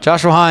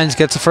Joshua Hines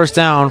gets the first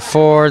down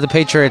for the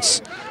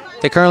Patriots.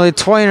 They currently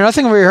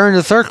 20-0. We're here in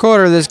the third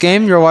quarter of this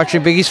game. You're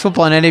watching Big East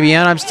Football on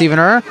NEBN. I'm Stephen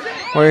Err.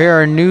 We're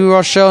here in New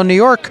Rochelle, New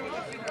York.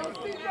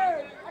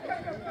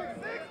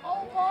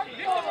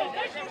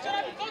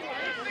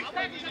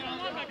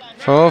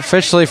 So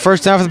officially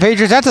first down for the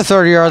Patriots at the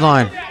 30-yard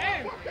line.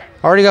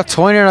 Already got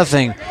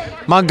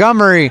 20-0.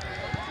 Montgomery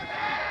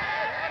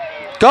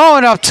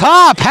going up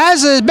top.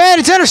 Has it. Man,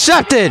 it's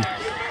intercepted.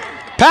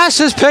 Pass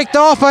is picked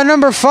off by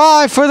number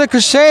 5 for the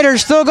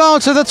Crusaders. Still going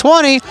to the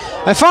 20.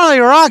 And finally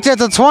rocked at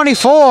the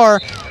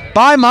 24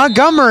 by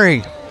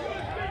Montgomery.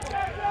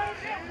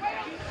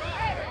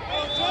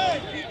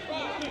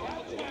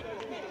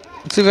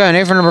 Let's see if we got a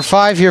name for number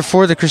 5 here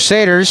for the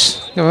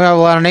Crusaders. We have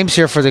a lot of names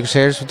here for the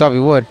Crusaders. We thought we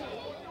would.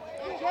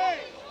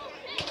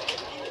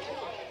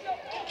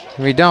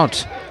 We don't.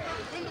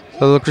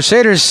 So the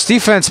Crusaders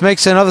defense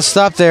makes another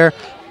stop there.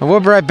 And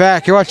we'll be right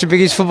back. You're watching Big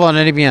East Football on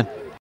NEBN.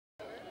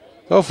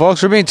 So,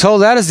 folks, we're being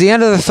told that is the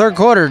end of the third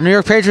quarter. New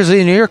York Patriots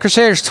leading New York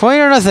Crusaders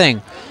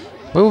 20-0.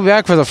 We'll be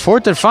back for the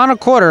fourth and final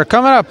quarter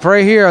coming up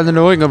right here on the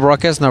New England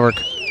Broadcast Network.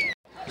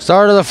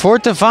 Start of the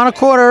fourth and final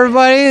quarter,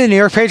 everybody. The New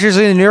York Patriots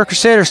leading the New York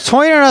Crusaders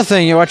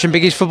 20-0. You're watching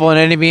Big East Football on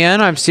NEBN.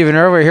 I'm Stephen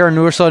Earl. We're here in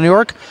New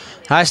York.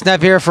 High snap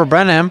here for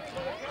Brenham.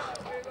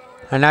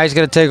 And now he's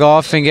going to take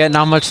off and get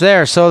not much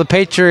there. So the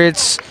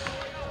Patriots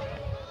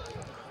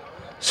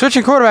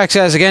switching quarterbacks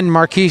as again,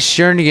 Marquise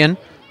Jernigan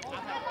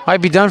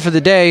might be done for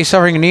the day,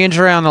 suffering a knee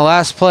injury on the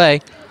last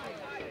play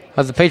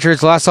of the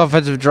Patriots' last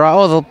offensive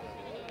drive. Oh,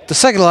 the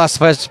second to last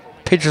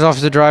Patriots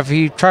offensive drive.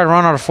 He tried to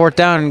run on a fourth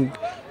down and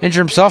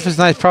injured himself. His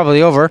night's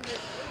probably over.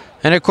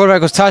 And their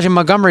quarterback was Tajay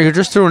Montgomery, who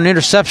just threw an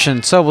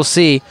interception. So we'll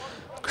see.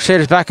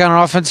 Crusaders back on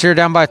offense here,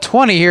 down by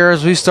 20 here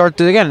as we start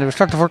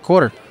the fourth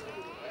quarter.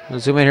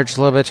 We'll zoom in here just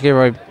a little bit to give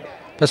our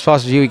best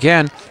possible view we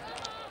can.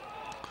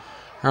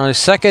 Early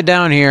second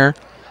down here.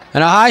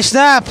 And a high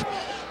snap.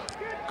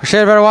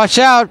 Crusaders better watch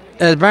out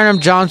as Brenham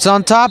jumps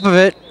on top of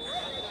it.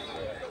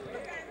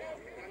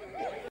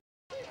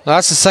 Well,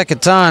 that's the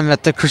second time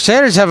that the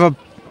Crusaders have a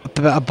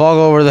ball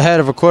go over the head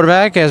of a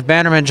quarterback as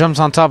Bannerman jumps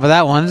on top of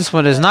that one. This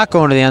one is not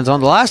going to the end zone.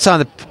 The last time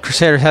the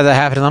Crusaders had that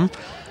happen to them,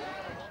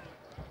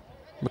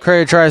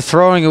 McCray tries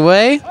throwing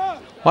away.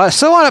 Well,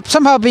 still wound up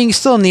somehow being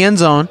still in the end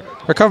zone.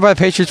 Recovered by the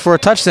Patriots for a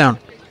touchdown,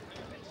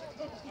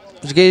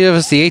 which gave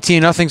us the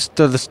 18-0,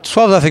 the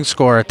 12-0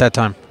 score at that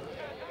time.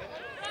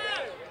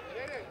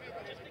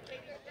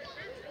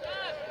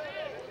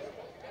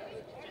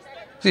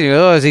 It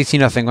was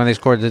 18-0 when they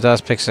scored the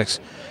last pick six.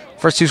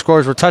 First two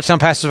scores were touchdown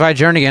passes by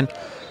Jernigan.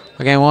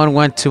 Again, one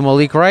went to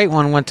Malik Wright,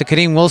 one went to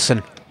Kadeem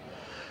Wilson.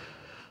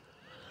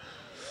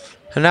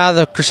 And now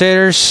the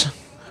Crusaders,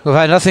 who've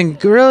had nothing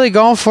really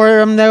going for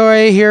them their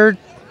way here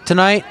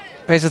tonight,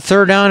 face a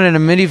third down in a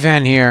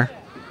minivan here.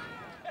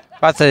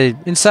 About the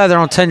inside their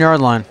own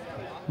 10-yard line.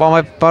 Ball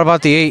might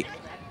about the 8.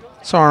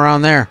 Somewhere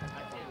around there.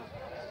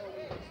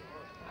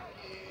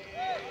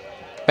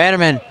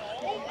 Bannerman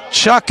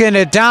chucking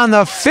it down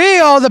the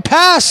field. The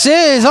pass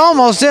is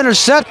almost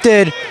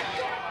intercepted.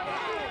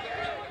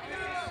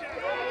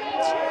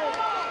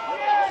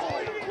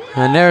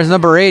 And there's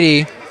number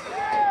 80.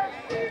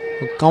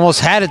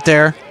 Almost had it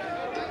there.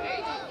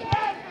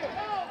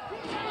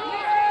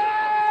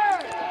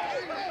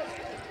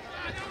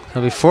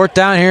 It'll be fourth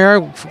down here.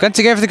 Once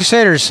again for the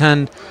Crusaders.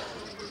 And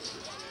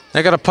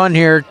they got a punt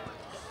here,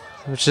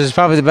 which is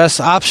probably the best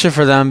option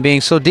for them,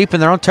 being so deep in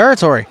their own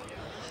territory.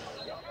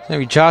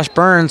 Maybe Josh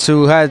Burns,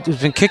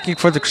 who's been kicking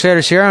for the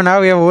Crusaders here, and now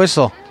we have a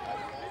whistle.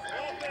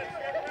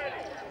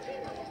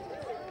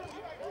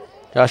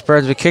 Josh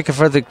Burns will be kicking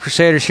for the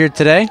Crusaders here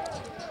today.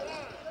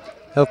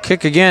 He'll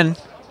kick again.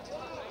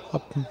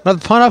 Another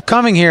punt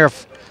upcoming here.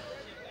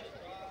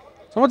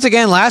 So once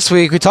again, last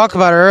week, we talked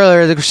about it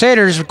earlier, the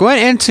Crusaders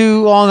went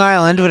into Long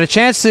Island with a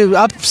chance to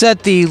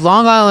upset the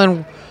Long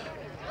Island,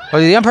 or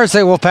the Empire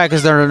State Wolfpack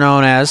as they're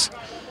known as,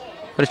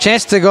 with a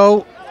chance to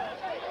go.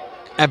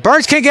 And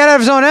Burns can't get out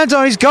of his own end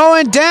zone. He's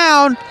going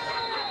down.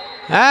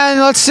 And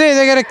let's see,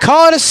 they're going to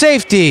call it a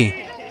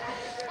safety.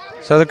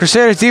 So the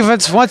Crusaders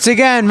defense once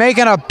again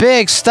making a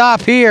big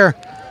stop here.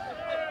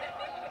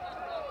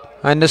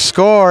 And the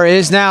score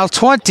is now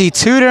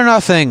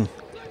 22-0.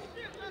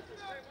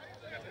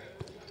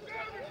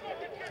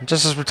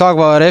 Just as we're talking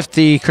about, if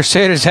the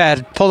Crusaders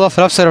had pulled off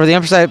an upset over the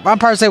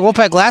Empire State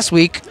Wolfpack last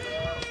week,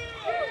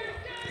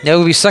 they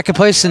would be second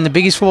place in the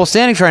Big East football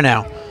standings right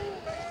now.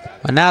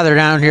 But now they're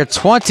down here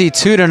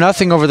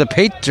 22-0 over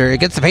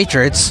against the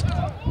Patriots.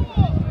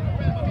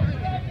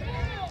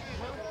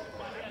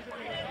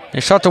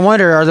 You start to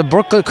wonder,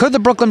 could the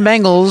Brooklyn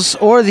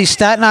Bengals or the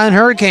Staten Island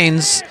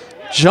Hurricanes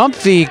jump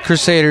the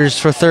Crusaders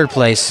for third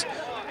place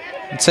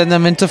and send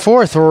them into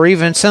fourth, or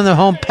even send them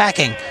home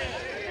packing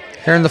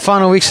here in the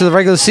final weeks of the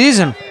regular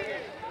season?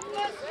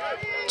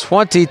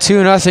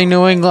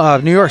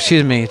 22-0 New York,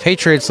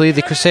 Patriots lead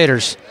the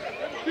Crusaders.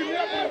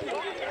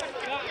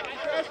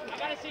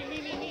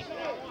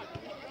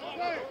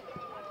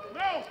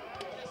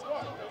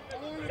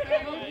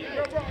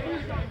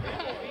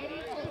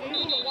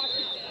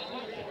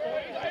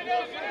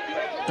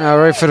 All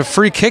right, for the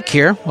free kick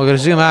here. We're going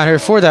to zoom out here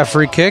for that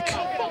free kick.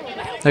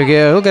 There you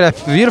go. Look at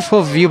that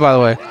beautiful view, by the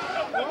way.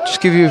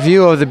 Just give you a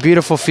view of the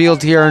beautiful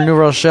field here in New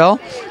Rochelle.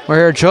 We're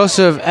here at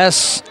Joseph F.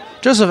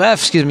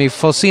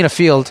 Focina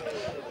Field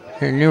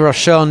here in New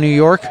Rochelle, New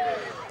York.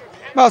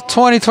 About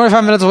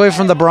 20-25 minutes away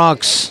from the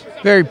Bronx.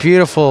 Very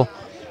beautiful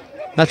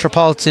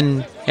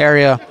metropolitan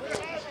area.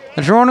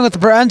 If you're wondering what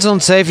the end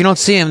zones say, if you don't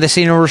see them, they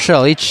say New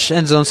Rochelle. Each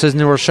end zone says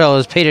New Rochelle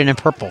is painted in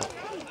purple.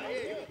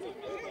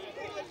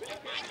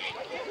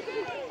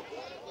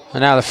 And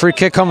now the free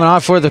kick coming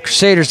on for the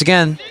Crusaders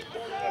again.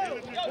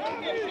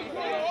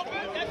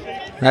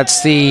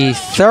 That's the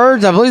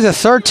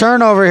third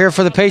turnover here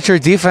for the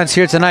Patriots defense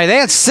here tonight. They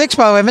had 6,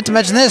 by the way. I meant to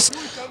mention this.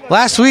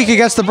 Last week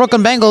against the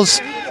Brooklyn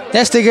Bengals,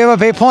 yes, they gave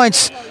up 8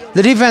 points.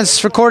 The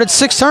defense recorded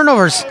 6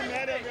 turnovers.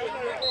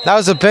 That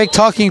was a big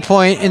talking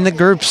point in the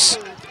groups.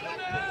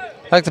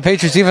 Like the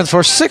Patriots defense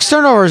for 6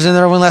 turnovers in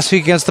their win last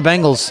week against the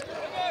Bengals.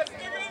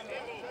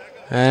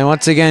 And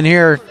once again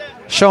here,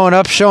 showing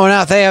up, showing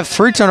out. They have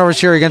 3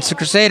 turnovers here against the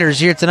Crusaders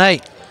here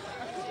tonight.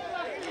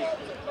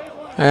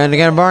 And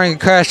again, barring a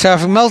crash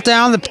traffic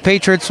meltdown, the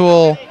Patriots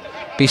will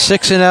be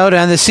 6-0 to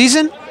end the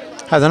season,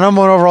 have the #1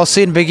 overall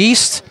seed in Big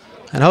East,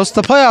 and host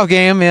the playoff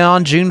game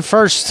on June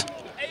 1st.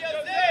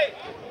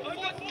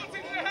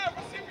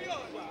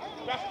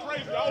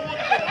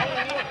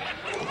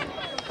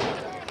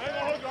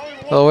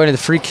 Well, waiting the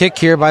free kick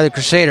here by the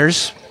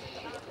Crusaders.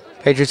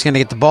 Patriots going to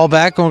get the ball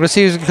back, and we're going to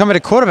see who's coming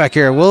at quarterback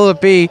here. Will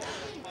it be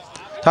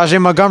Tajay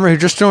Montgomery, who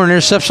just threw an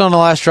interception on the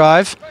last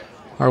drive,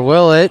 or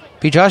will it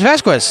be Josh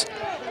Vasquez?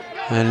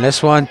 And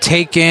this one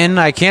taken.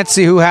 I can't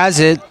see who has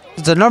it.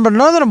 It's another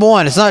number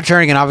 1. It's not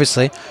Jernigan,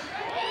 obviously.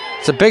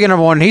 It's a bigger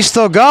number 1. He's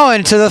still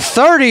going to the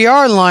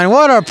 30-yard line.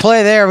 What a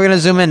play there. We're going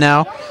to zoom in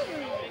now.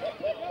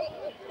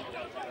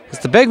 It's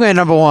the big man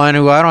number 1,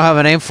 who I don't have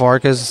a name for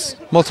because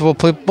multiple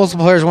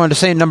players wanted the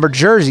same number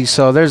jersey,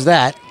 so there's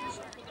that.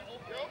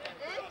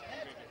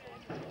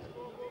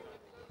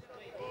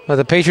 But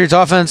the Patriots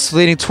offense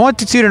leading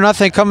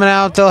 22-0 coming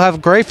out. They'll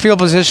have great field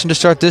position to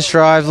start this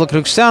drive. Look to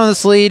extend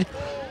this lead.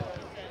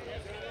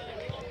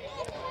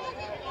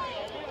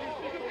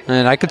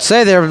 And I could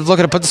say they're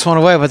looking to put this one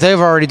away, but they've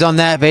already done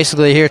that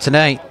basically here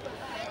tonight.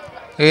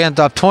 Again,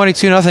 up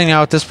 22-0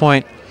 now at this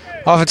point.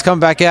 Offense coming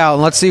back out,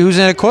 and let's see who's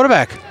in at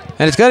quarterback.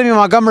 And it's going to be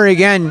Montgomery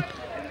again.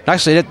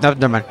 Actually, no,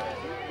 never mind.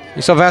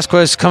 You saw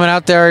Vasquez coming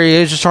out there.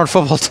 He just throwing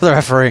football to the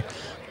referee.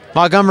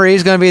 Montgomery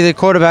is going to be the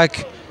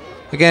quarterback.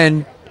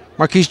 Again,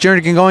 Marquise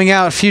Jernigan going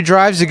out a few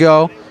drives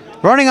ago,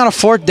 running on a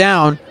 4th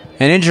down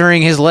and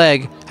injuring his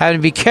leg, having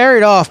to be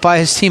carried off by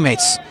his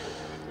teammates.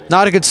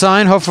 Not a good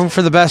sign. Hoping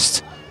for the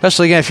best.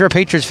 Especially, again, if you're a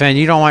Patriots fan,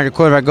 you don't want your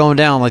quarterback going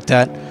down like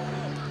that.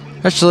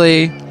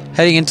 Especially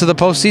heading into the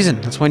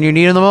postseason. That's when you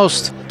need him the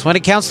most. That's when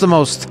it counts the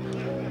most.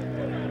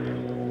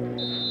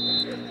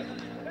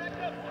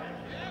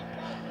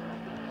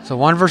 So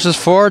 1 versus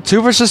 4,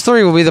 2 versus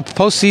 3 will be the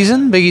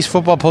postseason, Big East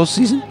football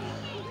postseason,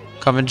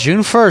 coming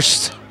June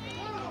 1st.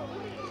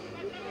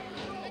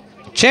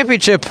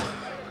 Championship,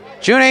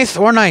 June 8th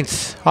or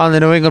 9th on the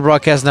New England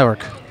Broadcast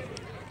Network.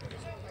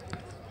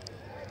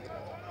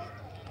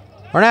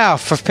 We're now,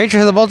 for Patriots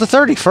have the ball to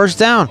 30, 1st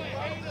down,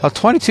 about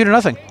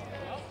 22-0.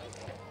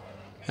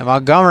 And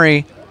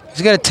Montgomery,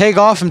 he's going to take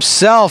off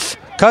himself,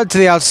 cut to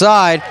the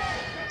outside,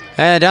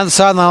 and down the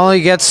sideline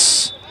only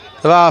gets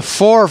about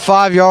 4 or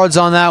 5 yards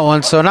on that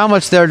one, so not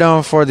much there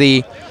doing for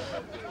the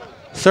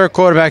 3rd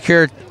quarterback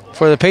here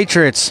for the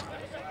Patriots.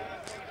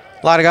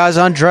 A lot of guys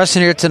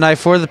undressing here tonight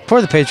for the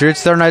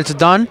Patriots. Their nights are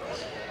done,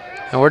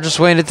 and we're just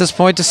waiting at this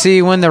point to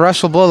see when the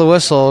refs will blow the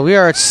whistle. We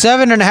are at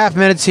 7.5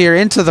 minutes here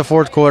into the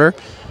 4th quarter,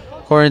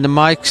 according to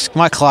my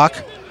clock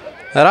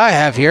that I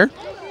have here.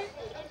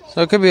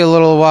 So it could be a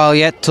little while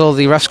yet till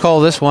the refs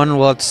call this one.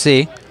 We'll have to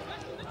see.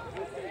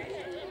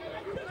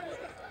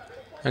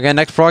 Again,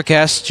 next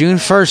broadcast, June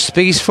 1st,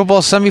 Big East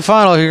football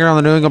semifinal here on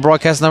the New England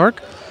Broadcast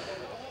Network.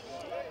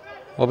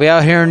 We'll be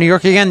out here in New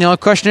York again. The only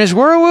question is,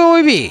 where will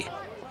we be?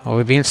 Will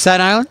we be in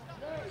Staten Island?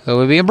 Will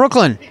we be in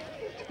Brooklyn?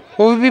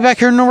 Will we be back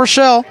here in New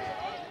Rochelle?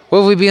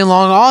 Will we be on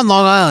Long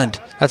Island?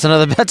 That's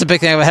a big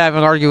thing I've been having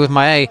to argue with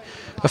a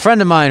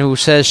friend of mine who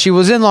says she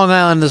was in Long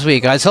Island this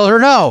week. I tell her,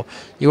 no,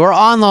 you are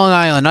on Long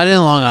Island, not in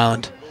Long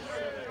Island.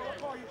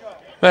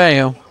 But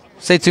anyway,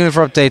 stay tuned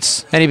for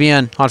updates.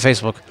 NEBN on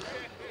Facebook.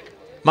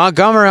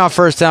 Montgomery on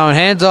 1st down,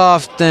 hands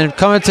off, then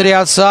coming to the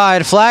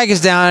outside. Flag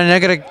is down, and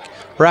they're going to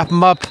wrap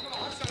him up.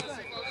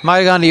 Might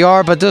have gone the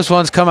yard, but this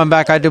one's coming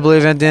back, I do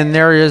believe. And then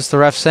there is the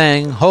ref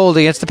saying hold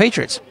against the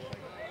Patriots.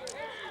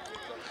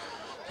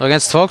 So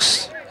against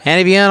folks,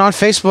 NEBN on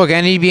Facebook,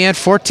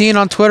 NEBN14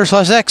 on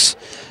Twitter/X,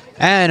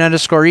 and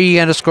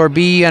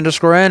 _E_B_N_N_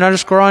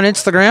 on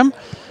Instagram.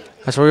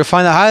 That's where you'll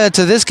find the highlights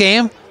of this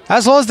game,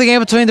 as well as the game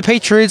between the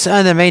Patriots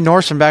and the Maine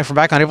Norsemen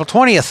back on April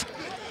 20th.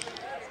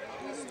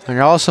 And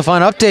you'll also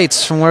find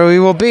updates from where we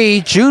will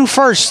be June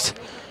 1st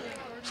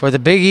for the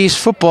Big East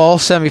football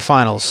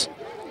semifinals.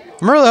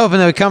 I'm really hoping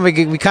that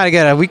we kind of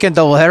get a weekend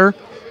doubleheader.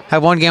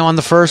 Have one game on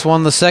the 1st,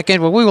 one on the 2nd,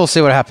 but we will see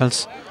what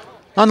happens.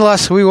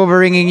 Nonetheless, we will be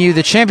bringing you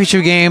the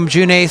championship game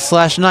June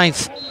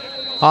 8th/9th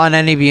on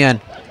NEBN.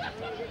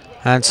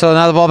 And so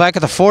now the ball back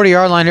at the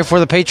 40-yard line here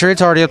for the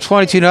Patriots, already up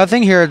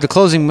 22-0 here at the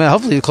closing,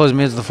 hopefully the closing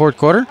minutes of the 4th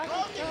quarter.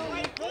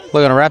 We're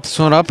going to wrap this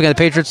one up. Again, the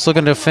Patriots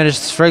looking to finish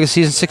this regular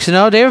season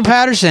 6-0. David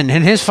Patterson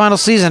in his final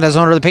season as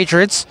owner of the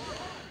Patriots.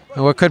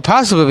 And what could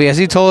possibly be, as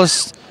he told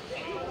us,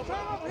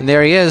 and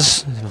there he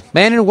is,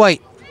 man in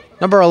white,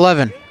 number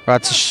 11.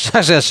 Actually,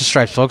 that's the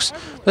stripes, folks.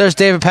 But there's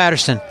David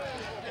Patterson,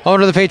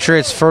 owner of the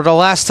Patriots for the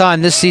last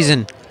time this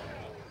season.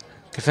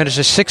 Can finish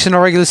a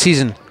 6-0 regular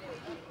season.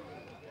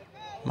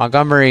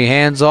 Montgomery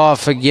hands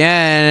off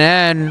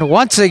again. And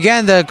once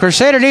again, the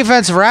Crusader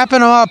defense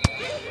wrapping him up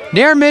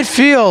near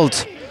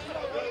midfield.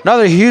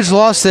 Another huge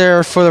loss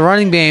there for the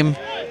running game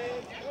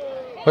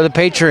for the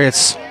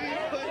Patriots.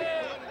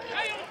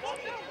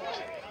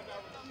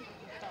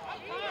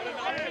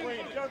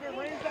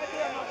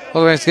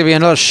 Looks like it's going to be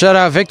another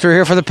shutout victory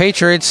here for the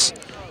Patriots.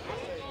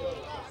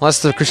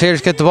 Unless the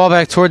Crusaders get the ball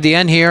back toward the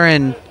end here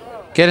and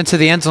get into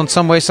the end zone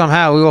some way,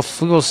 somehow. We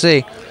will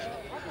see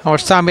how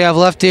much time we have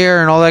left here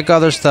and all that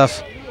other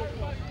stuff.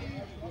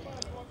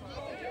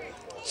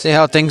 See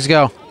how things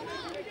go.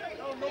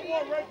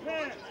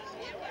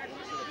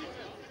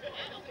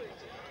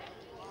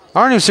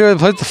 Aren't even sure they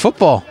played the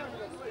football.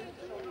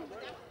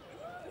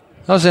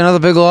 That was another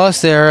big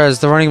loss there as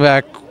the running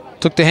back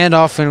took the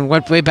handoff and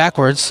went way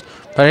backwards.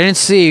 But I didn't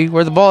see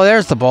where the ball.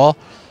 There's the ball.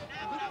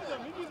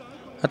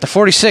 At the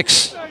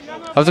 46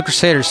 of the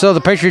Crusaders. So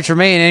the Patriots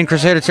remain in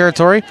Crusader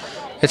territory.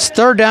 It's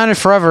third down and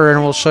forever,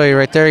 and we'll show you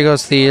right there.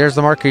 There's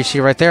the marker you see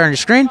right there on your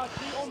screen.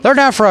 Third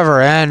down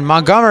forever, and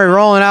Montgomery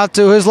rolling out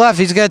to his left.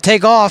 He's going to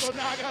take off,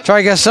 try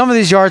to get some of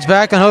these yards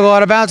back, and he'll go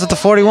out of bounds at the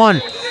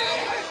 41.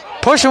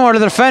 Pushing one of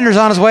the defenders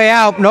on his way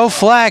out. No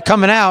flag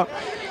coming out.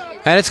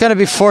 And it's going to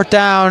be fourth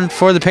down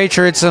for the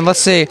Patriots, and let's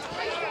see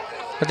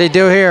what they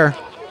do here.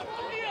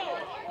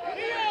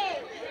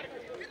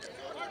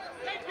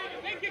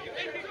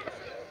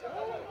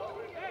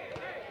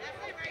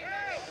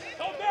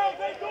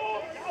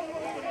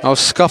 No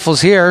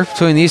scuffles here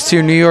between these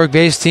two New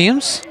York-based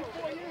teams.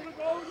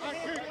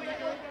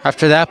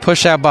 After that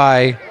push out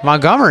by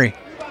Montgomery.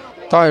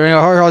 Thought, you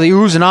know, heard all the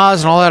oohs and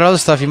ahs and all that other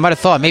stuff. You might have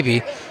thought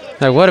maybe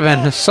there would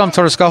have been some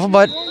sort of scuffle,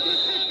 but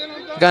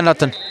got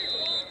nothing.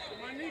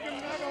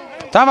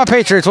 Time out,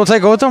 Patriots. We'll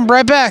take it with them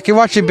right back. You're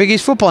watching Big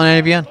East football on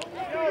NEBN.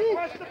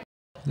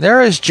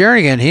 There is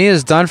Jernigan. He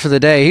is done for the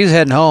day. He's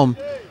heading home.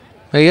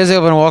 But he is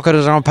able to walk out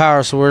his own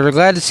power, so we're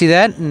glad to see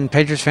that, and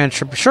Patriots fans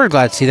should be sure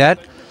glad to see that.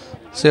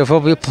 So if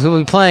he'll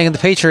be playing, and the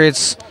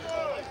Patriots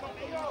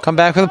come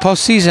back for the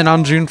postseason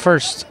on June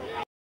 1st.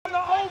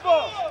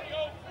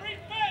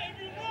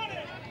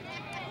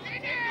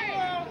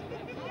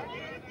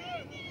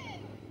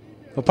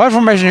 The punt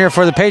formation here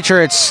for the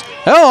Patriots.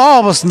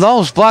 Oh,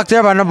 almost blocked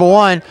there by number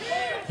 1.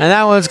 And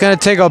that one's going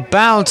to take a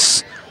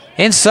bounce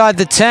inside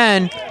the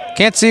 10.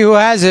 Can't see who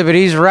has it, but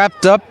he's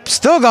wrapped up.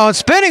 Still going,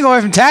 spinning away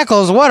from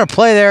tackles. What a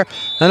play there.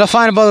 And they'll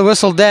find about the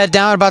whistle dead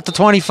down about the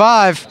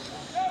 25.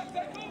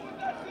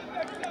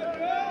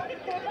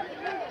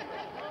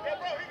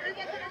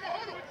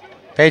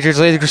 Patriots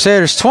lead the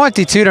Crusaders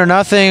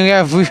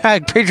 22-0. We've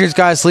had Patriots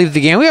guys leave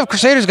the game. We have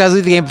Crusaders guys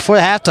leave the game before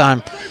the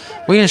halftime.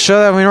 We didn't show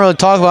that. We didn't really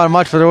talk about it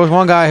much, but there was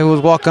one guy who was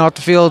walking off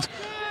the field,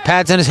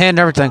 pads in his hand and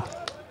everything.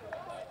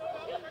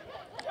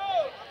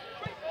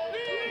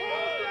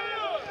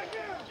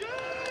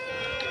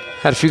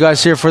 Had a few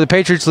guys here for the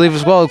Patriots leave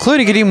as well,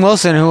 including Kadeem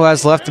Wilson, who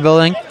has left the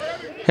building.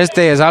 His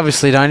day is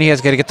obviously done. He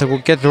has got to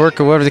get to work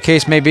or whatever the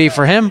case may be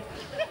for him.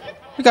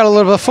 We got a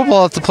little bit of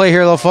football to play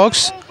here, though,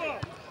 folks.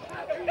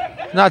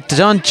 Not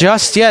done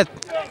just yet.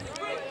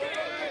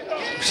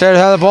 Crusaders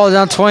have the ball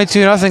down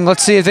 22-0.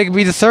 Let's see if they can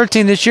be the third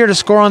team this year to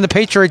score on the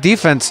Patriot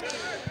defense.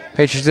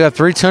 Patriots do have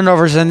 3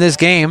 turnovers in this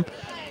game,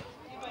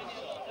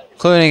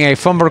 including a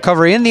fumble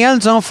recovery in the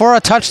end zone for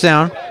a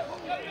touchdown.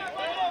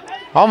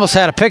 Almost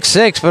had a pick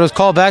 6, but it was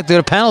called back due to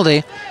a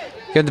penalty.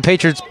 Giving the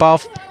Patriots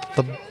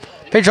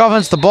Patriot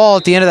offense the ball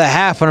at the end of the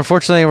half, but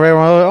unfortunately we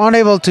were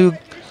unable to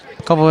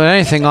come up with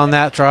anything on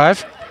that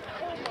drive.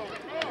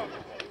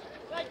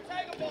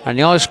 And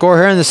the only score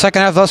here in the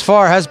second half thus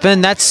far has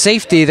been that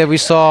safety that we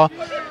saw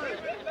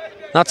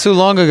not too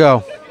long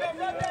ago.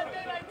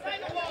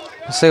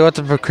 Let's see what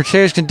the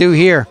Crusaders can do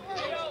here.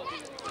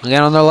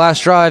 Again, on their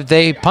last drive,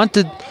 they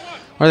punted,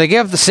 or they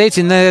gave up the safety,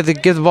 and then they had to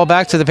give the ball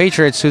back to the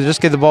Patriots, who just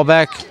gave the ball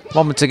back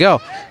moments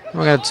ago.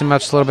 We're going to zoom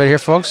out just a little bit here,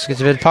 folks.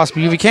 Get a bit of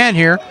possible UV can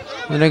here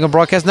on the New England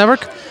Broadcast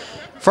Network.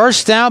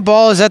 First down,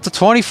 ball is at the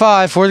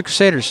 25 for the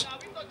Crusaders.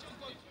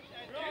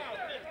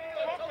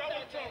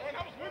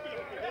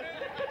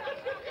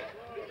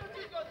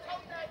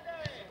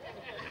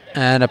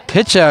 And a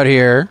pitch out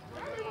here.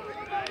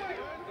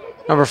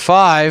 Number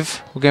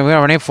 5. Again, we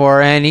don't have a name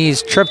for, and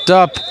he's tripped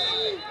up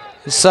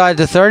inside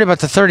the 30, about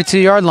the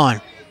 32-yard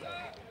line.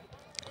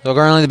 So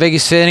currently the Big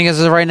East standing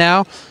as of right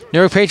now.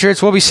 New York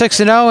Patriots will be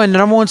 6-0 and the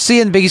number 1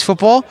 seed in Big East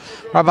football.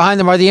 Right behind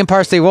them are the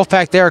Empire State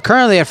Wolfpack. They are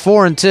currently at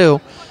 4-2.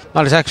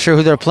 Not exactly sure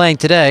who they're playing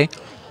today.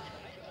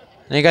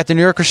 And you got the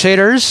New York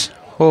Crusaders,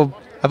 who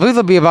I believe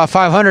they'll be about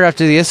 500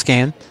 after this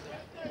game.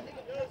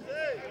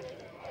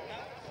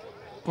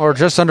 Or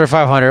just under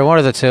 500, one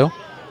of the two.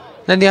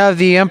 Then you have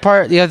the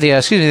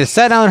the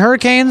Staten Island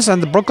Hurricanes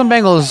and the Brooklyn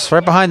Bengals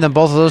right behind them.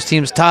 Both of those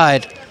teams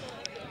tied.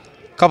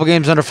 A couple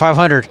games under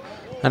 500.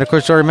 And of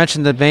course, I already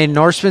mentioned the Maine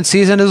Norseman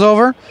season is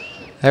over.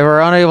 They were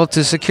unable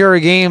to secure a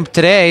game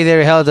today.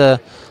 They held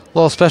a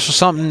little special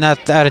something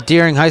at a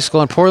Deering High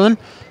School in Portland.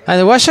 And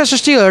the Westchester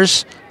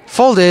Steelers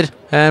folded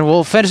and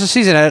will finish the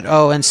season at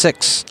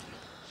 0-6.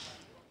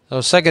 So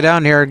second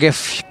down here,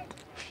 give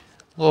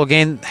a little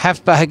gain,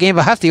 a gain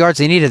about half the yards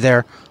they needed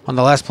there on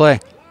the last play.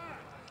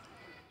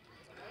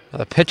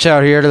 The pitch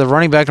out here to the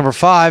running back, number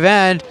 5,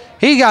 and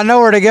he got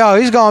nowhere to go.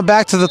 He's going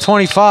back to the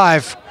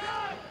 25.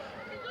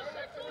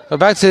 So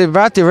back to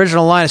about the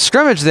original line of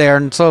scrimmage there,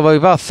 and so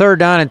about third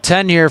down and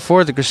 10 here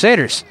for the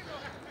Crusaders.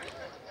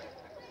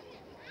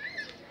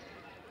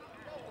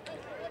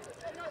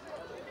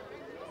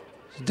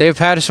 Dave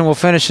Patterson will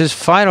finish his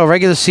final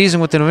regular season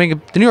with the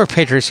New York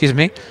Patriots,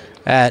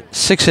 at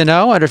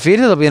 6-0,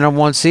 undefeated. They'll be the number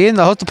 1 seed, and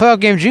they'll host the playoff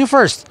game June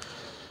 1st.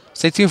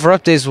 Stay tuned for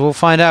updates. We'll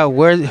find out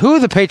who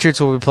the Patriots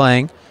will be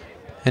playing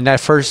in that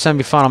first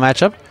semifinal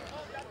matchup.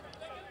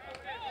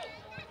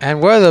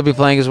 And where they'll be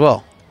playing as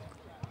well.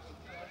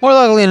 More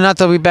likely than not,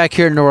 they'll be back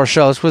here in New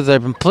Rochelle. That's where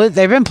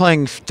they've been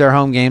playing their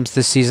home games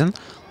this season.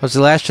 Was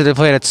the last year they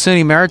played at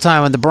SUNY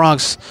Maritime in the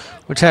Bronx,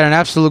 which had an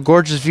absolute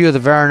gorgeous view of the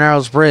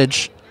Varanarrows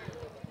Bridge.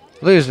 I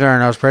believe it was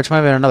Varanarrows Bridge. Might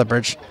have been another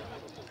bridge.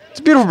 It's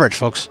a beautiful bridge,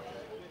 folks.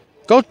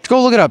 Go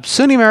look it up.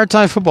 SUNY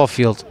Maritime Football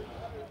Field.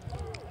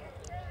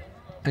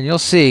 And you'll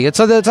see. It's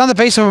on the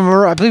base of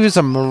I believe it's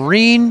a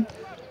Marine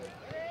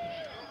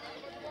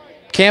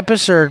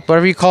campus or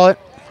whatever you call it.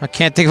 I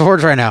can't think of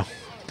words right now.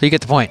 So you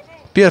get the point.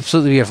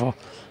 Absolutely beautiful.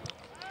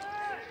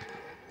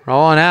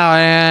 Rolling out,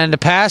 and the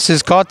pass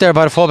is caught there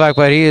by the fullback,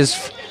 but he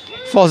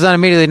falls down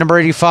immediately. Number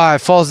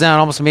 85 falls down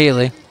almost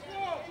immediately.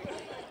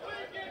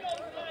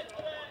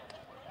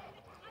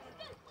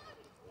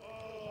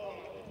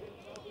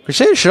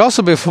 Crusaders should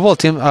also be a football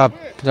team.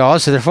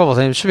 Obviously, they're a football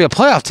team. It should be a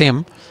playoff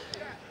team,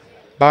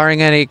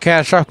 barring any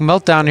catastrophic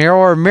meltdown here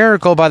or a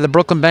miracle by the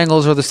Brooklyn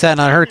Bengals or the Staten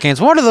Island Hurricanes.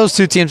 One of those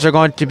two teams are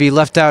going to be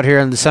left out here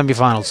in the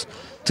semifinals.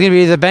 It's going to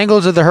be the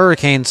Bengals or the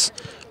Hurricanes,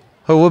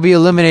 who will be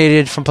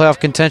eliminated from playoff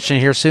contention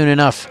here soon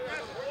enough.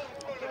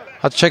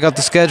 I'll check out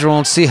the schedule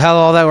and see how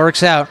all that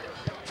works out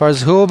as far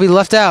as who will be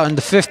left out in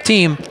the fifth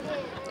team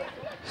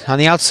on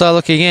the outside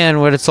looking in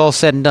when it's all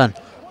said and done.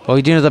 But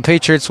we do know the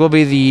Patriots will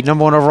be the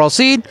number 1 overall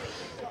seed.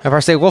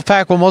 Empire State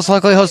Wolfpack will most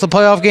likely host the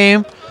playoff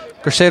game.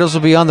 Crusaders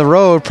will be on the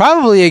road,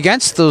 probably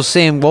against those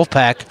same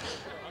Wolfpack.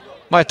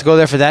 Might have to go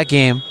there for that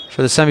game,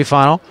 for the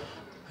semifinal.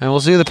 And we'll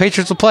see who the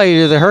Patriots will play,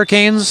 either the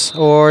Hurricanes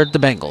or the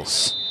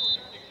Bengals.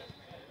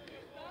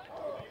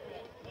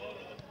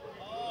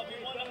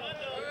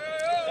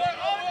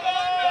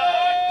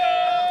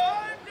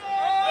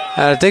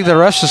 I think the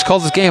refs just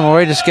called this game.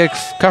 We'll just get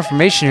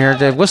confirmation here.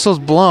 The whistle's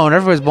blown.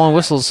 Everybody's blowing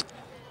whistles.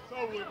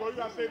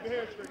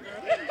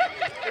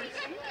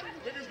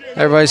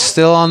 Everybody's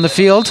still on the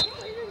field.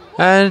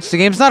 And the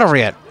game's not over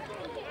yet.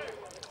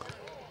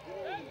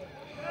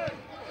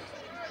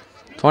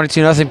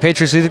 22-0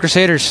 Patriots lead the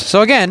Crusaders.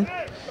 So again,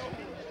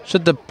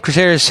 should the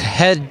Crusaders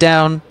head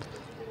down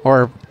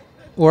or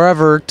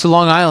wherever to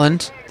Long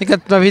Island, I think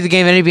that might be the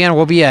game NEBN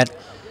will be at.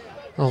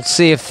 We'll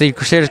see if the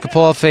Crusaders can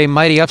pull off a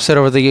mighty upset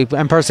over the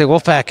Empire State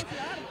Wolfpack.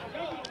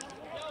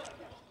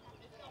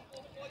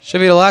 Should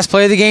be the last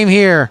play of the game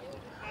here.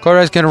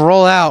 Quarterback's going to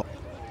roll out.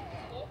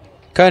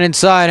 Cut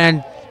inside,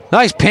 and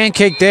nice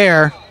pancake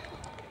there.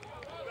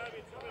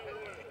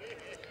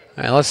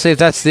 All right, let's see if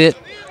that's it.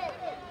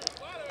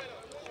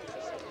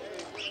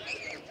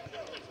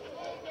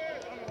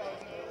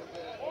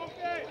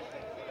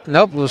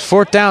 Nope, it was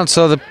 4th down,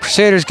 so the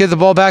Crusaders give the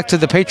ball back to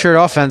the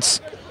Patriot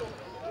offense.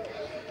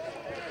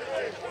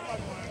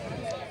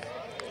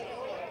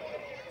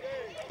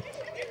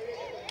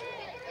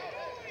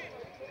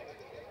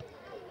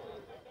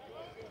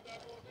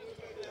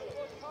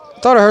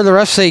 I thought I heard the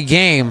ref say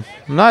game.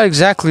 I'm not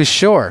exactly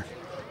sure.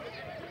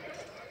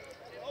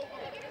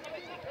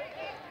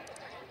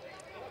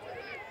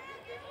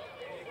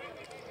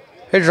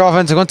 Patriot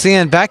offense once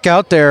again back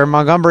out there.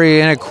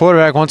 Montgomery in at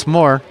quarterback once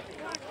more.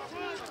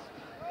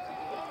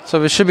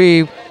 So it should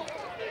be.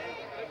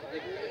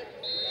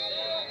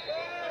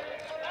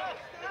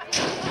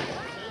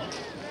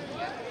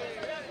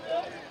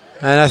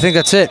 And I think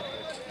that's it.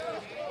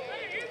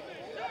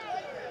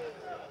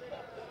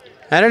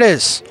 And it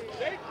is.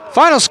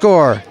 Final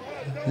score.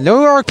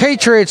 New York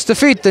Patriots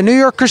defeat the New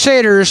York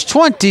Crusaders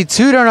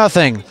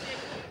 22-0.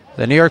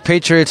 The New York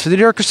Patriots for the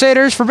New York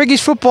Crusaders for Big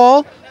East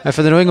Football. And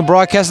for the New England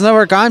Broadcast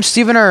Network, I'm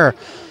Stephen Err.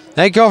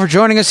 Thank you all for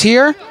joining us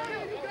here.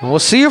 And we'll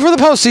see you for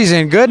the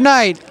postseason. Good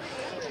night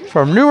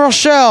from New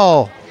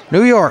Rochelle,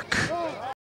 New York.